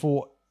weight he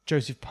fought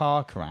Joseph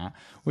Parker at,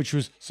 which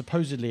was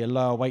supposedly a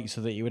lower weight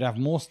so that he would have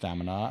more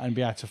stamina and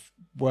be able to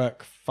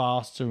work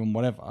faster and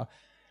whatever.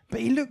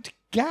 But he looked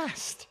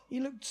gassed. He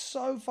looked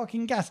so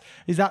fucking gassed.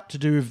 Is that to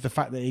do with the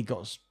fact that he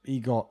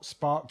got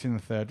sparked in the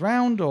third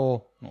round,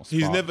 or not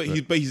sparked?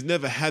 He's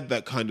never had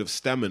that kind of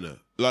stamina.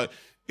 Like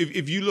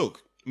if you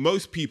look,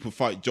 most people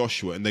fight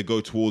Joshua and they go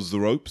towards the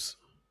ropes.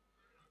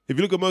 If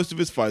you look at most of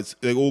his fights,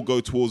 they all go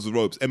towards the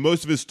ropes. And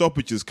most of his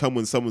stoppages come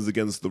when someone's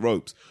against the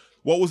ropes.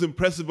 What was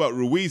impressive about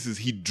Ruiz is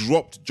he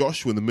dropped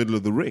Joshua in the middle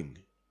of the ring.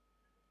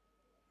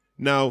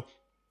 Now,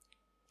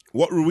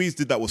 what Ruiz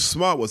did that was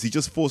smart was he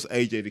just forced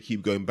AJ to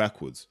keep going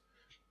backwards.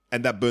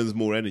 And that burns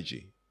more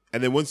energy.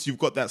 And then once you've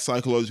got that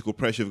psychological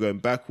pressure of going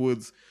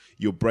backwards,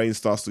 your brain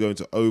starts to go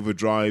into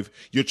overdrive.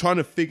 You're trying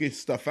to figure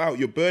stuff out.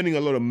 You're burning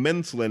a lot of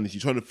mental energy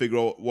trying to figure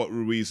out what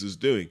Ruiz is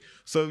doing.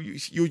 So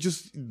you're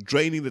just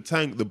draining the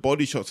tank. The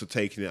body shots are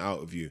taking it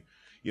out of you.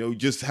 You know,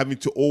 just having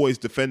to always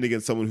defend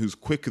against someone who's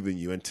quicker than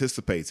you,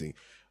 anticipating.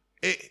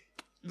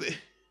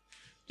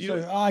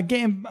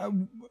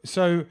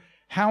 So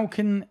how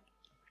can...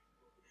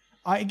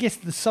 I guess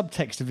the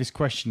subtext of this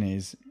question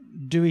is,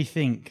 do we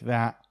think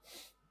that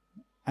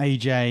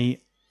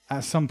AJ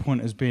at some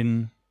point has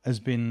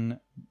been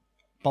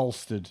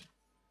bolstered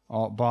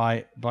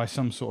by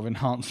some sort of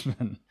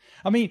enhancement?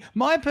 I mean,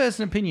 my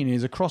personal opinion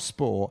is across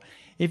sport,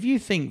 if you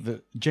think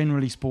that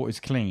generally sport is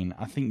clean,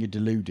 I think you're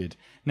deluded.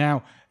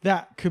 Now,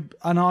 that could,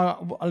 and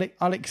I'll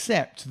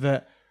accept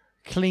that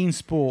clean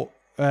sport,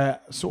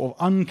 sort of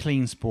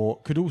unclean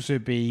sport, could also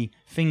be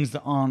things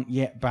that aren't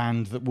yet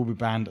banned that will be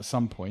banned at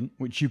some point,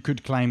 which you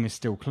could claim is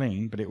still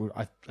clean, but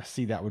I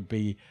see that would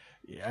be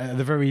at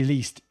the very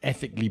least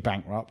ethically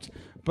bankrupt.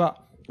 But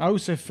I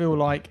also feel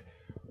like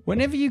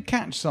whenever you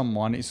catch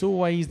someone, it's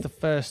always the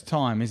first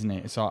time, isn't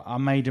it? It's like, I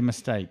made a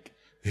mistake.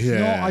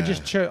 Yeah. I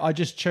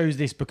just chose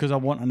this because I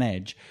want an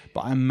edge,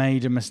 but I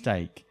made a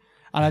mistake.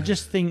 And I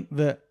just think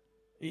that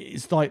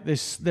it's like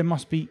this. There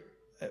must be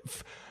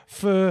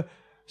for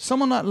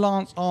someone like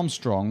Lance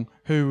Armstrong,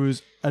 who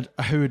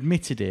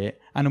admitted it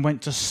and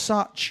went to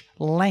such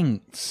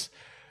lengths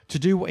to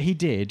do what he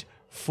did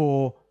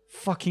for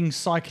fucking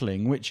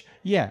cycling, which,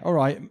 yeah, all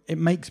right, it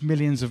makes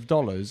millions of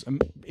dollars,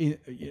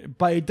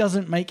 but it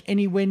doesn't make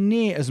anywhere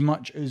near as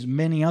much as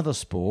many other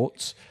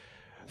sports.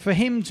 For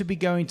him to be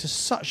going to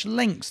such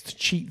lengths to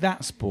cheat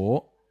that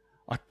sport,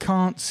 I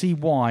can't see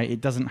why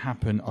it doesn't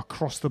happen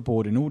across the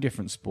board in all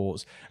different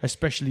sports,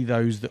 especially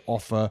those that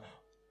offer,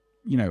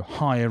 you know,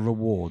 higher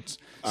rewards.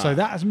 So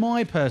that is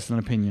my personal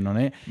opinion on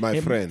it. My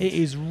friend. It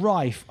is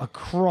rife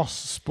across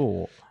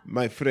sport.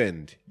 My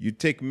friend, you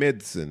take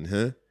medicine,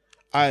 huh?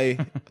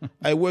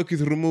 I work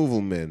with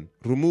removal men.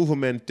 Removal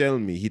men tell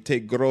me he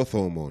take growth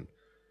hormone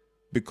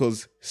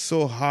because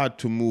so hard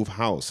to move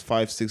house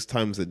 5-6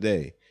 times a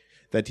day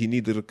that he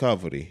need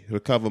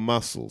recover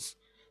muscles.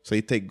 So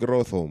he take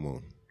growth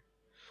hormone.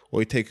 Or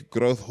he take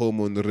growth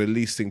hormone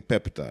releasing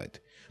peptide.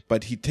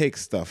 But he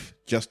takes stuff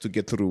just to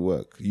get through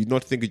work. You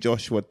not think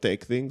Joshua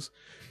take things?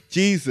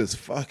 Jesus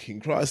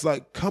fucking Christ.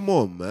 Like, come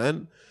on,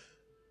 man.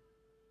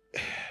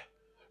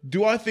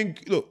 Do I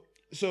think... Look,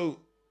 so...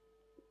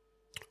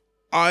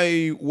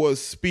 I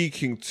was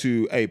speaking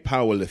to a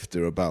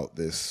powerlifter about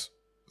this.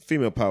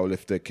 Female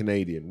powerlifter,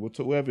 Canadian.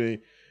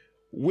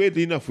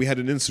 Weirdly enough, we had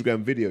an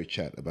Instagram video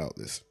chat about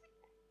this.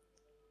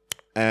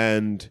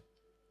 And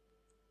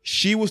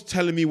she was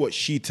telling me what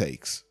she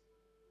takes,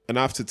 and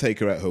I have to take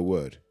her at her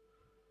word.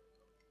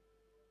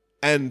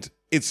 And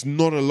it's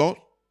not a lot,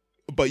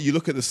 but you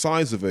look at the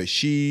size of her.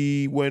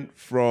 She was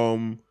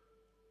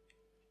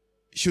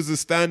a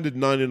standard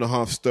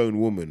 9.5 stone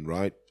woman,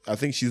 right? I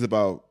think she's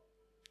about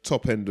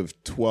top end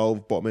of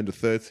 12, bottom end of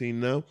 13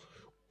 now.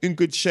 In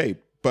good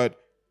shape. But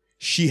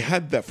she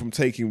had that from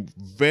taking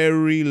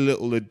very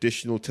little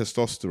additional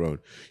testosterone.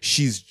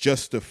 She's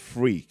just a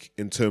freak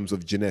in terms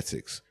of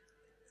genetics.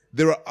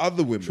 There are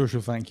other women. Sure,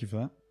 she'll thank you for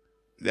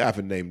that. I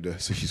haven't named her,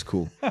 so she's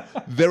cool.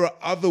 There are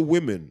other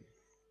women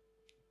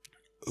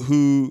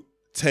who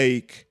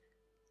take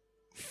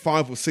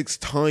 5 or 6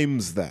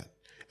 times that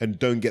and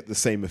don't get the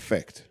same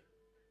effect.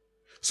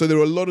 So there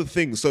are a lot of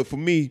things. So for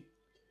me,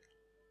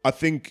 I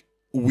think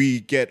we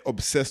get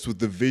obsessed with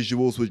the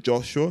visuals with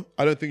Joshua.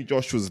 I don't think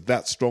Joshua's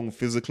that strong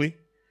physically.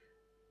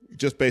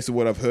 Just based on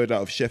what I've heard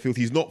out of Sheffield,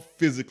 he's not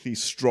physically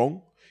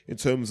strong in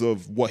terms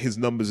of what his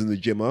numbers in the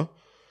gym are.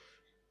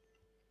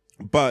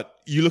 But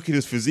you look at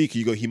his physique,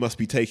 you go, he must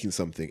be taking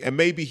something. And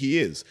maybe he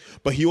is.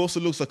 But he also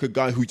looks like a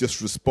guy who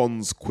just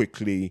responds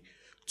quickly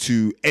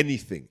to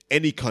anything,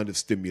 any kind of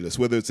stimulus,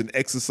 whether it's an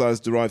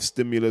exercise-derived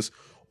stimulus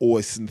or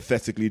a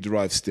synthetically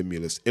derived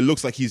stimulus. It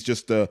looks like he's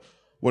just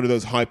one of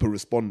those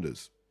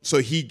hyper-responders. So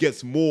he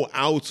gets more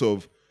out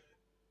of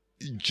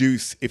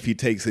juice if he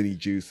takes any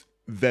juice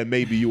than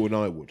maybe you and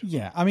I would.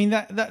 Yeah, I mean,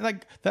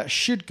 that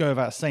should go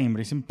without saying,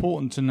 but it's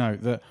important to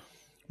note that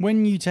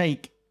when you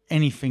take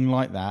anything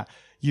like that,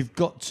 you've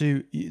got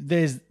to,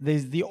 there's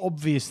the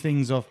obvious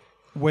things of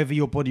whether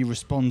your body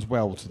responds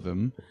well to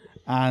them,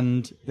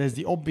 and there's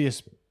the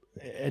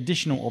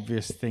additional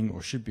obvious thing,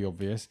 or should be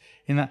obvious,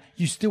 in that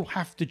you still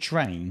have to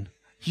train.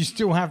 You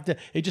still have to,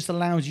 it just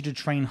allows you to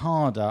train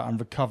harder and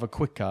recover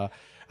quicker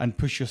and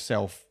push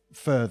yourself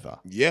further.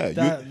 Yeah.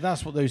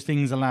 That's what those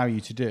things allow you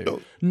to do. No.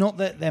 Not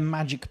that they're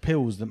magic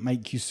pills that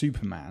make you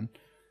Superman.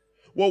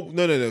 Well,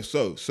 no.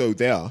 So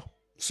they are.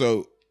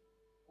 So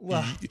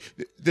Well,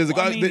 there's a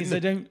guy. I mean is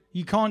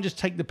you can't just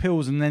take the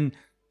pills and then,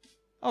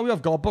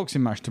 I've got a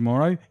boxing match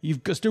tomorrow.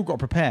 Still got to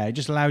prepare. It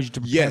just allows you to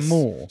prepare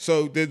more.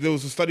 So there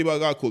was a study by a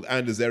guy called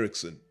Anders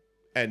Ericsson,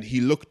 and he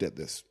looked at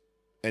this,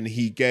 and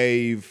he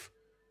gave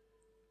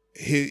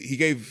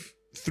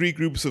 3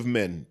 groups of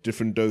men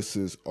different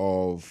doses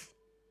of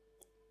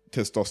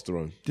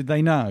testosterone. Did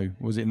they know?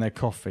 Was it in their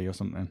coffee or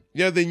something?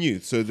 Yeah, they knew.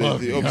 So they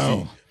obviously,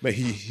 hell. mate,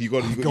 he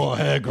got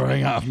hair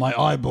growing out of my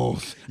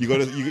eyeballs. You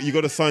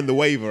got to sign the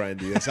waiver,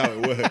 Andy. That's how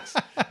it works.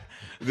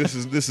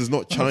 This is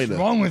not China. What's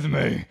wrong with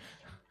me?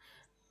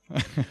 I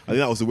think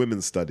that was a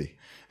women's study.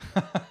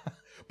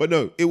 But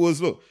no, it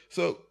was, look,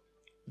 so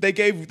they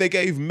gave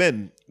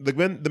men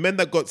the men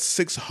that got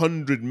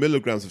 600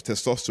 milligrams of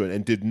testosterone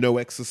and did no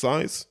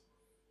exercise.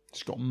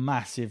 It's got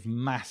massive,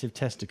 massive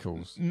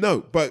testicles. No,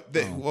 but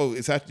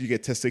it's actually you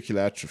get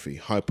testicular atrophy,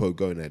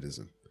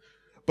 hypogonadism.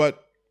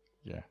 But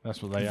yeah,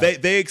 that's what they are.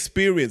 They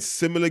experienced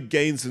similar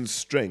gains in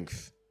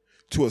strength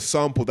to a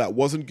sample that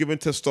wasn't given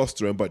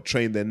testosterone but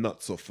trained their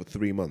nuts off for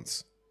 3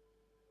 months.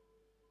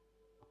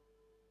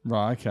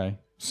 Right, okay.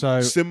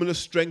 So similar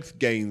strength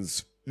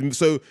gains.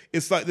 So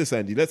it's like this,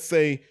 Andy. Let's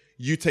say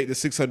you take the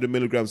 600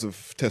 milligrams of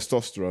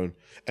testosterone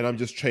and I'm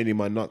just training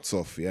my nuts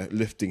off,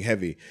 lifting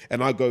heavy.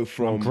 And I go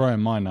from I'm growing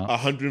my nuts.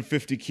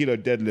 150 kilo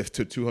deadlift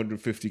to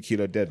 250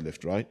 kilo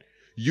deadlift, right?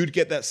 You'd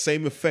get that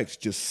same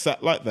effect just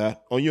sat like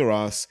that on your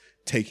ass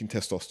taking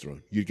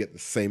testosterone. You'd get the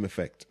same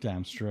effect.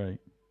 Damn straight.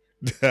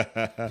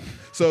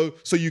 So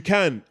you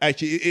can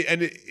actually,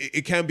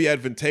 it can be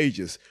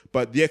advantageous,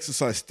 but the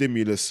exercise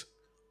stimulus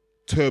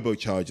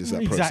turbocharges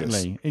that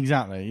process.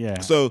 Exactly, yeah.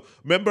 So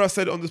remember I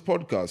said on this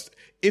podcast,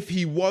 if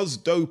he was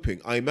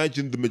doping, I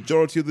imagine the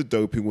majority of the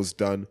doping was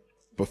done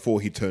before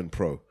he turned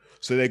pro.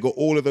 So they got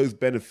all of those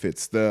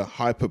benefits, the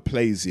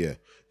hyperplasia,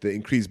 the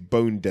increased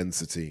bone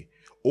density,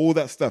 all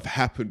that stuff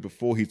happened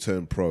before he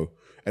turned pro.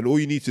 And all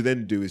you need to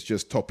then do is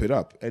just top it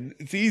up. And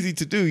it's easy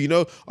to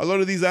do. A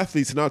lot of these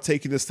athletes are now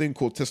taking this thing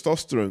called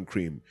testosterone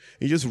cream.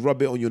 You just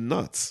rub it on your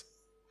nuts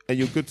and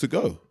you're good to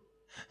go.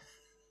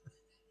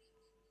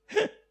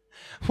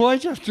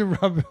 Why'd you have to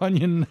rub it on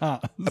your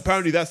nuts?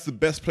 Apparently that's the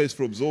best place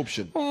for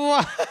absorption.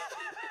 What?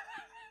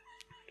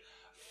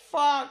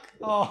 Fuck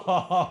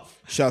off.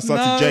 Shouts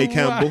out to Jay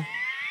Campbell.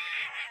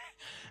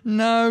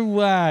 No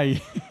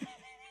way.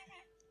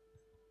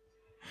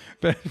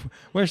 But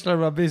where should I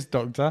rub this,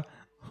 doctor?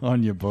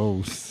 On your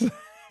balls.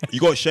 You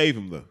got to shave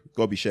them, though.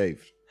 Got to be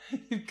shaved.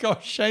 You've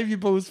got to shave your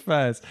balls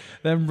first,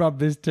 then rub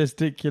this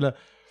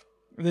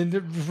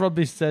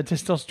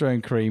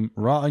testosterone cream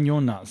right on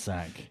your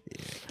nutsack.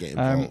 Yeah, get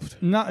involved.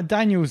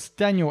 Daniel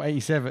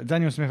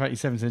Smith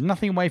 87 says,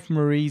 nothing away from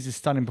Marie's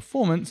stunning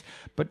performance,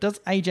 but does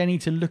AJ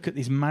need to look at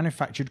this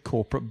manufactured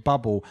corporate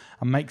bubble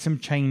and make some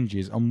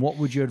changes? And what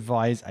would you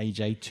advise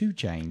AJ to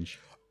change?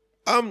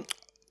 I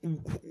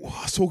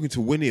was talking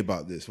to Winnie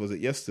about this. Was it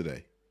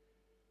yesterday?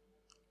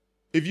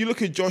 If you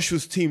look at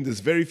Joshua's team,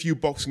 there's very few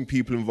boxing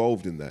people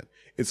involved in that.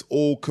 It's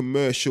all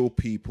commercial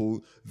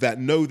people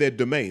that know their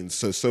domains.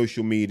 So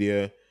social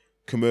media,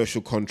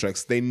 commercial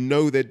contracts. They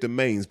know their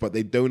domains, but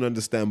they don't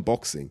understand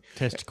boxing.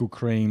 Testicle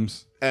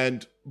creams.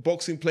 And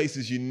boxing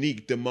places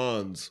unique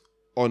demands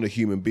on a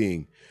human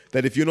being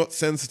that if you're not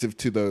sensitive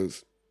to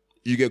those,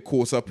 you get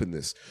caught up in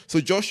this. So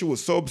Joshua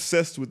was so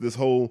obsessed with this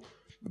whole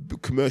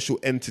commercial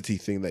entity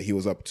thing that he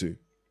was up to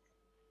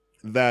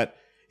that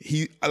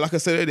he, like I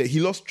said earlier, he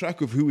lost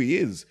track of who he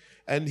is.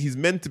 And he's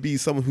meant to be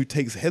someone who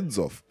takes heads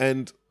off.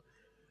 And,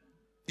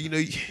 you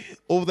know,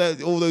 all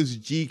those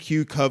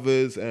GQ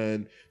covers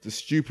and the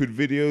stupid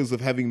videos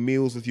of having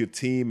meals with your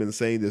team and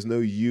saying there's no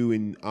you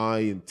in I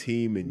and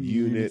team and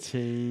unit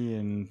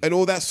and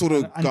all that sort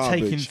of and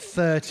garbage. Taking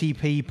 30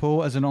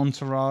 people as an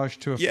entourage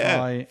to a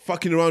fight.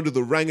 Fucking around with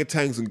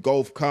orangutans and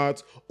golf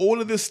carts. All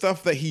of this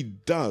stuff that he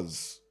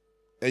does.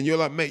 And you're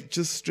like, mate,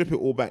 just strip it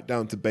all back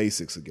down to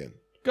basics again.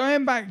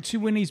 Going back to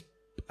Winnie's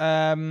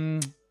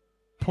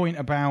point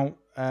about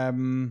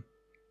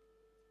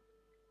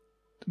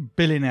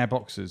billionaire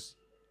boxers,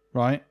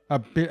 right?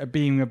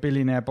 Being a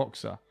billionaire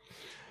boxer.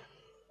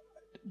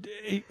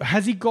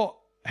 Has he got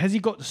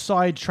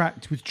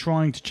sidetracked with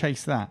trying to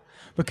chase that?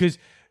 Because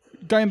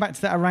going back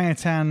to that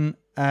orangutan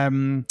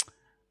in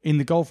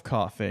the golf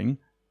cart thing,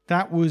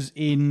 that was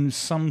in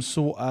some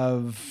sort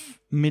of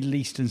Middle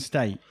Eastern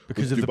state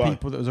because of Dubai. the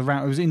people that was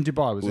around. It was in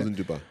Dubai, was it? It was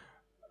in Dubai.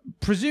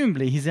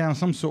 Presumably, he's on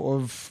some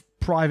sort of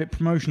private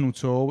promotional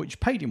tour, which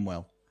paid him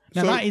well.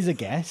 Now, that is a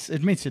guess,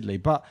 admittedly,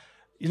 but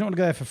he's not going to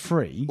go there for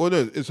free. Well,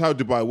 no, it's how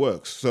Dubai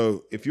works.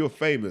 So if you're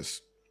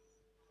famous,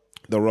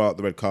 they'll roll out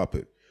the red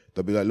carpet.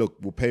 They'll be like, look,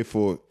 we'll pay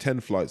for 10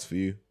 flights for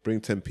you.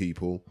 Bring 10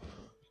 people.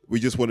 We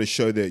just want to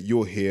show that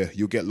you're here.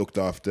 You'll get looked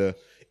after.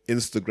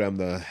 Instagram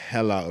the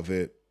hell out of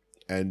it.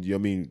 And, you know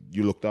what I mean,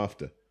 you looked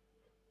after.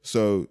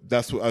 So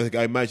that's what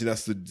I imagine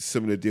that's the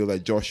similar deal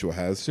that Joshua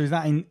has. So is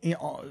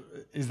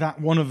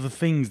that one of the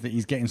things that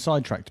he's getting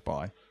sidetracked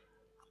by?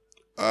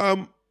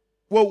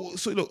 Well,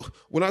 so look,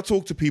 when I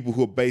talk to people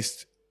who are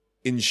based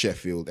in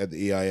Sheffield at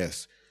the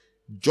EIS,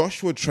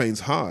 Joshua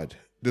trains hard.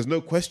 There's no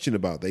question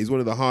about that. He's one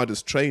of the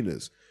hardest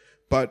trainers.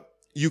 But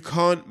you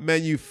can't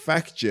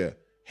manufacture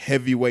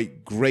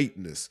heavyweight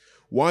greatness.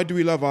 Why do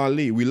we love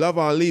Ali? We love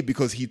Ali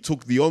because he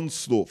took the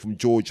onslaught from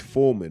George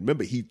Foreman.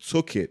 Remember, he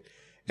took it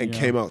and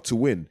came out to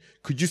win.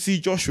 Could you see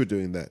Joshua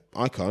doing that?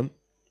 I can't.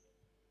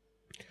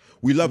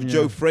 We love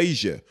Joe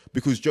Frazier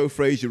because Joe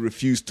Frazier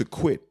refused to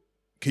quit.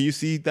 Can you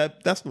see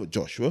that? That's not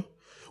Joshua.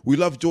 We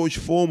love George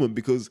Foreman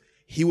because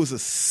he was a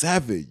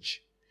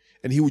savage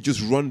and he would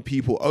just run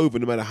people over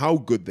no matter how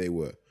good they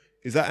were.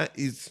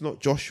 It's not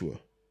Joshua.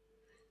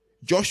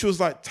 Joshua's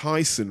like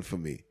Tyson for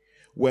me,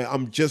 where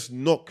I'm just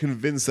not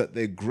convinced that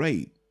they're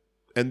great.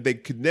 And they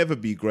could never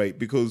be great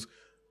because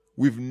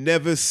we've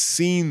never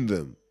seen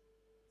them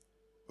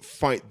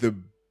fight the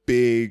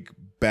big,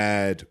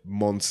 bad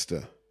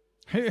monster.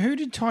 Who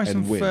did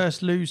Tyson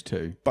first lose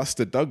to?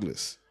 Buster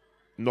Douglas.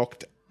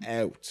 Knocked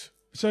out.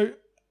 So,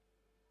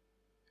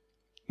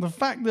 the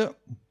fact that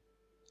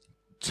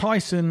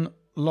Tyson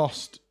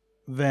lost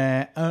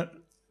there...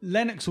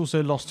 Lennox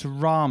also lost to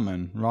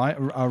Rahman, right?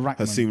 Rahman.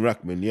 Hasim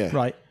Rahman, yeah.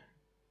 Right.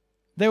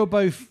 They were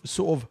both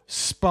sort of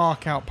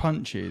spark out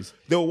punches.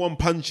 They were one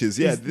punches,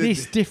 yeah. Is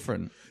this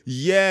different?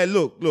 Yeah,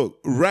 look.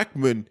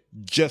 Rahman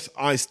just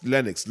iced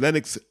Lennox.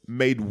 Lennox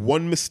made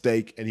one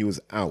mistake and he was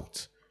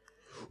out.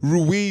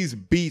 Ruiz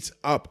beat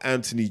up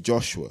Anthony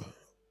Joshua.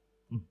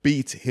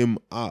 Beat him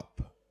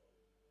up.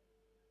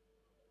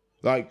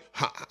 Like,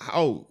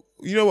 how...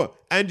 You know what?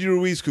 Andy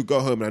Ruiz could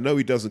go home, and I know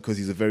he doesn't because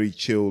he's a very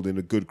chilled and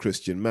a good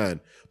Christian man.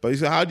 But he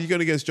said, how do you go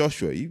against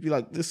Joshua? You'd be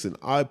like, listen,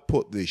 I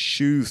put the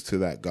shoes to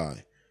that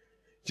guy.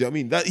 Do you know what I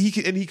mean? That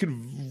he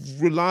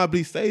could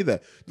reliably say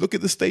that. Look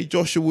at the state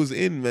Joshua was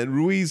in, man.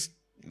 Ruiz,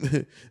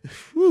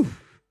 whew.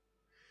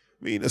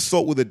 I mean,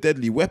 assault with a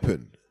deadly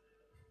weapon.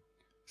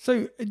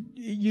 So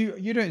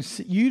you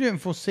don't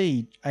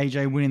foresee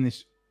AJ winning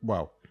this?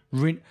 Well,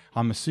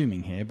 I'm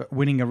assuming here, but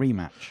winning a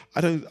rematch.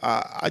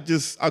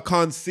 I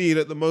can't see it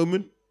at the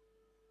moment.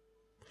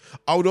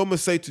 I would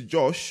almost say to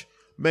Josh,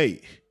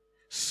 mate,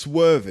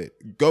 swerve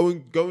it. Go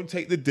and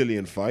take the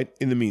Dillian fight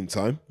in the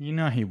meantime. You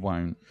know he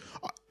won't.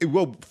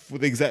 Well, for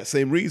the exact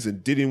same reason.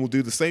 Dillian will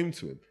do the same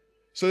to him.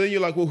 So then you're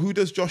like, well, who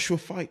does Joshua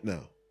fight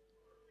now?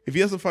 If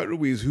he doesn't fight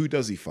Ruiz, who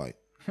does he fight?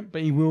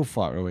 But he will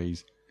fight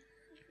Ruiz.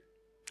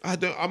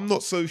 I'm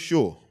not so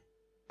sure.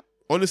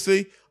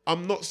 Honestly,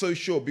 I'm not so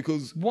sure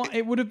because... What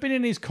it would have been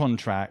in his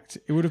contract,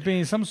 it would have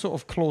been some sort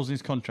of clause in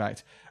his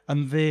contract,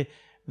 and the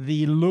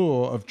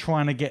lure of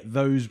trying to get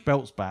those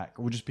belts back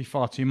will just be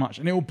far too much.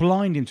 And it will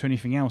blind him to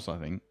anything else, I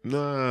think.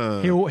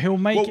 Nah. He'll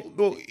make it...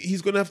 Well,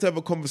 he's going to have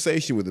a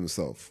conversation with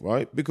himself,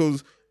 right?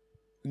 Because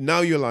now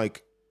you're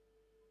like,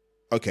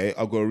 okay,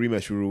 I've got a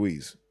rematch with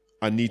Ruiz.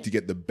 I need to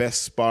get the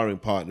best sparring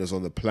partners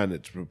on the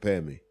planet to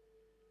prepare me.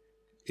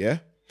 Yeah?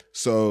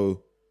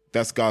 So...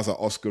 that's guys like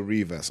Oscar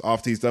Rivas.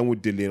 After he's done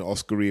with Dillian,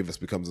 Oscar Rivas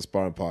becomes a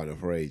sparring partner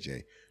for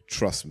AJ.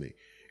 Trust me.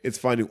 It's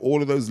finding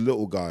all of those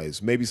little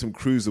guys, maybe some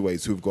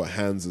cruiserweights who've got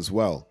hands as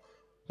well.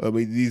 I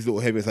mean, these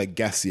little heavyweights like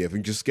Gassiev,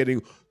 and just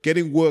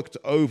getting worked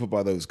over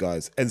by those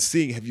guys and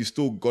seeing have you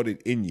still got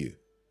it in you.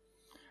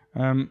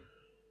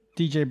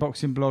 DJ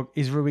Boxing Blog,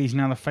 is Ruiz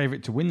now the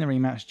favourite to win the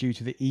rematch due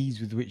to the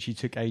ease with which he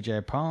took AJ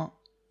apart?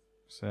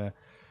 So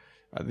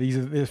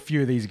a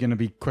few of these are going to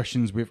be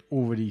questions we've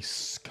already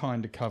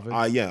kind of covered.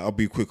 Yeah, I'll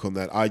be quick on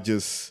that. I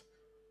just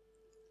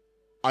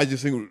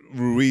think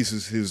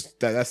Ruiz is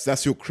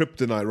that's your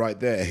kryptonite right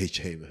there,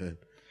 AJ,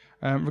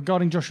 man.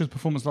 Regarding Joshua's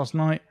performance last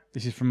night,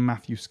 this is from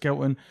Matthew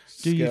Skelton.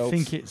 Do you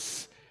think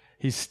it's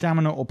his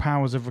stamina or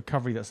powers of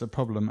recovery that's the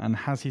problem? And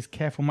has his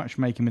careful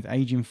matchmaking with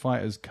aging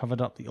fighters covered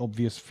up the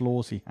obvious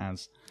flaws he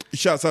has?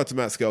 Shouts out to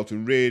Matt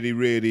Skelton. Really,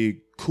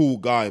 really cool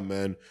guy,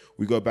 man.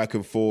 We go back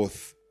and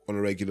forth on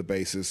a regular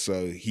basis,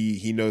 so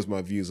he knows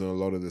my views on a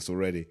lot of this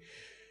already.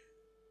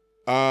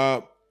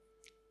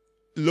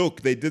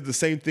 Look, they did the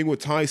same thing with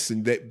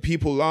Tyson.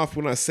 People laughed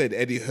when I said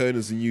Eddie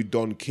Hearn's the new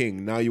Don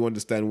King. Now you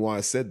understand why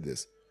I said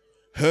this.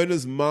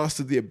 Hearn's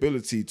mastered the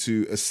ability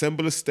to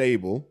assemble a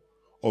stable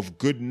of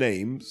good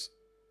names,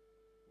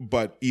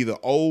 but either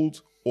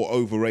old or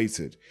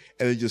overrated,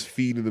 and then just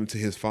feeding them to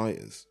his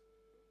fighters.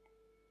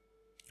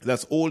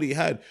 That's all he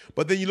had.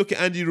 But then you look at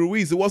Andy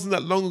Ruiz. It wasn't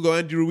that long ago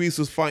Andy Ruiz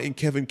was fighting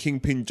Kevin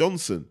Kingpin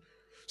Johnson.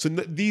 So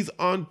these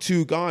aren't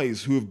two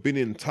guys who have been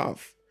in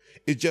tough.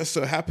 It just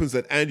so happens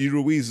that Andy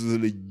Ruiz is a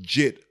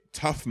legit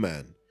tough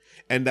man.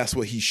 And that's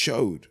what he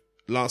showed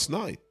last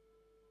night.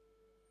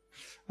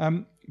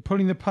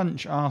 Pulling the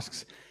Punch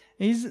asks,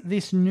 is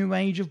this new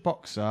age of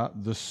boxer,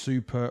 the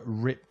super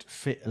ripped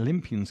fit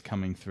Olympians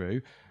coming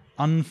through,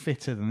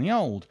 unfitter than the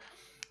old?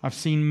 I've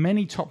seen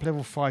many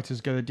top-level fighters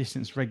go the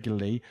distance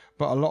regularly,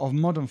 but a lot of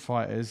modern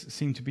fighters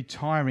seem to be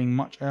tiring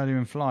much earlier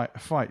in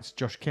fights.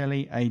 Josh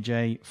Kelly,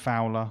 AJ,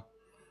 Fowler.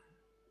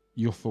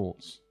 Your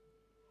thoughts?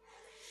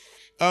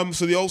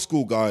 So the old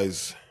school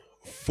guys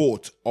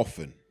fought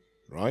often,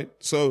 right?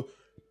 So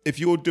if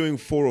you're doing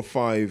 4 or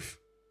 5,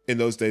 in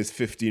those days,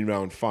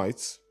 15-round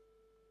fights,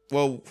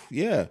 well,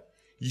 yeah,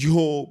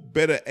 you're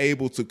better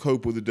able to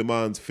cope with the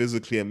demands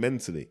physically and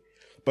mentally.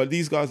 But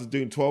these guys are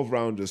doing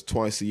 12-rounders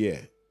twice a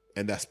year.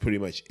 And that's pretty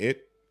much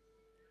it.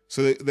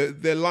 So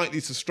they're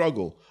likely to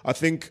struggle. I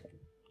think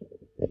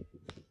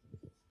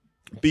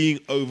being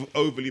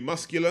overly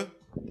muscular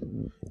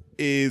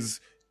is,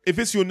 if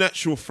it's your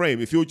natural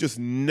frame, if you're just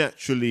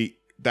naturally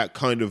that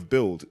kind of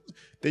build,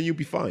 then you'll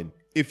be fine.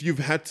 If you've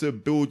had to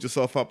build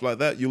yourself up like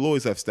that, you'll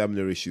always have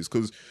stamina issues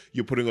because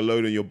you're putting a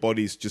load on your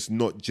body it's just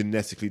not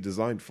genetically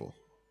designed for.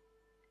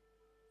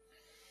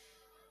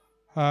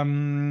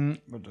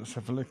 Let's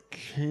have a look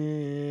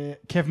here.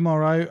 Kev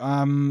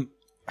Morrow,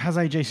 has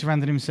AJ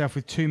surrounded himself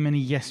with too many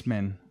yes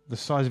men? The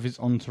size of his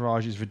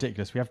entourage is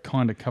ridiculous. We have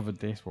kind of covered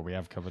this. Well, we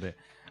have covered it.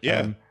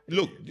 Yeah.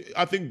 Look,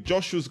 I think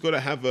Joshua's got to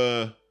have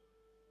a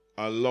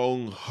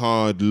long,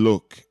 hard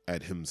look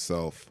at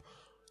himself.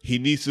 He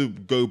needs to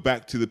go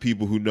back to the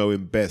people who know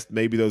him best.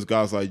 Maybe those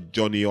guys like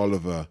Johnny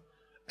Oliver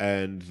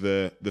and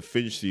the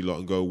Finchley lot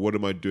and go, what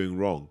am I doing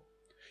wrong?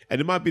 And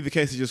it might be the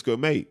case to just go,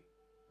 mate,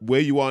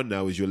 where you are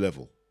now is your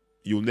level.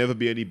 You'll never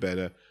be any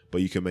better,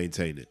 but you can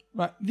maintain it.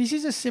 Right. This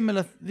is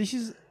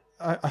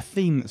a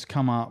theme that's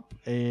come up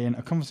in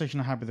a conversation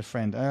I had with a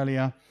friend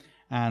earlier,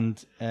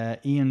 and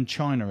Ian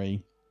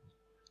Chinery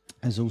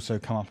has also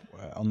come up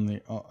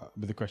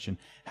with the question: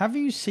 have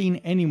you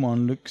seen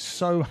anyone look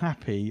so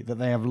happy that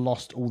they have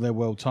lost all their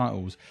world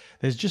titles?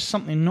 There's just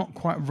something not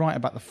quite right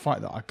about the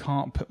fight that I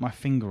can't put my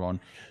finger on.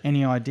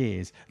 Any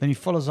ideas? Then he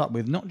follows up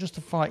with, not just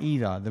the fight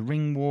either, the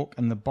ring walk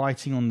and the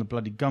biting on the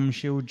bloody gum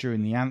shield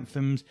during the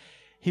anthems.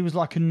 He was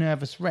like a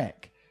nervous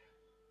wreck.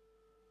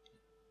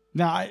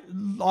 Now,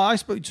 I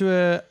spoke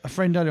to a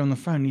friend earlier on the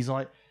phone. He's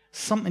like,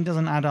 something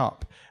doesn't add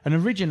up. And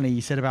originally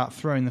he said about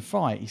throwing the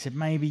fight. He said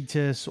maybe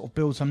to sort of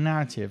build some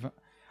narrative.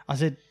 I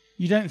said,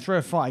 you don't throw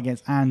a fight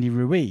against Andy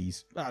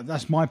Ruiz.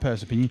 That's my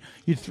personal opinion.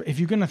 If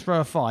you're going to throw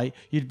a fight,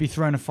 you'd be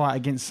throwing a fight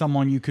against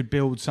someone you could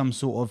build some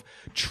sort of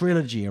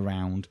trilogy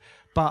around.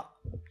 But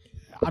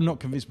I'm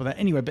not convinced by that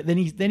anyway. But then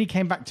he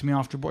came back to me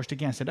after I watched it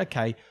again and said,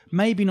 okay,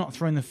 maybe not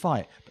throwing the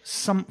fight, but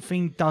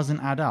something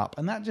doesn't add up.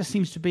 And that just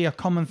seems to be a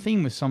common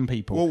theme with some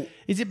people. Well,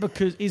 is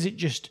it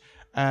just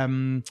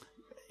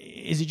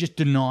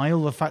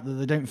denial, the fact that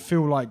they don't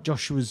feel like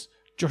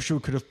Joshua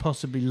could have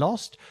possibly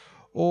lost?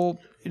 Or,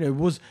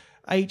 was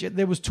AJ,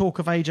 there was talk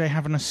of AJ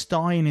having a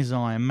sty in his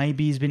eye and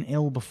maybe he's been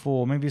ill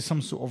before, maybe it's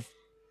some sort of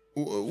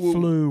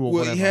flu or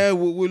whatever. Yeah,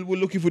 we're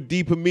looking for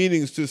deeper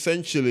meanings to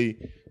essentially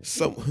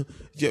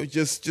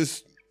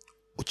just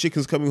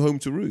chickens coming home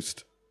to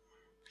roost.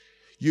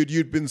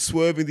 You'd been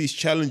swerving these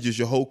challenges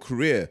your whole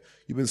career.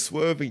 You've been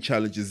swerving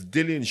challenges.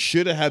 Dillian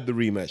should have had the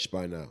rematch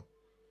by now.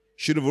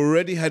 Should have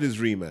already had his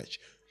rematch.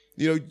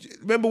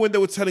 Remember when they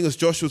were telling us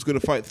Joshua was going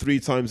to fight 3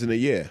 times in a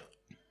year?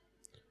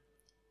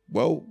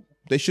 Well,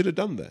 they should have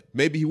done that.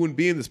 Maybe he wouldn't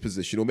be in this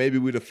position, or maybe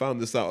we'd have found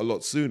this out a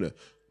lot sooner.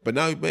 But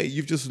now, mate,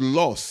 you've just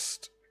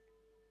lost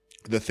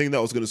the thing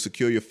that was going to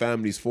secure your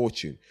family's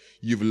fortune.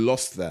 You've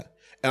lost that.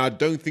 And I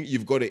don't think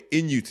you've got it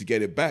in you to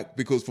get it back,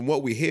 because from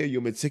what we hear,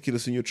 you're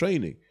meticulous in your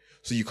training.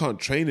 So you can't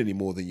train any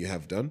more than you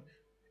have done.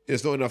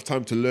 There's not enough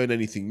time to learn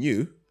anything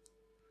new.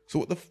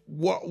 So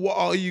what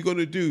are you going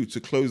to do to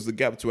close the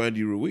gap to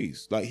Andy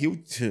Ruiz? Like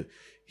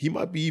he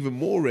might be even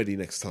more ready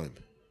next time.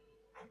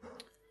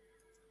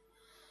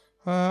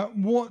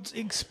 What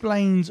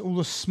explains all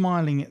the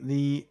smiling at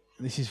the,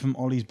 this is from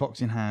Ollie's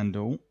boxing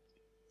handle,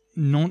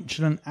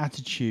 nonchalant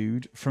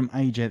attitude from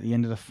AJ at the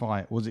end of the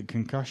fight? Was it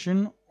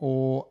concussion,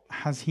 or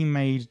has he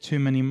made too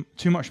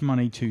much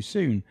money too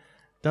soon?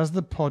 Does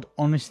the pod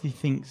honestly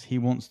thinks he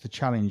wants the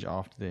challenge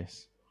after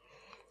this?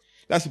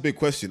 That's a big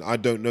question. I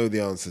don't know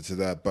the answer to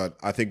that, but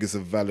I think it's a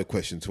valid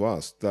question to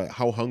ask. Like,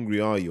 how hungry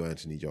are you,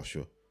 Anthony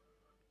Joshua?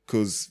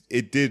 Because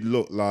it did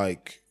look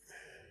like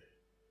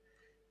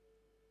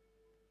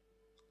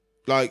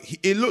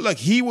it looked like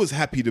he was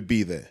happy to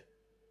be there.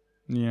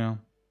 Yeah.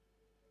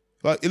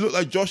 Like, it looked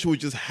like Joshua was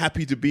just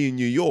happy to be in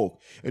New York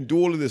and do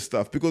all of this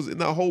stuff, because in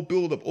that whole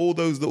build-up, all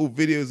those little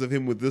videos of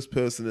him with this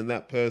person and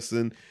that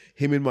person,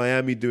 him in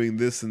Miami doing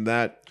this and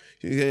that,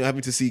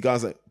 having to see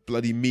guys like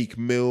bloody Meek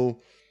Mill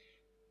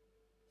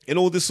and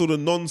all this sort of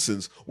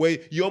nonsense, where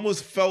you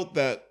almost felt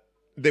that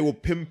they were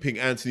pimping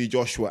Anthony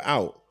Joshua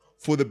out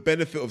for the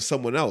benefit of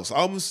someone else.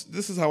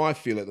 This is how I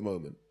feel at the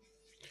moment.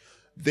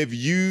 They've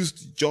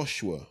used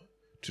Joshua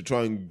to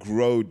try and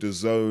grow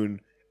DAZN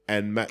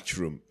and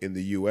Matchroom in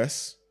the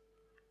US,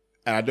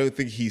 and I don't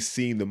think he's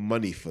seeing the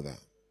money for that.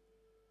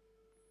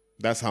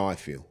 That's how I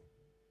feel.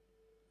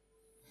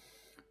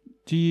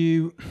 Do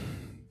you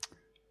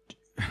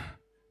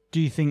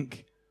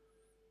think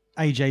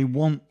AJ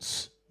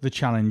wants the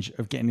challenge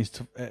of getting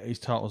his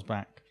titles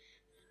back?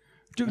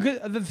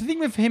 The thing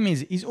with him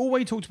is he's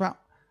always talked about.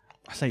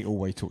 I say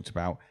always talked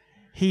about.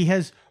 He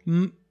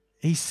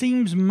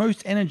seems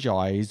most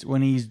energized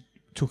when he's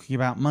talking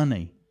about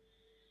money,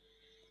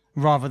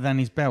 rather than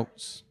his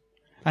belts.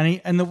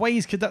 And the way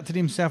he's conducted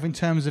himself in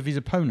terms of his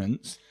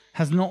opponents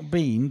has not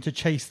been to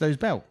chase those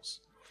belts.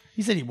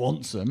 He said he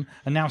wants them,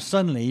 and now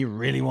suddenly he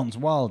really wants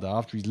Wilder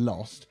after he's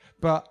lost.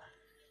 But,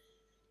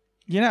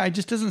 it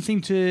just doesn't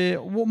seem to...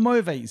 What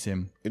motivates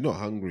him? He's not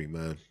hungry,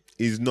 man.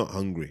 He's not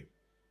hungry.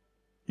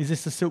 Is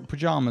this the silk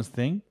pajamas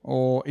thing?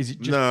 Or is it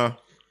just... Nah.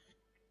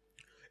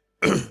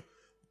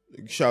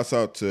 Shouts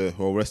out to,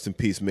 well, rest in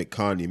peace, Mick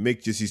Carney.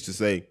 Mick just used to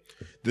say,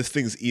 this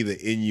thing's either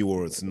in you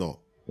or it's not.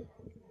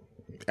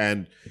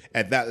 And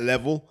at that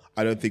level,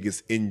 I don't think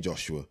it's in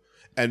Joshua.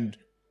 And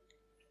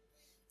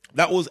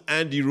that was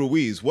Andy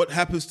Ruiz. What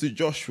happens to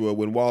Joshua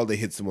when Wilder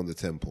hits him on the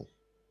temple?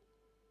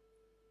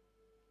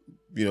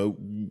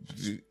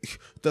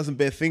 Doesn't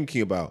bear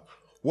thinking about.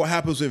 What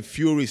happens when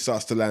Fury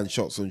starts to land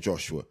shots on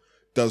Joshua?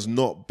 Does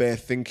not bear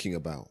thinking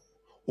about.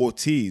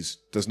 Ortiz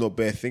does not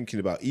bear thinking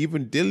about.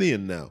 Even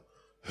Dillian now.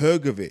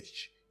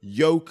 Hrgovic,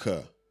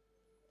 Yoka,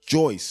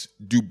 Joyce,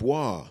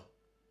 Dubois.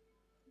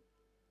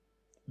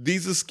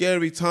 These are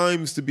scary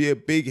times to be a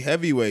big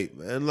heavyweight,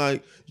 man.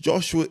 Like,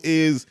 Joshua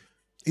he's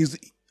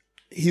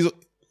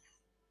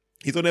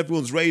on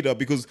everyone's radar,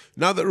 because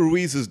now that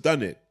Ruiz has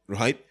done it,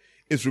 right,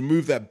 it's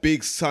removed that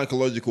big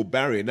psychological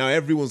barrier. Now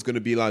everyone's going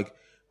to be like,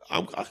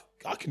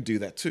 I can do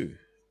that too.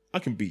 I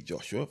can beat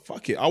Joshua.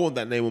 Fuck it. I want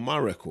that name on my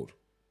record.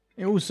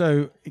 It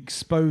also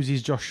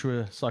exposes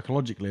Joshua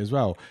psychologically as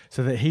well,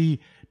 so that he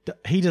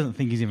doesn't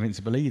think he's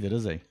invincible either,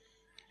 does he?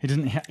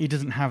 He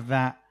doesn't have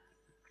that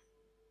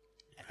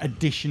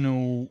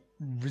additional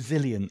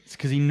resilience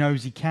because he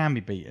knows he can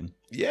be beaten.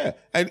 Yeah,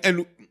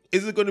 and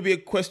is it going to be a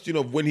question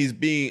of when he's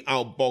being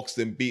outboxed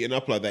and beaten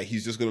up like that,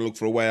 he's just going to look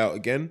for a way out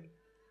again?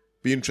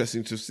 Be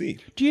interesting to see.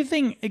 Do you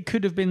think it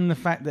could have been the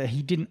fact that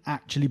he didn't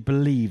actually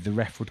believe the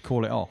ref would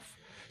call it off,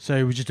 so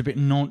he was just a bit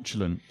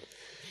nonchalant?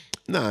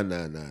 No.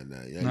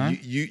 Yeah. No?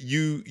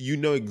 You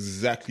know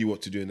exactly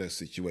what to do in those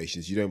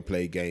situations. You don't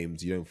play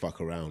games. You don't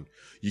fuck around.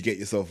 You get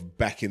yourself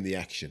back in the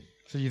action.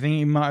 So you think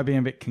he might have been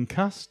a bit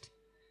concussed?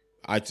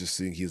 I just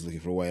think he's looking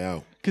for a way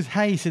out. Because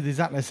Hay said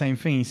exactly the same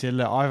thing. He said,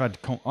 "Look,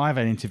 I've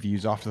had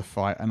interviews after the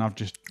fight, and I've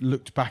just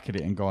looked back at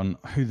it and gone,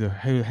 who the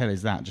hell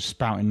is that? Just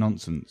spouting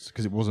nonsense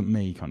because it wasn't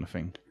me," kind of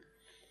thing.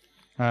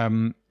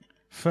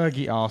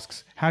 Fergie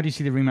asks, "How do you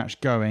see the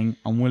rematch going,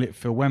 and will it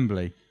fill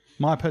Wembley?"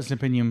 My personal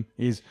opinion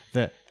is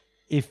that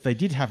if they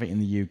did have it in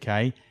the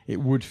UK, it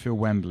would fill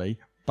Wembley,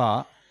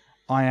 but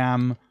I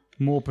am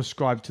more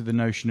prescribed to the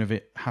notion of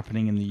it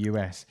happening in the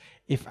US.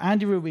 If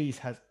Andy Ruiz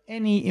has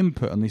any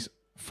input on this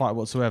fight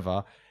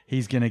whatsoever,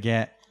 he's going to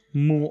get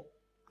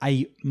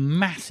a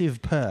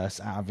massive purse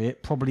out of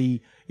it,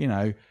 probably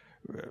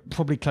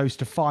close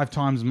to 5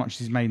 times as much as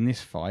he's made in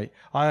this fight.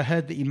 I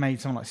heard that he made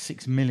something like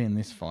 $6 million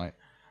this fight.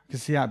 I can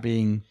see that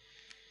being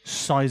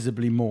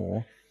sizably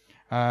more,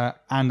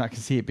 and I can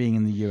see it being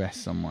in the US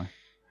somewhere.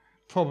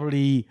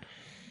 Probably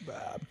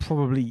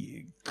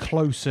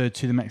closer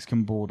to the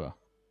Mexican border.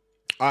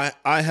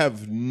 I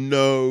have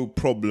no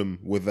problem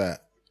with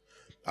that.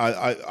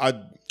 I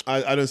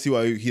don't see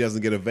why he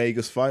doesn't get a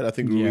Vegas fight. I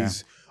think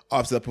Ruiz,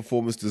 after that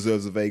performance,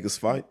 deserves a Vegas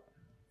fight.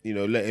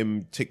 Let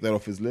him tick that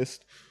off his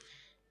list.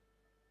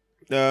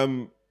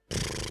 It's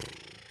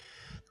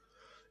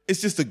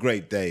just a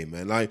great day,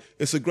 man. Like,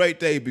 it's a great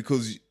day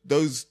because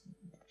those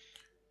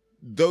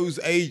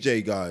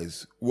AJ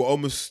guys were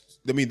almost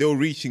I mean, they were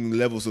reaching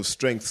levels of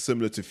strength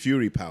similar to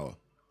Fury Power.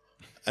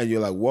 And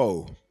you're like,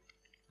 whoa.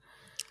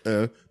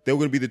 They were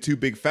going to be the two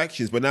big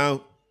factions, but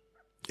now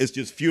it's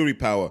just Fury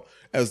Power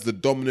as the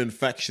dominant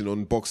faction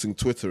on boxing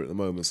Twitter at the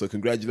moment. So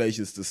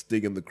congratulations to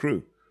Sting and the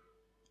crew.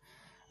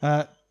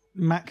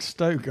 Max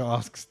Stoke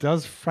asks,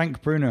 does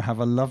Frank Bruno have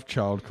a love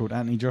child called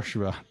Anthony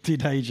Joshua?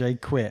 Did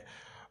AJ quit?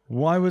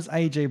 Why was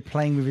AJ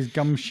playing with his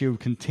gum shield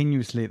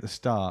continuously at the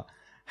start?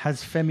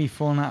 Has Femi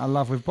fallen out of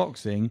love with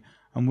boxing?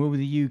 And will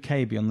the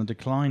UK be on the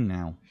decline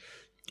now?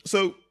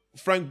 So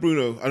Frank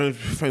Bruno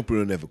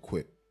never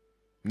quit.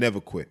 Never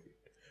quit.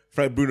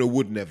 Frank Bruno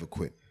would never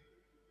quit.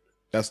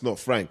 That's not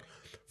Frank.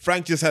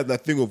 Frank just had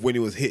that thing of when he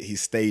was hit, he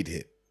stayed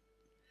hit.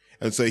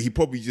 And so he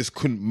probably just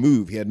couldn't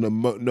move. He had no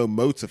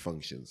motor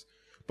functions.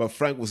 But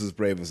Frank was as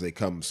brave as they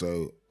come.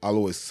 So I'll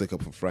always stick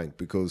up for Frank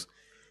because,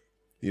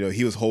 you know,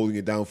 he was holding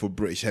it down for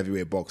British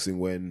heavyweight boxing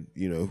when,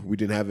 you know, we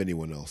didn't have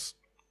anyone else.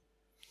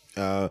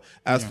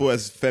 As far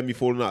as Femi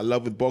falling out of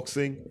love with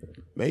boxing,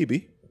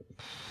 maybe.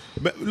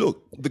 But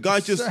look, the guy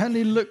just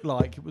certainly looked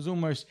like it was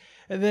almost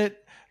at the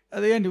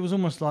end. It was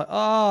almost like,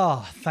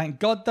 thank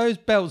God those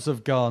belts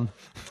have gone.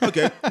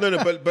 Okay,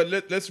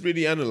 but let's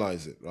really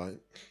analyze it, right?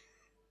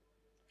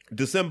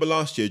 December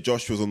last year,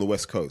 Josh was on the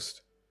West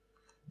Coast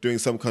doing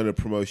some kind of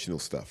promotional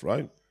stuff,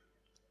 right?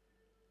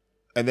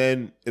 And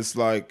then it's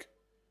like,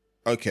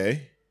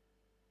 okay,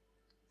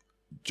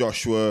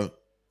 Joshua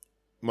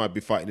might be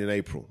fighting in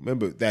April.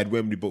 Remember, they had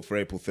Wembley booked for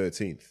April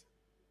 13th.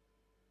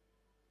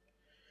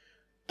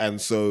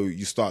 And so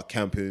you start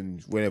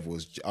camping whenever it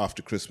was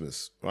after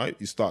Christmas, right?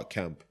 You start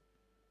camp.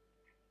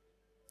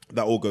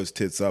 That all goes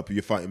tits up.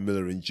 You're fighting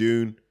Miller in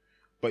June,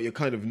 but you're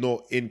kind of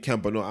not in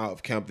camp or not out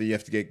of camp. Then you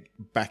have to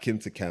get back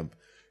into camp.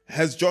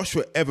 Has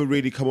Joshua ever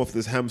really come off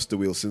this hamster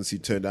wheel since he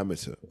turned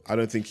amateur? I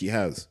don't think he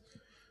has.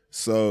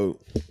 So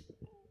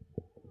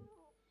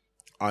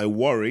I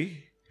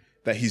worry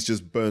that he's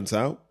just burnt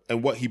out.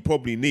 And what he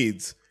probably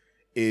needs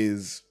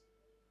is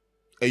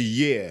a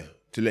year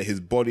to let his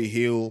body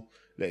heal,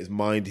 let his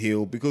mind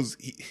heal. Because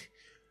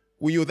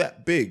when you're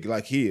that big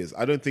like he is,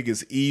 I don't think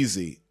it's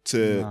easy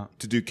to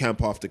do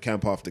camp after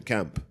camp after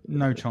camp.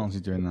 No chance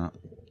of doing that.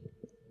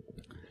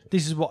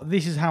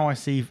 This is how I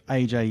see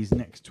AJ's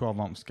next 12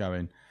 months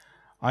going.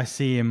 I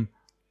see him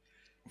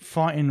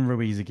fighting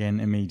Ruiz again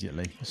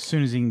immediately, as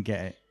soon as he can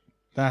get it.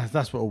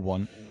 That's what I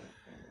want.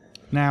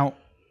 Now,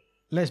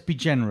 let's be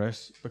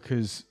generous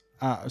because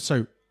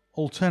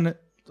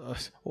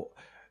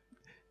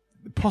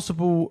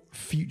possible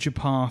future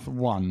path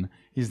one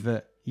is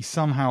that he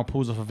somehow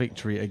pulls off a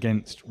victory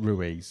against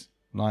Ruiz.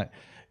 Like,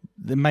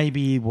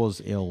 maybe he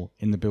was ill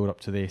in the build up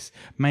to this.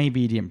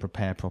 Maybe he didn't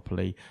prepare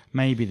properly.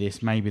 Maybe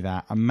this, maybe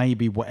that. And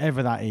maybe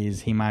whatever that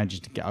is, he manages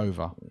to get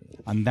over.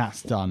 And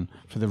that's done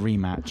for the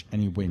rematch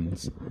and he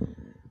wins.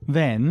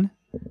 Then,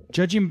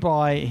 judging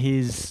by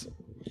his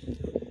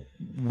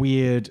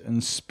weird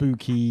and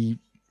spooky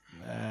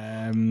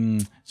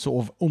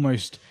sort of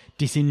almost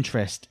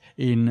disinterest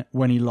in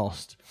when he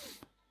lost,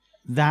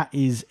 that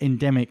is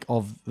endemic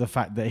of the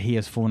fact that he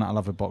has fallen out of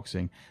love with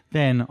boxing.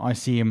 Then I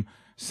see him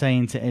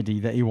saying to Eddie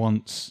that he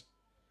wants,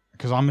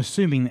 because I'm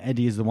assuming that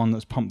Eddie is the one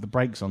that's pumped the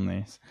brakes on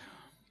this,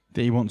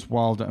 that he wants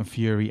Wilder and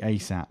Fury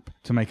ASAP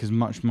to make as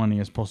much money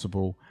as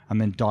possible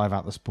and then dive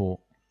out the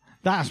sport.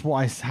 That's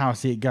how I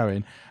see it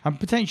going. And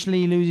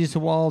potentially he loses to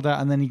Wilder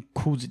and then he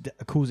calls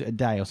it a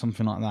day or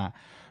something like that.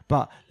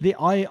 But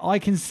I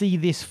can see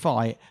this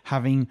fight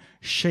having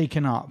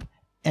shaken up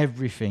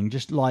everything,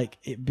 just like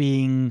it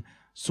being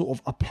sort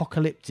of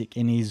apocalyptic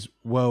in his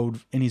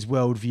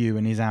worldview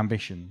and his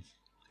ambitions.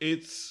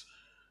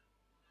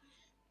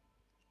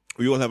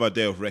 We all have our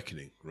day of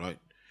reckoning, right?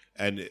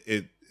 And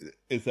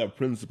it's that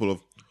principle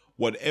of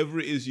whatever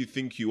it is you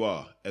think you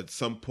are, at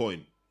some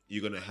point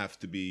you're going to have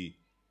to be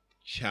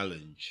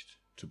challenged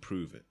to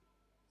prove it.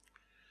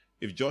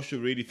 If Joshua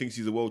really thinks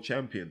he's a world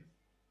champion,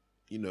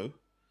 you know,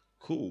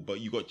 cool, but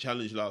you got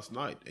challenged last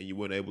night and you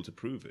weren't able to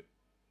prove it.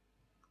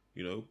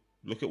 You know,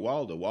 look at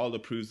Wilder. Wilder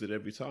proves it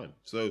every time.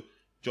 So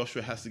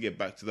Joshua has to get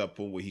back to that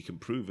point where he can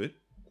prove it.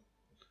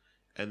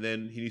 And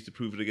then he needs to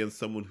prove it against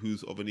someone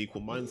who's of an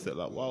equal mindset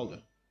like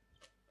Wilder.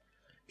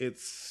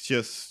 It's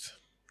just,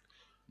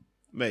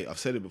 mate, I've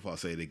said it before, I'll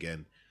say it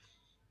again.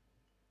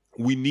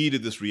 We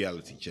needed this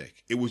reality check.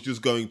 It was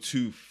just going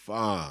too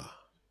far.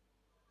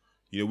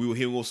 You know, we were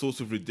hearing all sorts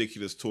of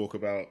ridiculous talk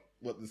about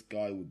what this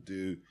guy would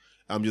do.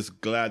 I'm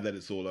just glad that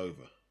it's all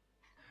over.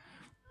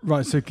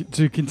 Right, so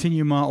to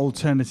continue my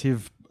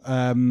alternative,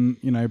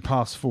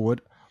 pass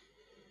forward,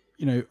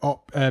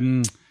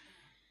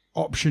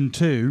 option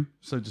two,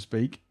 so to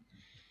speak,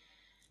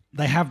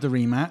 they have the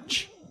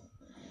rematch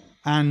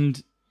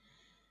and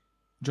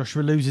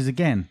Joshua loses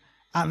again.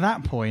 At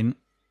that point,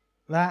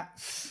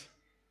 this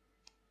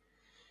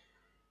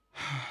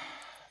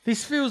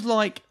feels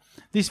like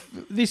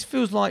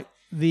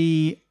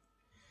the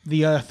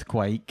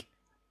earthquake,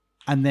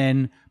 and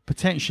then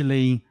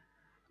potentially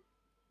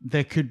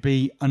there could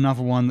be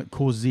another one that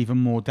causes even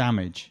more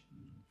damage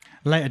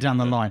later down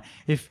the line.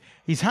 If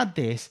he's had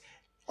this,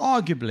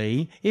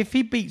 arguably, if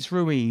he beats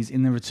Ruiz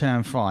in the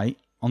return fight,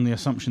 on the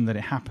assumption that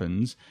it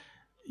happens,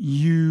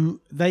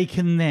 they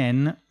can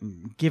then,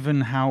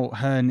 given how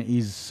Hearn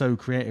is so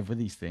creative with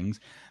these things,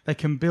 they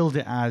can build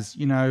it as,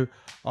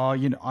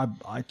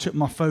 I took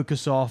my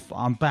focus off,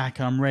 I'm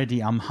back, I'm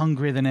ready, I'm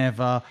hungrier than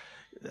ever,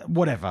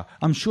 whatever.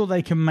 I'm sure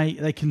they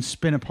can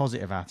spin a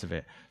positive out of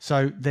it.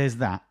 So there's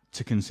that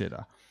to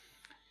consider.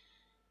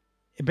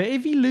 But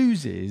if he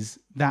loses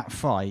that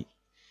fight,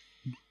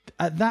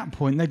 at that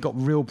point they've got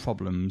real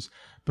problems,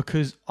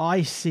 because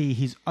I see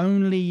his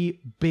only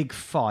big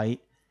fight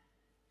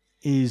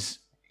is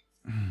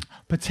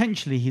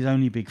potentially his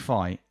only big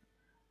fight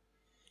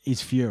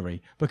is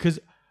Fury, because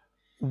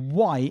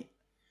White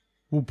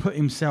will put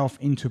himself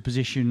into a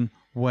position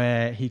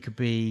where he could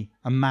be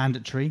a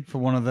mandatory for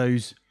one of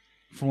those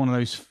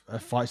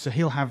fights, so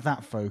he'll have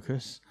that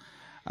focus.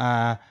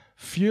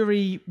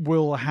 Fury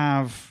will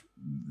have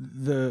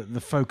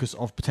the focus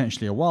of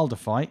potentially a Wilder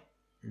fight,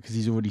 because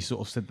he's already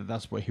sort of said that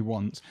that's what he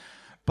wants.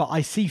 But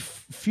I see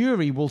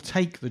Fury will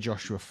take the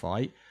Joshua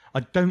fight. I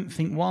don't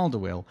think Wilder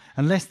will,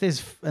 unless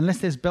there's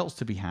belts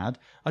to be had.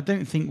 I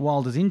don't think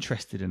Wilder's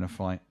interested in a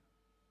fight.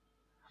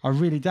 I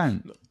really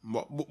don't.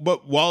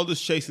 But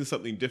Wilder's chasing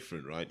something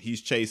different, right?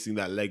 He's chasing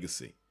that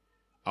legacy.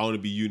 I want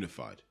to be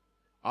unified.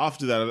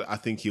 After that, I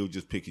think he'll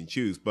just pick and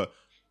choose. But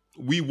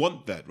we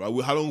want that, right?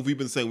 How long have we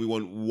been saying we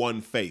want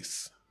one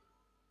face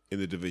in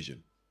the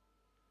division?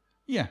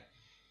 Yeah.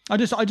 I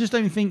just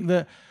don't think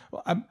that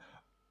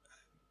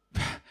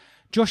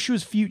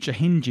Joshua's future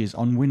hinges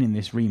on winning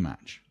this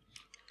rematch.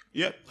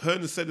 Yeah,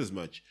 Hearn has said as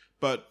much.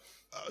 But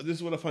this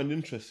is what I find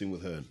interesting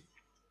with Hearn.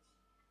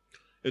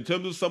 In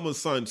terms of someone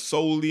signed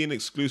solely and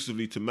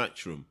exclusively to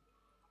Matchroom,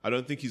 I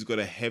don't think he's got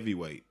a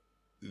heavyweight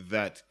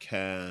that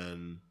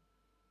can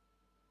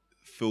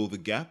fill the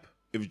gap.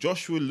 If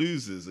Joshua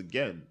loses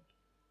again,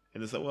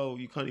 and it's like, well,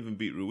 you can't even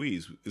beat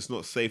Ruiz, it's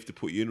not safe to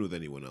put you in with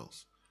anyone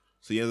else.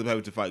 So he ends up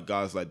having to fight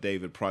guys like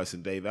David Price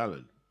and Dave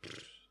Allen.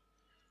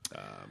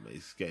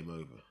 It's game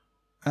over.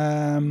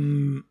 I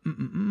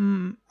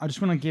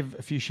just want to give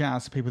a few shout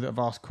outs to people that have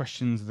asked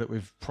questions that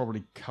we've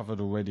probably covered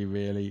already,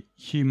 really.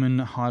 Human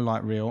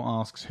Highlight Reel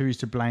asks, who is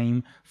to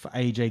blame for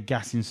AJ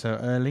gassing so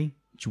early?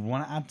 Do you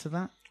want to add to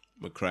that?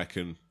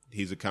 McCracken,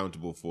 he's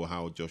accountable for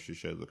how Joshua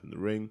shows up in the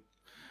ring.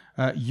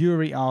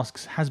 Yuri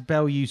asks, has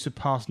Bellew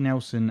surpassed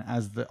Nelson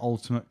as the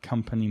ultimate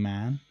company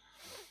man?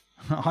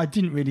 I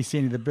didn't really see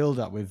any of the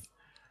build-up with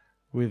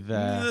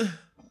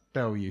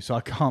Bellew, so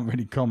I can't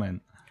really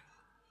comment.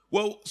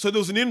 Well, so there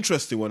was an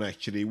interesting one,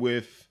 actually,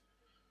 it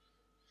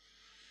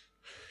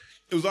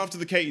was after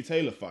the Katie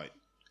Taylor fight.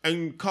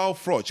 And Carl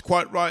Froch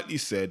quite rightly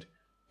said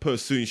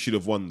Persoon should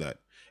have won that.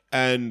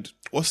 And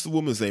what's the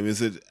woman's name?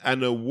 Is it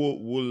Anna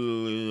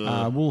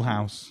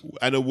Woolhouse?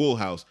 Anna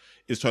Woolhouse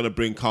is trying to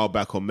bring Carl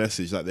back on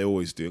message like they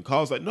always do. And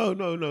Carl's like,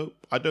 no.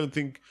 I don't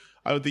think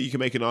you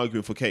can make an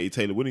argument for Katie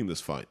Taylor winning this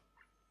fight.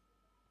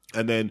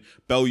 And then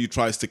Bellew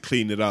tries to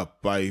clean it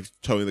up by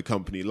towing the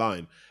company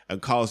line.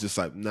 And Carl's just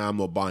like, nah, I'm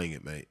not buying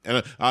it, mate.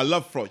 And I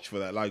love Froch for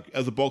that. Like,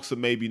 as a boxer,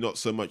 maybe not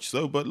so much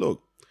so. But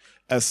look,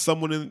 as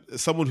someone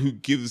who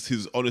gives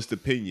his honest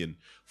opinion,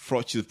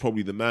 Froch is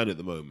probably the man at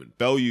the moment.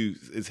 Bellew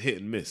is hit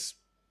and miss.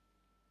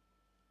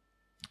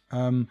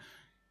 Yusu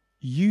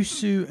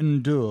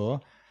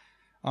Ndur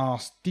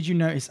asked, did you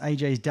notice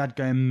AJ's dad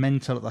going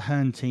mental at the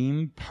Hearn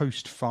team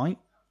post-fight?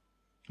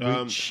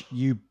 Which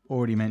you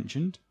already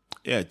mentioned.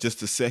 Yeah,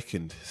 just a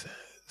second.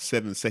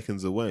 7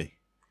 seconds away.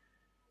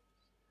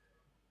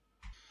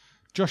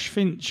 Josh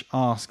Finch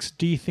asks,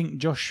 do you think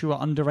Joshua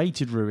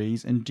underrated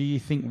Ruiz, and do you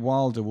think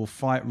Wilder will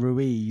fight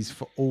Ruiz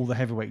for all the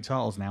heavyweight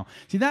titles now?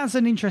 See, that's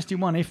an interesting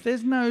one. If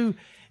there's a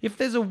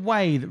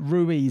way that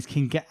Ruiz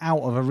can get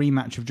out of a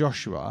rematch of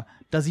Joshua,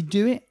 does he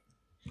do it?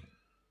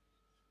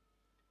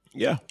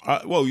 Yeah.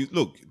 Well,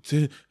 look,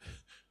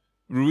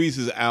 Ruiz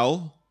is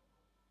Al,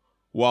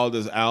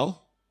 Wilder's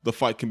Al. The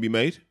fight can be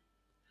made.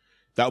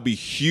 That would be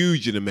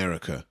huge in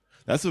America.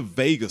 That's a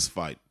Vegas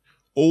fight.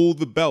 All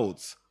the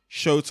belts.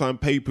 Showtime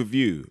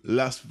pay-per-view,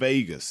 Las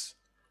Vegas.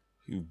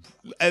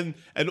 And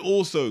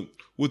also,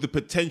 with the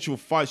potential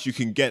fights you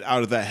can get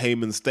out of that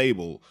Heyman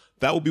stable,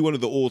 that will be one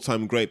of the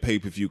all-time great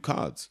pay-per-view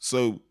cards.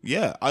 So,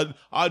 yeah,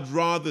 I'd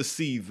rather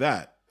see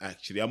that,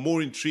 actually. I'm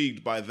more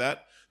intrigued by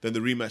that than the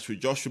rematch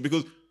with Joshua,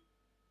 because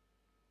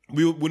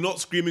we're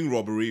not screaming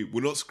robbery.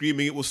 We're not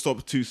screaming it will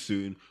stop too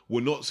soon. We're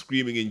not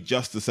screaming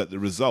injustice at the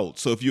result.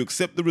 So if you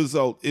accept the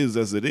result is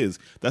as it is,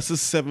 that's a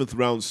 7th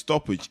round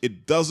stoppage.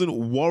 It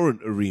doesn't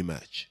warrant a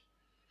rematch.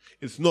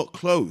 It's not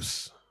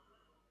close.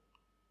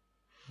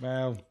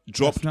 Well,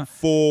 dropped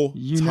 4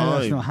 times. You know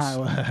that's not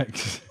how it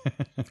works.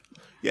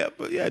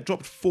 Yeah,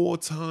 dropped 4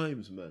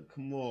 times, man.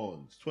 Come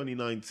on. It's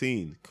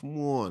 2019. Come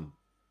on.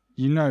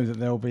 You know that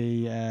there'll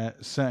be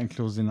certain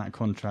clauses in that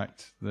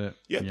contract that...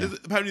 Yeah.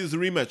 Apparently there's a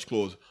rematch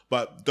clause,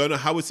 but don't know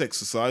how it's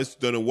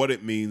exercised, don't know what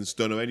it means,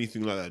 don't know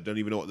anything like that, don't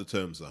even know what the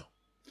terms are.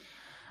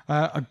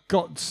 I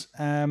got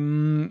a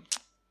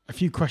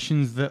few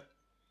questions that,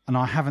 and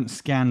I haven't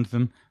scanned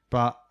them,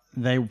 but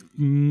they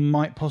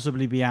might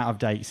possibly be out of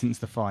date since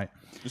the fight.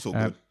 It's all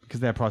good. because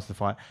they're prior to the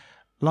fight.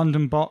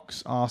 London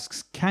Box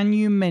asks, can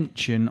you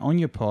mention on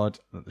your pod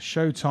that the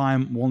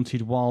Showtime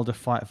wanted Wilder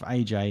fight for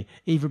AJ,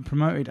 even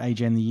promoted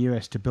AJ in the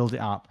US to build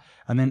it up,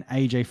 and then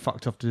AJ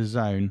fucked off to the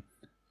zone?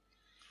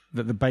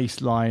 That's the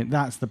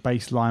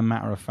baseline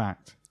matter of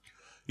fact.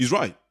 He's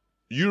right.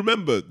 You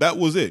remember, that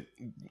was it.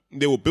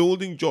 They were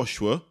building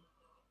Joshua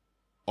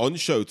on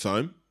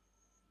Showtime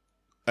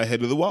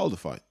ahead of the Wilder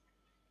fight.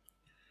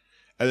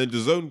 And then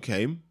DAZN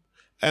came,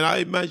 and I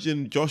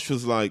imagine Josh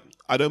was like,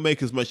 I don't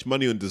make as much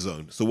money on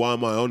DAZN, so why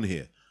am I on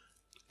here?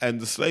 And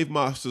the slave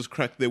masters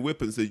cracked their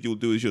whip and said, you'll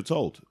do as you're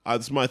told.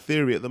 That's my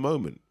theory at the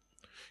moment,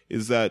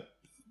 is that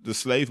the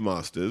slave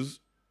masters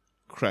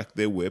cracked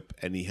their whip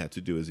and he had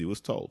to do as he was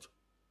told.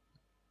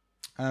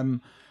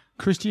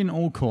 Christian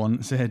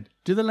Alcorn said,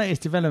 do the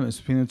latest developments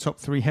between the top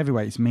 3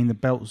 heavyweights mean the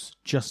belts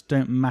just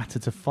don't matter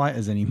to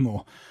fighters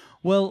anymore?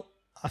 Well,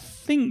 I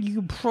think you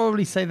could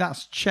probably say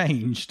that's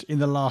changed in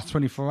the last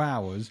 24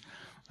 hours.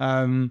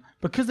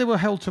 Because they were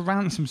held to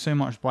ransom so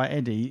much by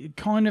Eddie, it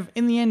kind of,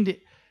 in the end,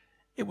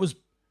 it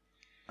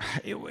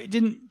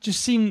didn't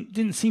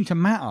seem to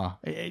matter.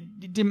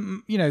 It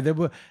didn't, they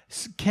were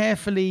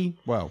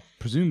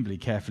presumably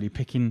carefully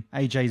picking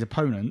AJ's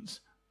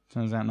opponents.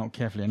 Turns out not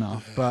carefully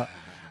enough, but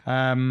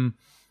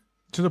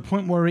to the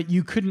point where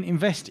you couldn't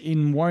invest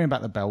in worrying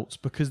about the belts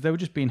because they were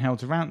just being held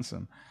to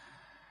ransom.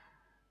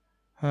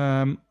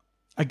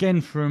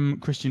 Again, from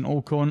Christian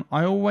Alcorn,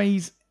 I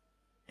always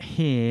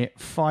hear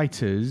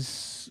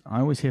fighters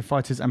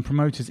and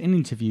promoters in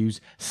interviews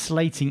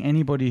slating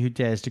anybody who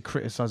dares to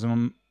criticize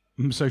them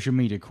on social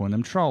media, calling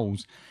them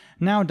trolls.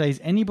 Nowadays,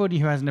 anybody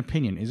who has an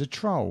opinion is a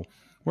troll.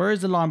 Where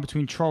is the line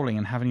between trolling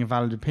and having a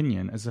valid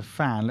opinion? As a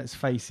fan, let's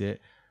face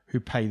it, who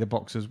pay the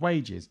boxers'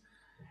 wages?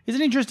 It's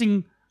an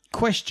interesting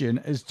question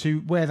as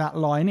to where that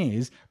line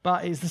is,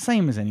 but it's the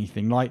same as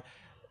anything. Like,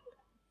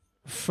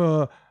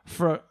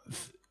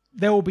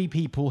 there will be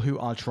people who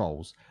are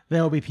trolls.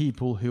 There will be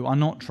people who are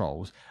not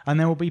trolls, and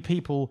there will be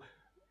people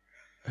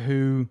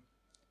who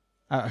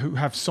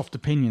have soft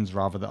opinions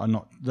rather that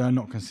are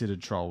not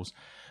considered trolls.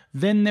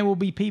 Then there will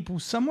be people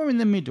somewhere in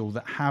the middle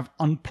that have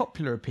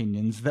unpopular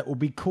opinions that will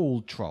be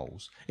called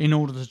trolls in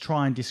order to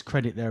try and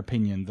discredit their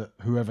opinion, that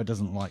whoever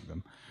doesn't like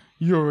them.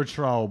 You're a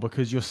troll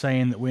because you're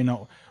saying that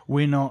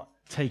we're not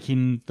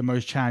taking the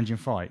most challenging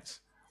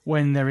fights,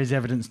 when there is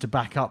evidence to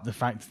back up the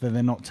fact that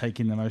they're not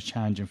taking the most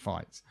challenging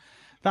fights.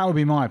 That would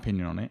be my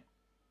opinion on it.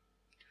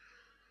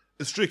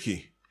 It's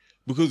tricky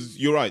because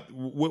you're right.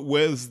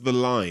 Where's the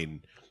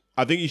line?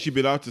 I think you should be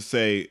allowed to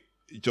say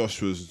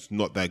Joshua's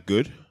not that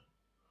good.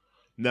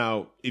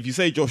 Now, if you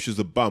say Joshua's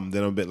a bum,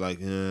 then I'm a bit like,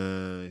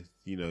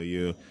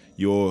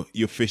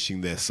 you're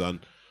fishing there, son.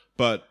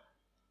 But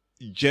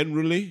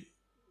generally,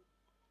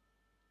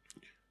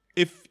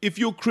 if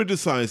you're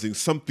criticizing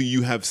something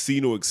you have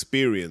seen or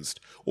experienced,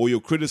 or you're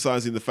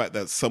criticizing the fact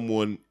that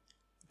someone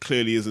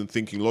clearly isn't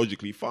thinking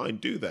logically, fine,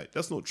 do that.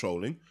 That's not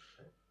trolling.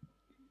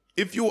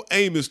 If your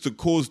aim is to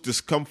cause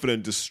discomfort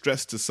and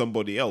distress to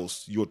somebody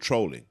else, you're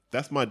trolling.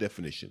 That's my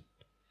definition.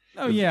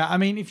 Oh yeah, I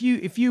mean, if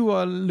you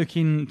are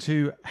looking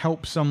to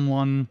help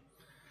someone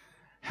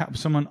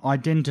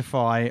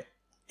identify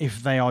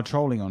if they are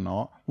trolling or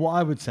not, what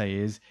I would say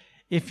is,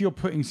 if you're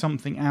putting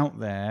something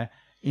out there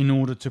in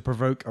order to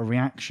provoke a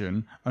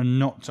reaction and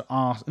not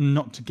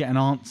to get an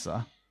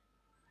answer,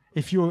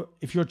 if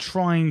you're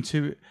trying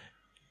to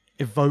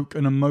evoke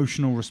an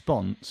emotional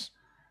response,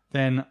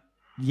 then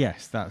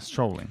yes, that's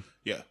trolling.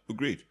 Yeah,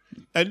 agreed.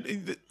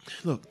 And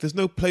look, there's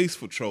no place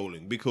for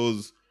trolling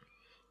because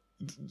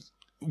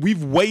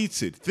we've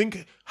waited.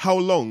 Think how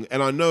long,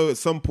 and I know at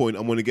some point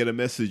I'm going to get a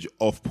message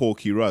off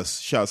Porky Russ.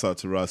 Shouts out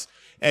to Russ.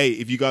 Hey,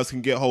 if you guys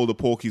can get hold of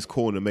Porky's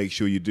Corner, make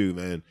sure you do,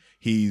 man.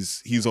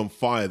 He's on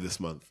fire this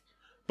month.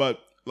 But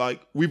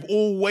like, we've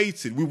all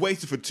waited. We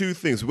waited for two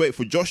things. We waited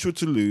for Joshua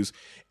to lose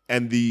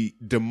and the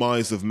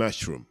demise of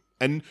Matchroom.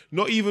 And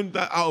not even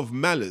that out of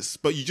malice,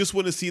 but you just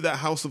want to see that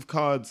house of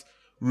cards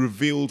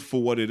revealed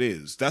for what it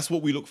is. That's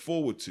what we look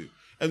forward to.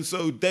 And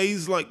so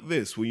days like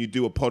this, when you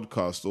do a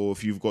podcast or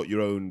if you've got your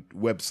own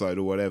website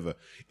or whatever,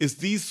 it's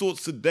these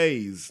sorts of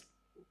days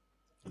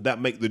that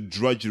make the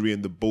drudgery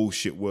and the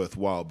bullshit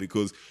worthwhile,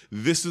 because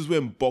this is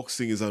when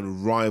boxing is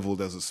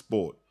unrivaled as a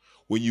sport.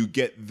 When you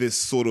get this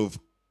sort of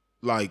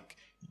like,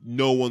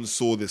 no one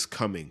saw this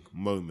coming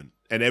moment.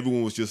 And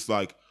everyone was just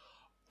like,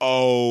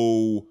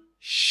 oh,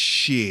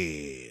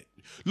 shit.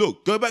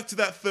 Look, go back to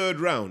that third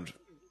round.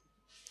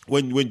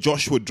 When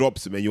Joshua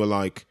drops him and you're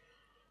like,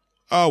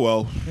 oh,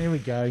 well. Here we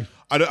go.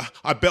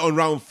 I bet on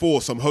round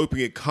 4, so I'm hoping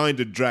it kind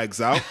of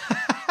drags out.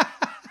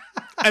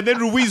 And then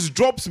Ruiz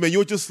drops him and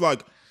you're just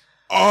like,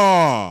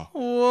 whoa.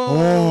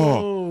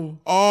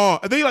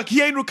 And then you're like,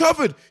 he ain't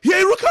recovered.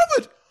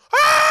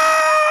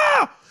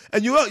 Ah!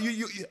 And you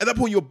at that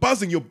point, you're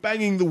buzzing, you're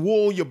banging the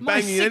wall, you're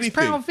banging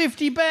anything. My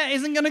 £6.50 bet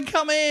isn't going to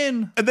come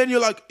in. And then you're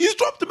like, he's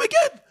dropped him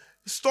again.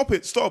 Stop.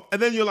 And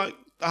then you're like,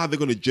 they're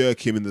going to jerk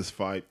him in this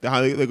fight.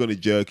 They're going to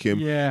jerk him.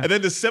 Yeah. And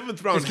then the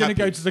 7th round it's going to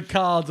go to the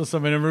cards or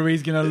something, and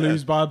Ruiz going to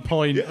lose by a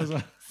point.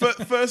 Yeah.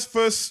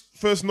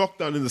 First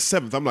knockdown in the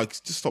 7th. I'm like,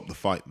 just stop the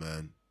fight,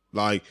 man.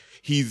 Like,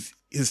 his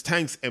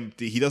tank's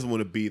empty. He doesn't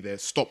want to be there.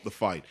 Stop the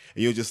fight.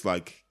 And you're just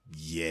like,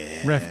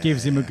 yeah. Ref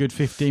gives him a good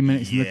 15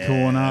 minutes in the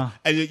corner.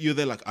 And you're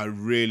there like, I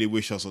really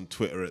wish I was on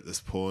Twitter at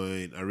this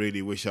point. I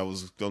really wish I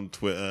was on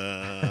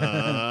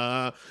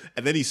Twitter.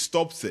 And then he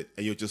stops it.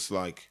 And you're just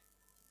like,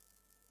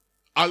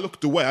 I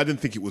looked away. I didn't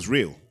think it was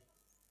real.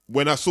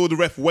 When I saw the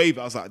ref wave,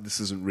 I was like, this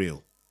isn't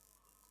real.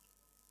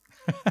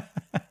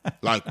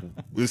 Like,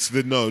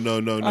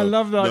 no. I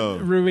love that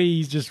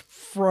Ruiz just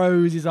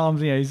throws his arms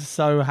in the air. He's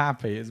so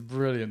happy. It's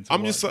brilliant.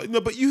 I'm just like,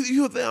 no, but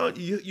you're there, aren't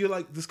you? You're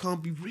like, this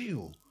can't be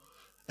real.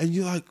 And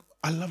you're like,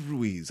 I love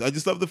Ruiz. I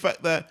just love the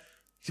fact that,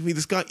 I mean,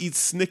 this guy eats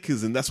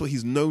Snickers and that's what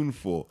he's known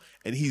for.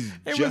 And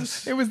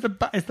it's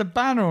the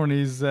banner on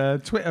his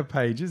Twitter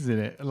page, isn't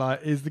it?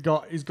 Like, he's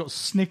got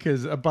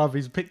Snickers above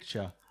his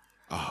picture.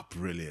 Ah,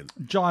 brilliant.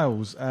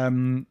 Giles,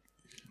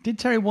 did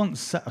Terry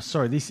once say,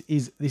 sorry, this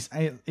is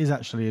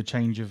actually a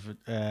change of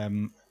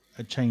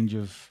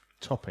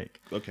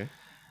topic. Okay.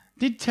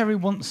 Did Terry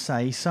once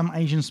say some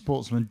Asian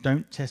sportsmen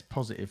don't test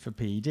positive for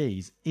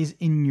PEDs? Is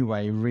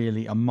Inoue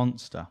really a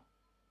monster?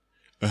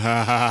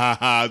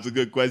 That's a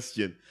good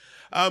question.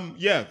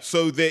 Yeah,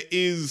 so there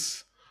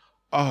is...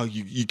 Oh,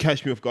 you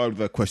catch me off guard with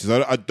that question.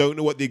 I don't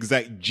know what the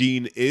exact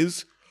gene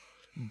is,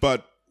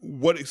 but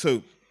what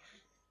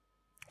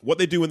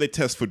they do when they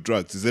test for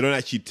drugs is they don't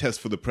actually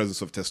test for the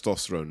presence of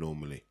testosterone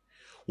normally.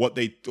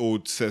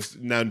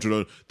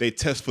 Nandrolone, they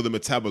test for the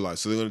metabolites,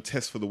 so they're going to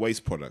test for the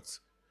waste products.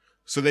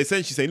 So they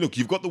essentially say, look,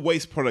 you've got the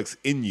waste products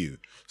in you,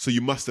 so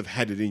you must have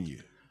had it in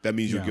you. That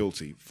means you're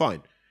guilty.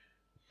 Fine.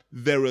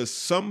 There are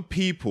some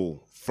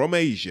people from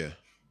Asia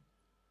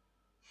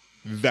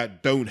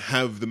that don't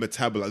have the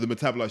metabolite. The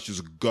metabolites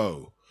just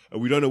go.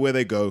 And we don't know where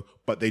they go,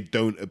 but they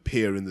don't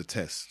appear in the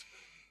test.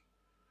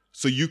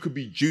 So you could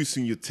be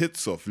juicing your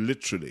tits off,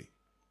 literally,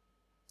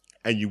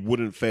 and you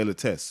wouldn't fail a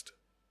test.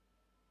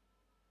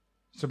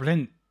 So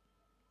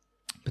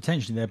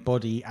potentially their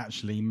body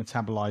actually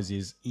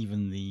metabolizes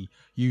even the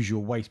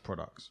usual waste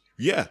products.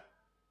 Yeah.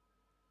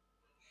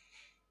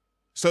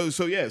 So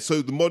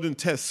the modern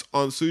tests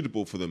aren't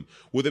suitable for them.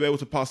 Will they be able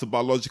to pass a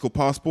biological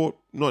passport?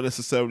 Not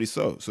necessarily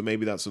so. So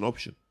maybe that's an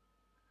option.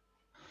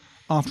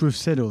 After we've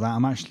said all that,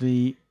 I'm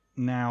actually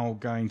now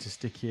going to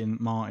stick in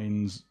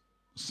Martin's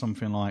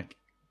something like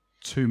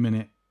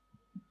 2-minute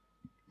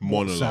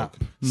monologue.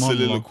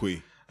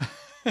 Soliloquy.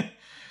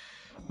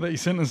 That he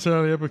sent us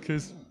earlier,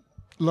 because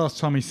last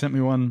time he sent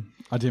me one,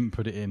 I didn't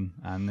put it in.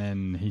 And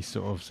then he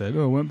sort of said,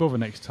 I won't bother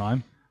next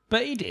time.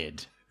 But he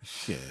did.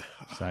 Yeah.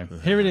 So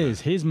here it is.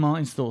 Here's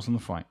Martin's thoughts on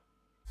the fight.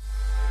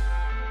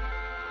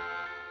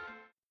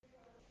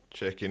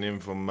 Checking in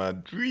from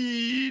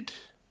Madrid.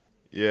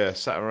 Yeah,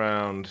 sat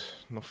around,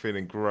 not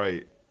feeling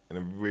great, in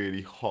a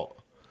really hot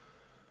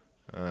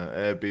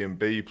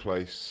Airbnb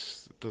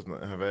place that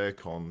doesn't have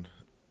aircon,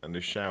 and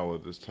the shower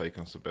that's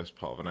taken us the best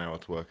part of an hour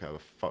to work out how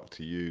the fuck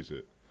to use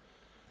it.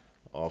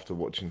 After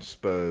watching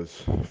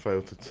Spurs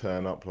fail to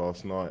turn up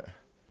last night.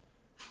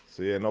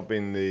 So yeah, not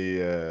been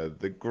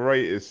the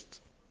greatest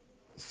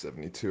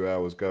 72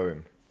 hours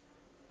going.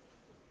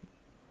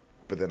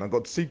 But then I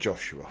got to see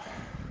Joshua.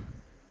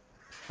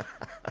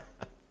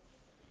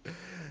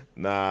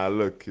 Nah,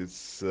 look,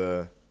 it's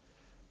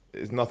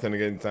nothing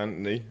against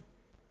Anthony.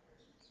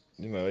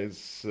 You know, I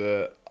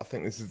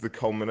think this is the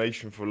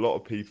culmination for a lot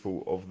of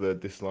people of their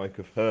dislike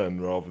of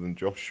Hearn rather than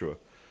Joshua.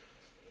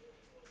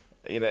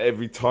 You know,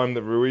 every time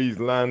that Ruiz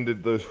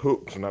landed those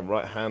hooks and that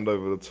right hand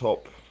over the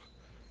top,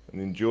 and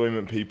the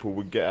enjoyment people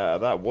would get out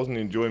of that wasn't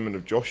the enjoyment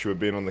of Joshua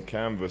being on the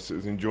canvas. It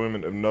was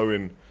enjoyment of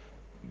knowing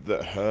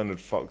that Hearn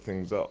had fucked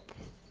things up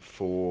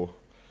for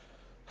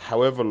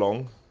however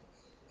long,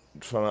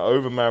 trying to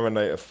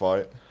over-marinate a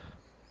fight,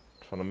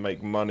 trying to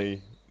make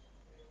money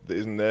that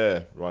isn't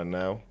there right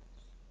now.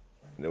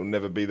 And it'll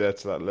never be there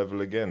to that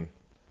level again.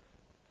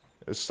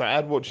 It was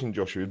sad watching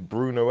Joshua. He was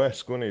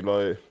Bruno-esque, wasn't he?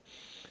 Like,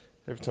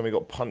 every time he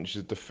got punched,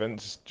 his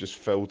defence just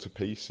fell to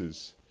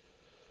pieces.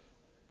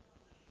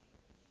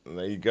 And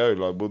there you go.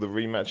 Like, will the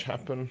rematch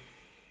happen?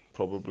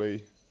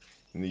 Probably.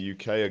 In the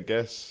UK, I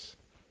guess.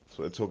 That's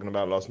what they're talking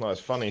about last night.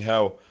 It's funny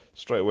how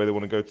straight away they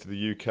want to go to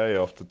the UK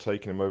after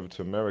taking him over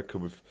to America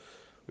with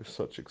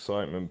such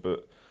excitement.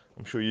 But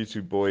I'm sure you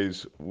two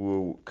boys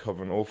will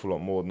cover an awful lot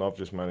more than I've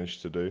just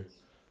managed to do.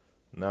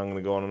 Now I'm going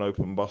to go on an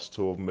open bus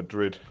tour of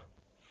Madrid.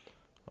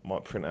 I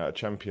might print out a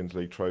Champions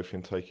League trophy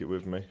and take it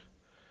with me.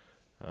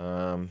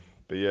 But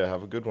yeah,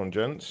 have a good one,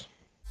 gents.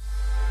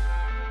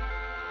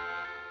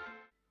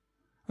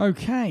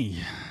 Okay,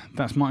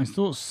 that's Martin's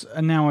thoughts.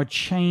 And now a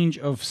change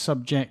of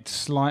subject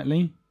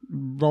slightly,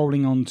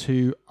 rolling on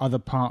to other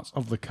parts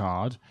of the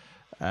card.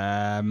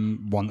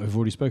 One that we've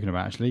already spoken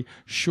about, actually.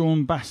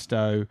 Sean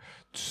Bastow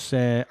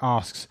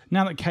asks,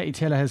 now that Katie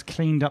Taylor has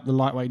cleaned up the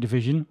lightweight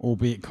division,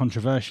 albeit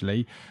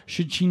controversially,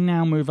 should she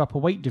now move up a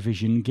weight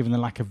division given the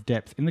lack of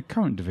depth in the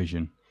current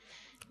division?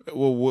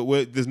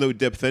 Well, there's no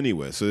depth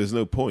anywhere, so there's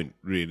no point,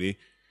 really.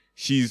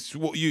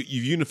 You've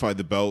unified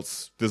the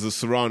belts. There's a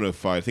Serrano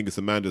fight. I think it's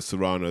Amanda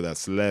Serrano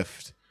that's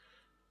left.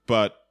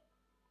 But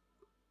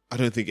I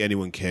don't think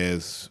anyone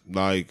cares.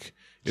 Like,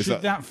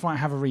 Should that fight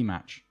have a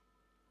rematch?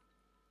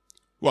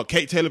 What,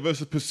 Kate Taylor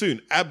versus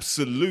Pursoon?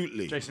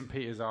 Absolutely. Jason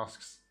Peters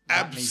asks.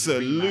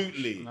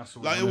 Absolutely.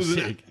 Like it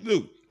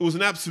was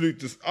an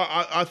absolute.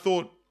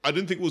 I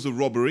didn't think it was a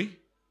robbery,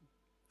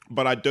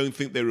 but I don't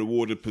think they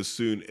rewarded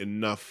Pursoon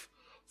enough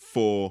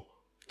for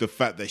the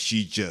fact that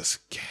she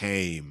just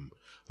came.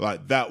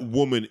 Like, that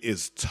woman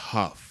is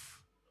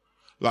tough.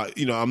 Like,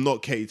 I'm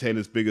not Katie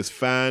Taylor's biggest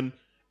fan,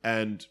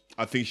 and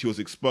I think she was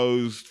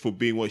exposed for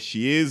being what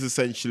she is,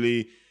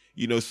 essentially.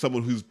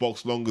 Someone who's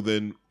boxed longer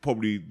than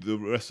probably the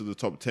rest of the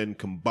top 10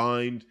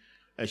 combined,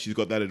 and she's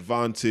got that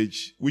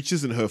advantage, which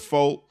isn't her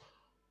fault.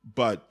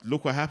 But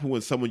look what happened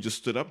when someone just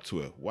stood up to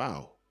her.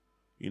 Wow.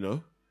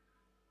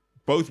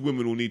 Both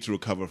women will need to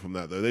recover from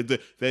that, though.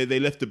 They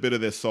left a bit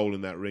of their soul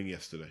in that ring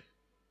yesterday.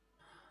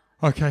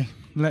 Okay,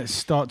 let's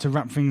start to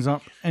wrap things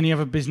up. Any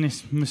other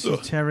business,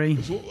 Mr. Terry?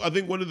 I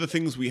think one of the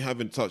things we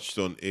haven't touched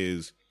on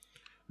is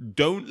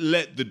don't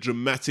let the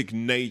dramatic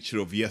nature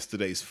of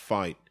yesterday's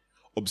fight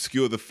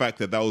obscure the fact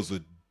that was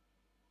a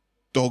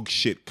dog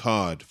shit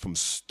card from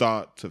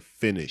start to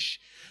finish.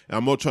 And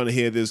I'm not trying to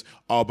hear this,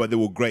 but there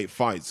were great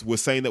fights. We're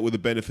saying that with the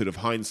benefit of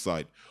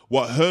hindsight.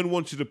 What Hearn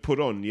wanted to put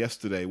on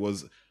yesterday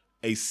was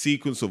a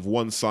sequence of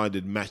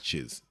one-sided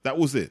matches. That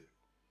was it.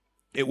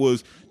 It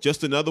was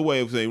just another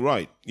way of saying,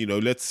 right,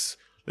 let's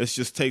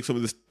just take some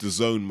of this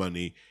DAZN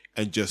money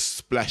and just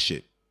splash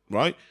it,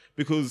 right?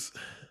 Because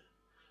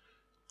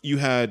you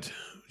had,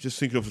 just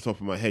thinking off the top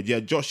of my head, you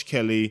had Josh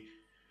Kelly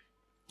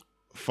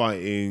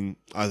fighting,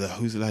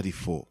 who's the lad he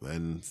fought,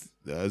 man?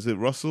 Is it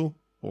Russell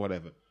or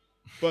whatever?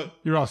 But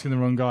you're asking the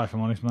wrong guy, if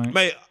I'm honest, mate.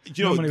 Mate,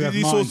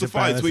 these sorts of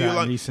fights where you're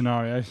like, these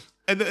scenarios.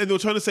 And they were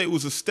trying to say it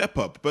was a step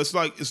up, but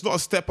it's not a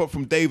step up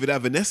from David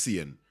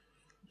Avanesian.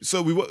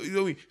 So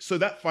so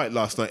that fight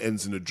last night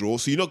ends in a draw.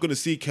 So you're not going to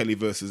see Kelly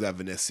versus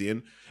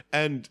Avanesian.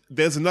 And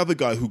there's another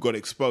guy who got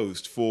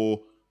exposed for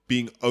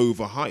being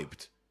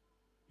overhyped.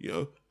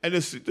 And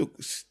this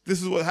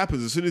is what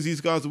happens. As soon as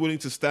these guys are willing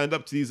to stand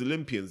up to these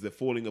Olympians, they're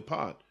falling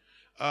apart.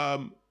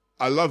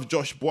 I love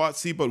Josh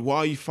Boatzy, but why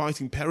are you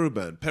fighting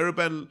Periban?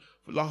 Periban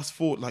last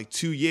fought like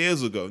 2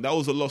 years ago. And that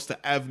was a loss to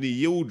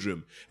Avni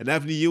Yildirim. And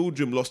Avni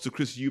Yildirim lost to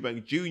Chris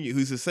Eubank Jr.,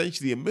 who's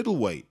essentially a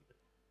middleweight.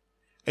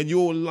 And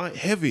you're light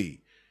heavy.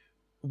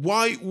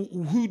 Why?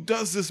 Who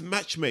does this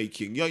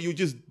matchmaking? You're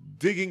just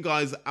digging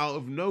guys out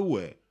of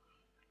nowhere.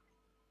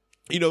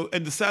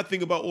 And the sad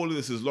thing about all of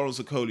this is Lawrence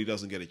Okoli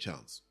doesn't get a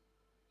chance.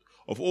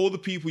 Of all the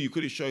people you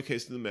could have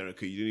showcased in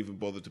America, you didn't even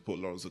bother to put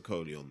Lawrence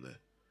Okoli on there.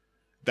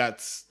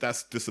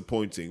 That's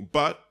disappointing.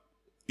 But,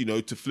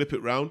 to flip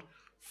it round,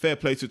 fair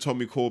play to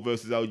Tommy Cole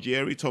versus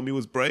Algieri. Tommy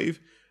was brave,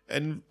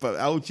 but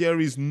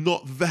Algieri's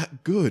not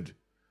that good.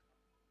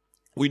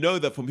 We know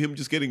that from him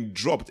just getting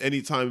dropped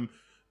anytime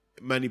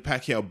Manny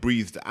Pacquiao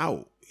breathed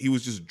out. He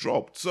was just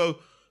dropped. So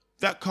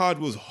that card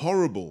was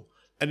horrible.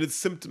 And it's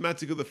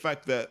symptomatic of the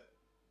fact that,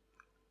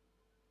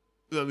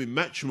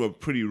 Matchroom are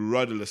pretty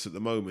rudderless at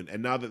the moment.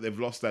 And now that they've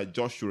lost that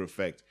Joshua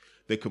effect,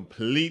 they're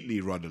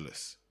completely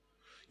rudderless.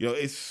 But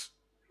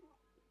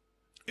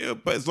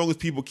as long as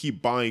people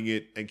keep buying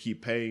it and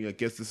keep paying, I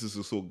guess this is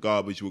the sort of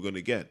garbage we're going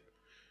to get.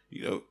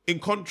 In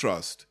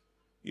contrast,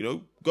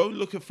 go and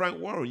look at Frank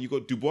Warren. You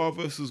got Dubois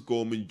versus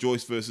Gorman,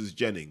 Joyce versus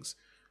Jennings.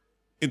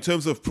 In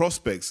terms of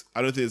prospects,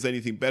 I don't think there's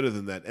anything better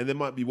than that. And there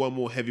might be one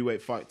more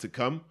heavyweight fight to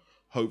come.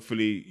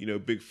 Hopefully,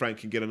 Big Frank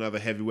can get another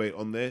heavyweight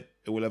on there.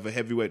 And we'll have a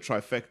heavyweight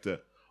trifecta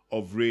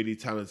of really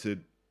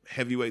talented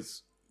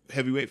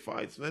heavyweight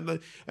fights, man.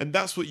 And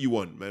that's what you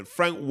want, man.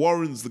 Frank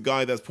Warren's the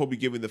guy that's probably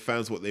giving the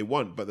fans what they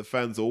want, but the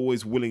fans are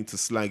always willing to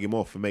slag him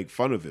off and make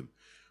fun of him.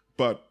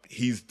 But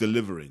he's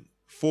delivering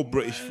for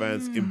British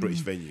fans in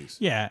British venues.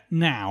 Yeah,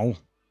 now,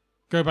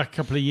 go back a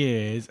couple of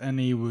years and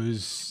he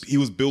was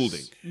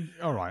building.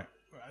 All right.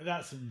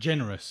 That's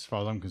generous as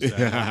far as I'm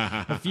concerned.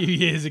 A few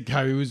years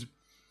ago, he was...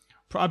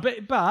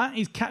 But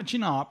he's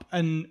catching up,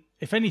 and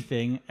if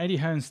anything, Eddie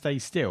Hearn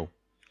stays still,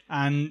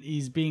 and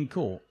he's being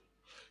caught.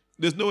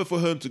 There's nowhere for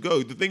Hearn to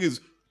go. The thing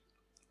is,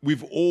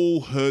 we've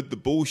all heard the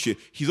bullshit.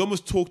 He's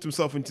almost talked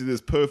himself into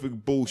this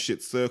perfect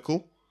bullshit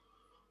circle,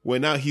 where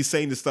now he's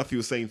saying the stuff he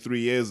was saying 3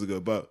 years ago,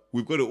 but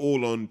we've got it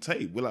all on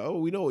tape. We're like,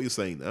 we know what you're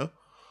saying now.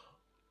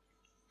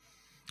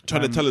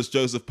 Trying to tell us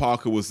Joseph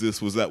Parker was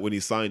that when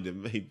he signed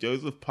him. Hey,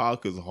 Joseph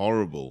Parker's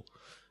horrible.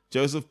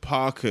 Joseph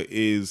Parker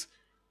is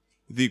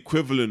the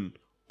equivalent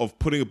of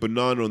putting a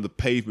banana on the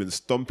pavement,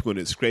 stomping on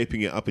it,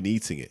 scraping it up and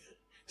eating it.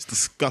 It's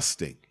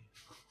disgusting.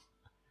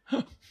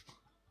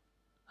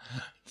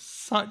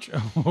 Such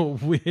a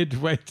weird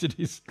way to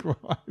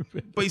describe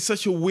it. But he's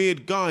such a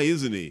weird guy,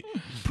 isn't he?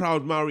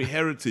 Proud Maori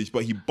heritage,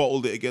 but he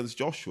bottled it against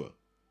Joshua.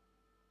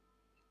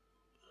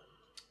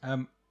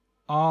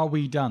 Are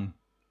we done?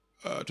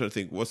 I'm trying to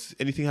think. What's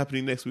anything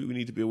happening next week we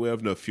need to be aware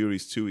of? No,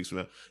 Fury's 2 weeks from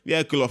now.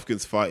 Yeah,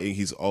 Golovkin's fighting.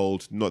 He's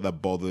old, not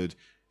that bothered.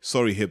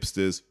 Sorry,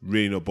 hipsters.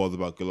 Really not bothered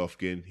about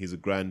Golovkin. He's a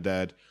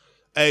granddad.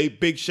 A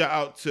big shout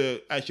out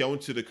to... Actually, I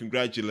wanted to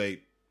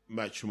congratulate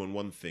Matchroom on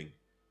one thing.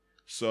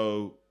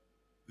 So,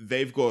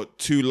 they've got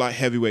 2 light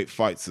heavyweight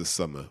fights this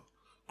summer.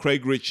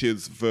 Craig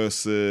Richards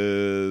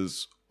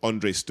versus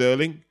Andre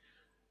Sterling,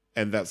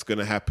 and that's going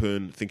to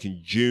happen, I think,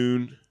 in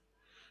June.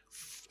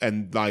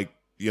 And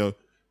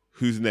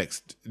who's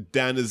next?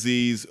 Dan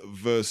Aziz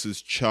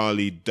versus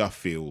Charlie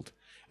Duffield,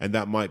 and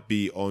that might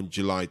be on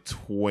July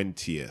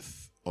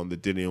 20th on the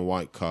Dillian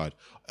White card.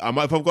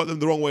 If I've got them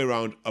the wrong way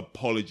around,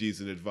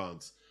 apologies in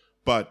advance.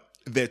 But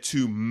they're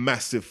two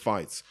massive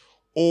fights.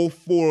 All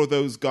four of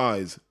those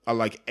guys are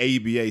like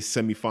ABA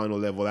semi-final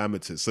level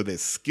amateurs, so they're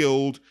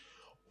skilled.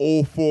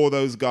 All four of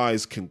those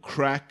guys can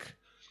crack.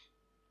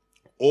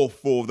 All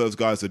four of those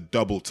guys are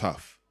double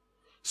tough.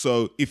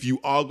 So if you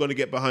are going to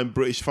get behind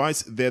British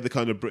fights, they're the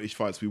kind of British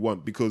fights we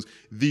want, because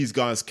these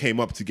guys came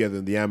up together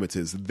in the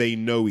amateurs. They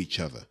know each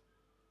other.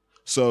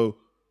 So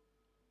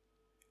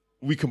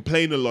we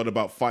complain a lot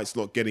about fights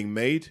not getting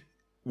made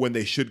when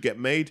they should get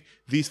made.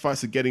 These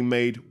fights are getting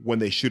made when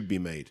they should be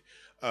made.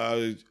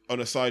 On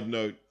a side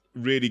note,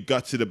 really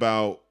gutted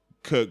about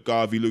Kurt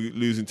Garvey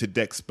losing to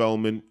Dex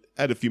Spellman.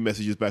 Had a few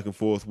messages back and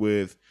forth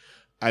with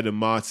Adam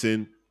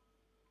Martin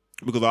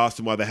because I asked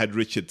him why they had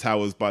Richard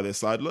Towers by their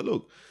side.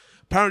 Look,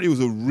 apparently it was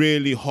a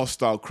really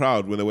hostile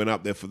crowd when they went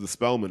up there for the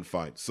Spellman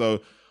fight.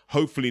 So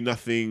hopefully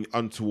nothing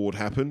untoward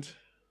happened,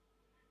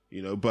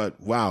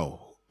 but wow.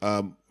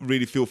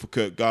 Really feel for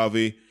Kurt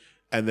Garvey.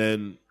 And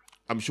then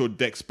I'm sure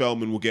Dex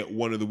Spellman will get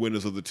one of the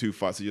winners of the two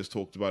fights I just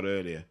talked about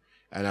earlier.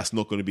 And that's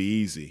not going to be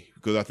easy,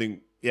 because I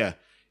think, it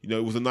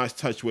was a nice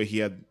touch where he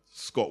had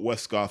Scott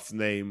Westgarth's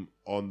name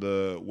on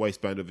the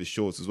waistband of his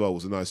shorts as well. It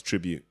was a nice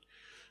tribute.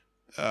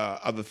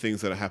 Other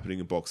things that are happening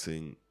in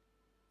boxing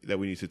that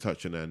we need to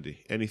touch on,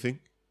 Andy? Anything?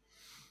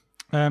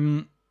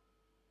 You've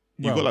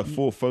got like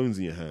 4 phones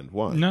in your hand.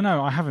 Why?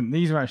 No, I haven't.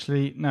 These are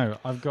actually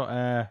I've got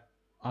a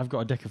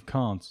deck of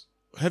cards.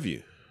 Have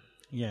you?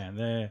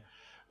 Yeah,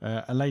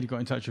 a lady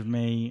got in touch with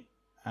me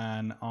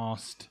and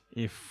asked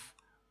if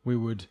we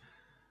would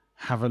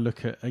have a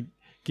look at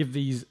give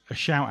these a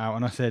shout out,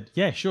 and I said,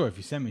 yeah, sure, if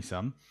you send me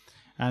some.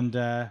 And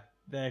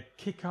they're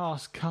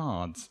kick-ass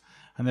cards,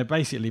 and they're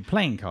basically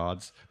playing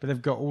cards, but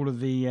they've got all of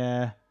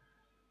the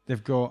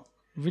they've got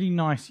really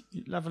nice.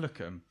 Have a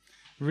look at them.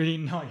 Really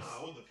nice.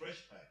 I want the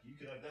fresh pack. You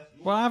can have that.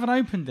 Well, I haven't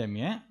opened them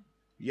yet.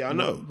 Yeah, I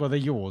know. Well, they're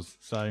yours,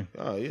 so.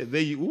 Oh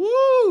yeah,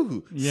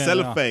 woo! Yeah,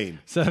 cellophane.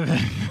 So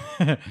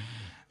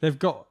they've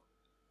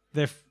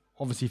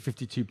obviously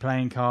 52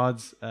 playing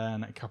cards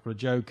and a couple of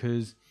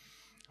jokers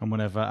and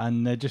whatever,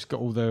 and they've just got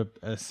all the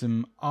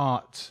some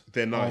art.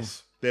 They're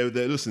nice. They're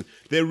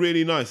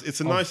really nice. It's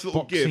a nice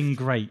little gift. Boxing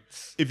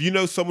greats. If you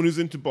know someone who's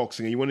into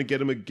boxing and you want to get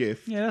them a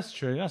gift, Yeah, that's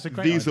true. That's a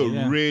great these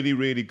idea, are really,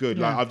 really good.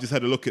 Yeah. Like, I've just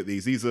had a look at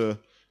these. These are,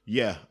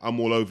 I'm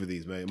all over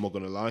these, mate. I'm not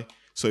going to lie.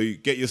 So you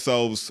get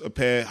yourselves a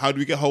pair. How do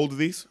we get hold of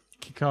these?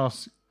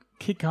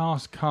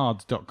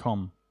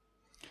 Kickasscards.com.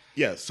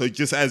 Yeah, so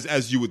just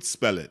as you would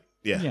spell it.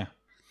 Yeah. Yeah.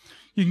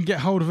 You can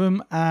get hold of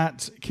them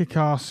at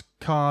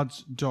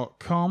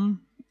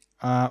kickasscards.com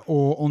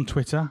or on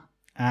Twitter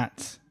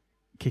at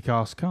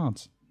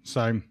kickasscards.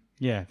 So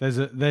yeah,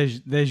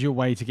 there's your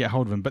way to get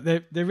hold of them. But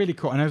they're really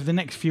cool. And over the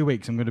next few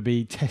weeks, I'm going to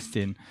be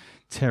testing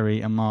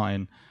Terry and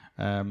Martin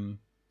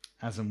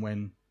as and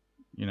when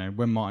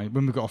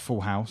when we've got a full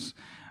house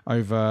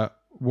over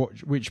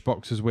which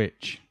box is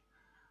which.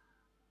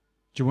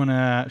 Do you want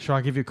to? Shall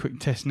I give you a quick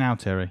test now,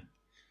 Terry?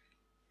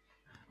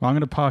 Well, I'm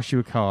going to pass you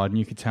a card, and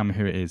you can tell me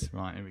who it is.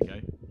 Right, here we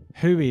go.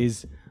 Who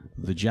is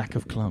the Jack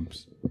of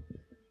Clubs?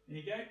 Here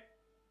you go.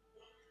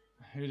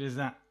 Who does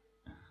that?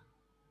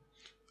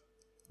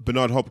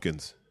 Bernard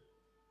Hopkins.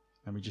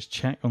 Let me just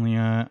check on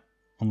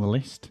the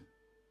list.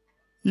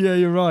 Yeah,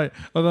 you're right.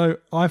 Although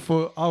I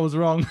thought I was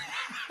wrong.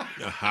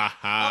 I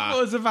thought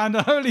it was Evander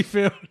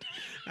Holyfield.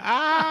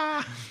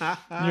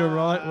 You're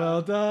right.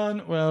 Well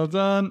done. Well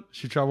done.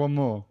 Should we try one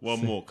more?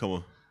 One more. Come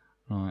on.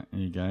 Right, here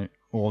you go.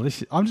 Oh,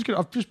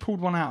 I've just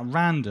pulled one out at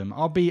random.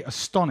 I'll be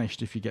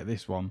astonished if you get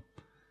this one,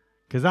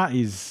 because that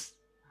is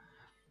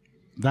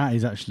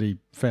actually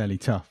fairly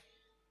tough.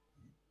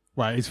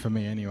 Well, it is for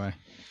me anyway.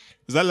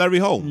 Is that Larry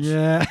Holmes?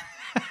 Yeah.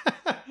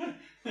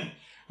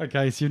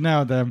 Okay, so you've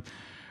nailed them.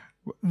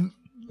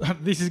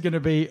 This is going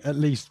to be, at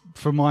least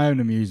for my own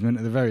amusement,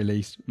 at the very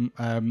least,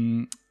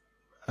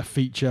 a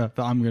feature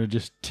that I'm going to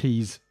just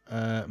tease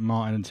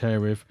Martin and Terry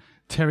with.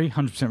 Terry,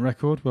 100%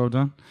 record, well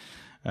done.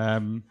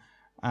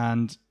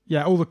 And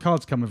yeah, all the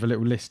cards come with a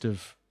little list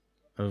of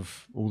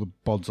all the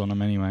bods on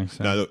them anyway.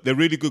 So. No, look, they're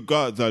really good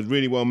cards. They're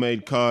really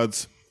well-made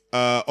cards.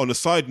 On a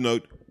side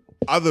note,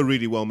 other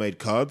really well-made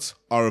cards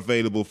are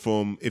available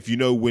from, if you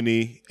know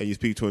Winnie and you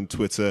speak to her on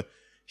Twitter,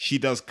 she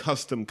does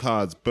custom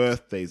cards,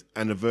 birthdays,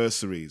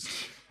 anniversaries,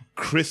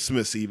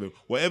 Christmas even.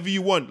 Whatever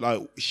you want,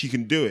 like, she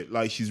can do it.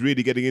 Like, she's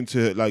really getting into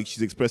it. Like,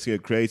 she's expressing her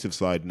creative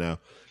side now.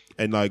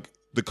 And, like,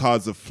 the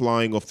cards are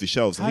flying off the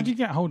shelves. How do you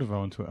get hold of her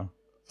on Twitter?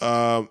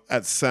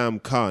 At Sam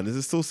Khan. Is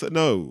it still...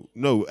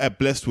 No, at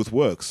Blessed With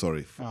Work,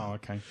 sorry. Oh,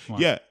 okay. Right.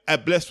 Yeah,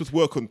 at Blessed With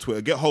Work on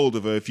Twitter. Get hold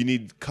of her if you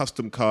need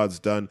custom cards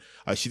done.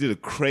 She did a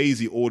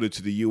crazy order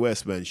to the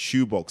US, man.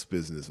 Shoebox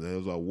business, man. I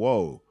was like,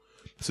 whoa.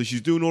 So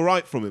she's doing all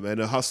right from it, man.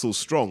 Her hustle's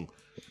strong.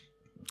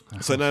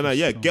 So,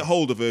 yeah, get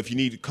hold of her if you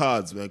need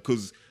cards, man,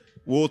 because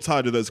We're all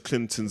tired of those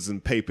Clintons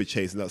and paper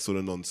chase and that sort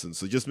of nonsense.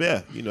 So just,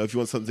 if you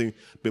want something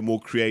a bit more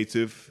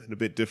creative and a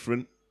bit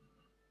different.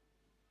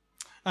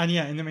 And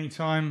in the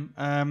meantime,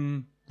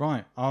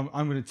 right,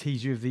 I'm going to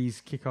tease you of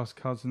these Kick-Ass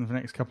cards in the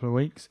next couple of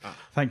weeks.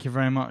 Thank you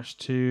very much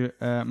to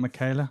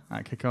Michaela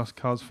at Kick-Ass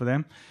Cards for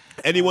them.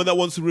 Anyone that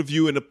wants a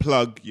review and a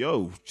plug,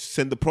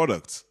 send the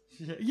products.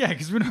 Yeah,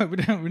 because we're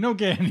not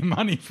getting any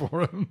money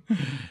for them.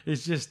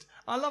 It's just,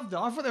 I loved it.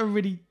 I thought they were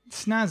really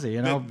snazzy.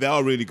 And they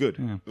are really good.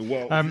 Yeah.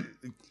 Well,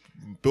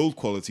 build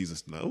qualities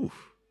is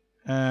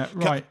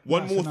right.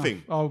 One more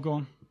thing. Oh, go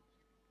on.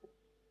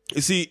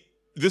 You see,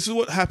 this is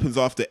what happens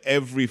after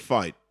every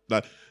fight.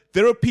 Like,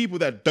 there are people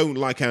that don't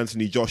like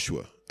Anthony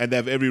Joshua, and they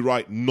have every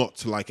right not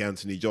to like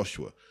Anthony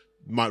Joshua.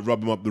 Might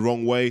rub him up the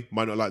wrong way,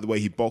 might not like the way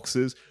he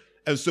boxes.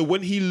 And so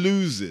when he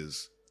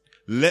loses,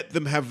 let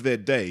them have their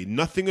day.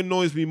 Nothing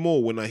annoys me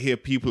more when I hear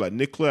people like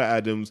Nicola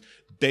Adams,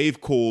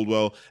 Dave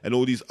Caldwell, and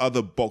all these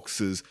other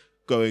boxers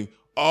going,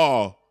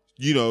 all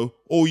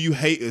you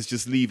haters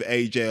just leave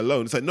AJ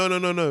alone. It's like,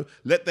 no.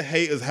 Let the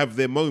haters have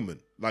their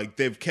moment. Like,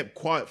 they've kept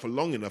quiet for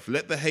long enough.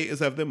 Let the haters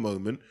have their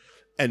moment,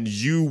 and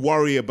you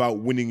worry about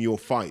winning your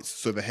fights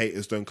so the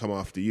haters don't come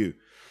after you.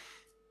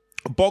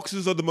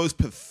 Boxers are the most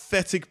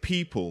pathetic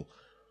people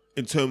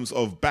in terms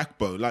of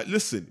backbone. Like,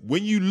 listen,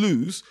 when you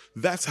lose,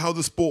 that's how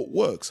the sport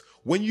works.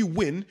 When you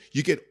win,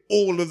 you get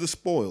all of the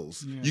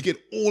spoils. Yeah. You get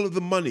all of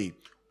the money,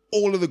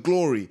 all of the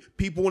glory.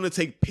 People want to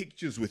take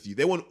pictures with you.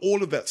 They want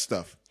all of that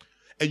stuff.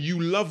 And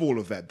you love all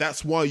of that.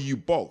 That's why you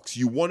box.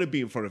 You want to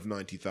be in front of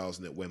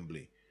 90,000 at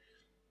Wembley.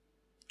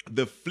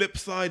 The flip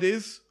side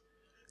is,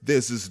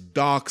 there's this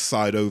dark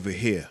side over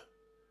here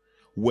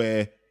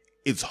where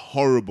it's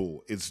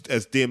horrible. It's,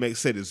 as DMX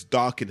said, it's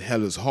dark and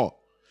hell is hot.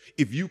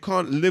 If you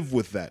can't live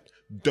with that,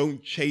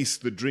 don't chase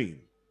the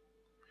dream.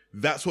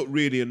 That's what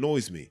really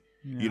annoys me.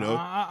 Yeah,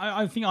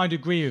 I think I'd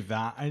agree with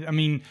that. I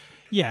mean,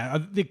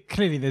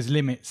 clearly there's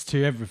limits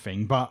to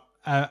everything, but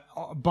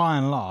by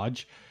and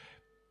large,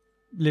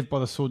 live by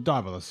the sword,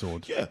 die by the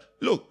sword. Yeah.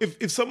 Look,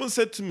 if someone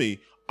said to me,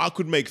 I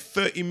could make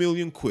 30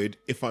 million quid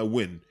if I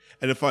win,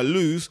 and if I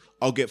lose,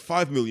 I'll get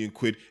 5 million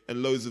quid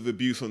and loads of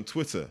abuse on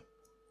Twitter,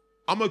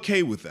 I'm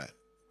okay with that.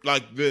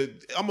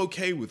 I'm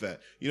okay with that.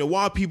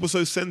 Why are people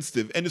so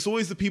sensitive? And it's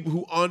always the people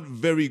who aren't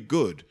very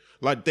good,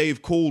 like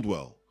Dave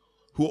Caldwell,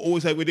 who are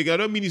always like, I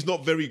don't mean he's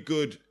not very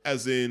good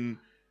as in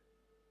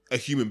a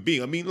human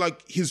being. I mean,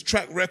 like, his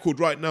track record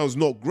right now is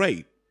not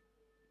great,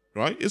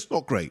 right? It's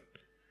not great.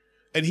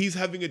 And he's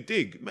having a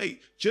dig.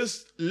 Mate,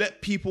 just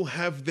let people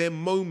have their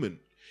moment.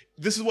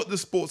 This is what the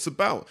sport's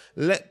about.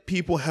 Let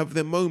people have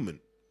their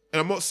moment.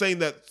 And I'm not saying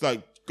that,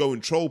 like, go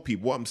and troll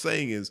people. What I'm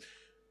saying is,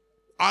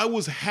 I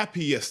was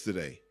happy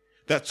yesterday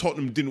that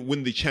Tottenham didn't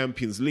win the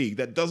Champions League.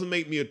 That doesn't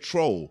make me a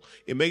troll.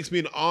 It makes me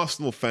an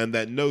Arsenal fan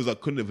that knows I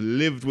couldn't have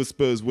lived with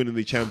Spurs winning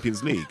the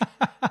Champions League.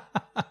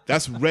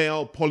 That's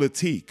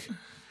realpolitik.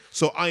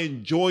 So I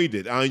enjoyed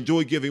it. I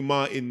enjoy giving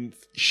Martin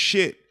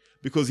shit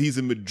because he's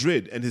in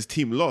Madrid and his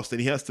team lost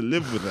and he has to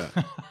live with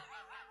that.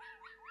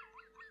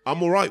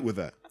 I'm all right with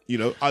that.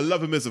 I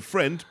love him as a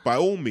friend by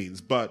all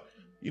means, but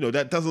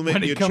that doesn't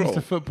make me a troll. When it comes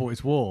to football,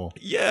 it's war.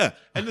 Yeah.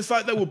 And it's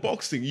like that with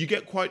boxing. You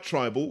get quite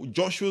tribal.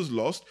 Joshua's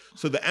lost,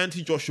 so the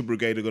anti-Joshua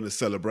brigade are going to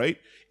celebrate.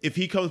 If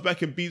he comes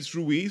back and beats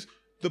Ruiz,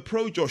 the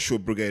pro-Joshua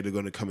brigade are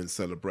going to come and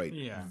celebrate.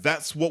 Yeah.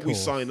 That's what we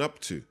sign up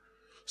to.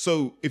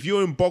 So if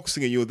you're in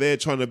boxing and you're there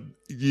trying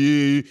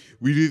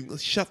to,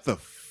 shut the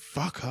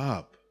fuck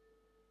up.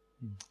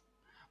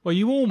 Well,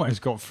 you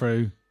almost got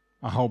through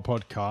a whole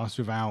podcast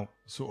without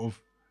sort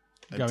of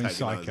going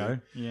psycho.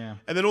 Yeah.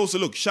 And then also,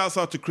 look, shouts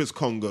out to Chris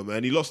Congo,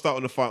 man. He lost out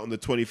on the fight on the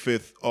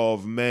 25th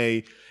of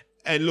May.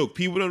 And look,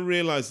 people don't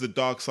realize the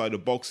dark side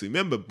of boxing.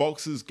 Remember,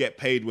 boxers get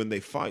paid when they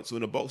fight. So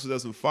when a boxer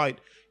doesn't fight,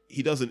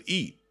 he doesn't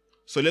eat.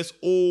 So let's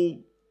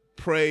all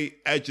pray,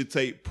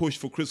 agitate, push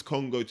for Chris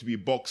Congo to be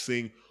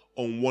boxing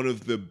on one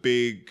of the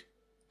big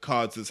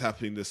cards that's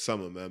happening this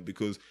summer, man,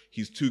 because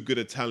he's too good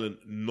a talent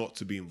not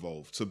to be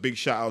involved. So big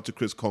shout out to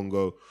Chris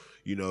Congo.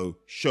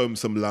 Show him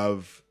some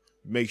love.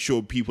 Make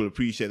sure people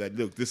appreciate that.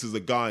 Look, this is a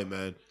guy,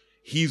 man.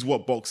 He's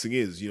what boxing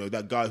is.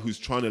 That guy who's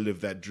trying to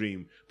live that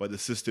dream, but the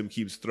system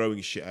keeps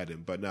throwing shit at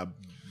him. But now,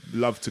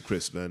 love to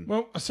Chris, man.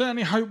 Well, I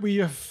certainly hope we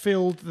have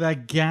filled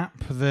that gap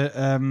that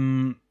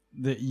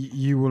that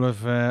you will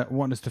have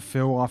wanted us to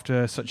fill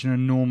after such an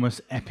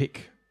enormous,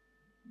 epic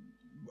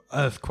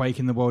earthquake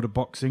in the world of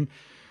boxing.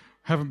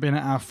 Haven't been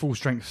at our full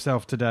strength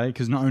self today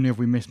because not only have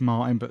we missed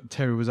Martin, but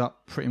Terry was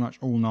up pretty much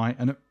all night.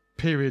 And at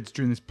periods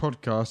during this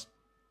podcast,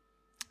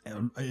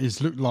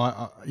 it's looked like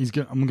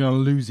I'm going to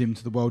lose him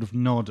to the world of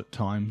Nod at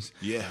times.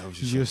 Yeah,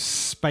 you're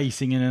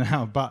spacing in and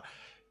out, but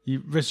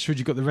you rest assured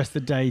you've got the rest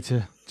of the day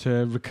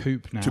to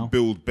recoup now, to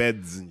build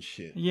beds and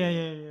shit.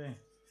 Yeah.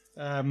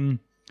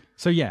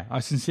 So I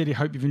sincerely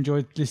hope you've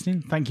enjoyed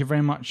listening. Thank you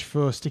very much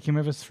for sticking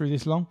with us through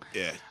this long.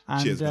 Yeah,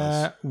 and cheers,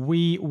 guys.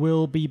 We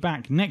will be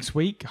back next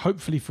week,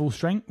 hopefully full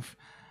strength,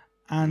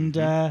 and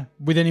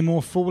with any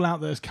more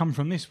fallout that has come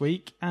from this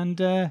week. And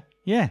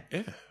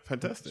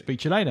fantastic.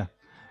 Speak to you later.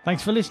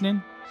 Thanks for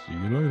listening. See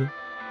you later.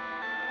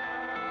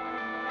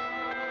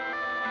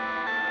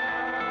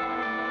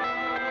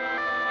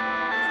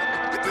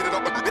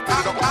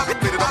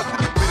 it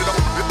up.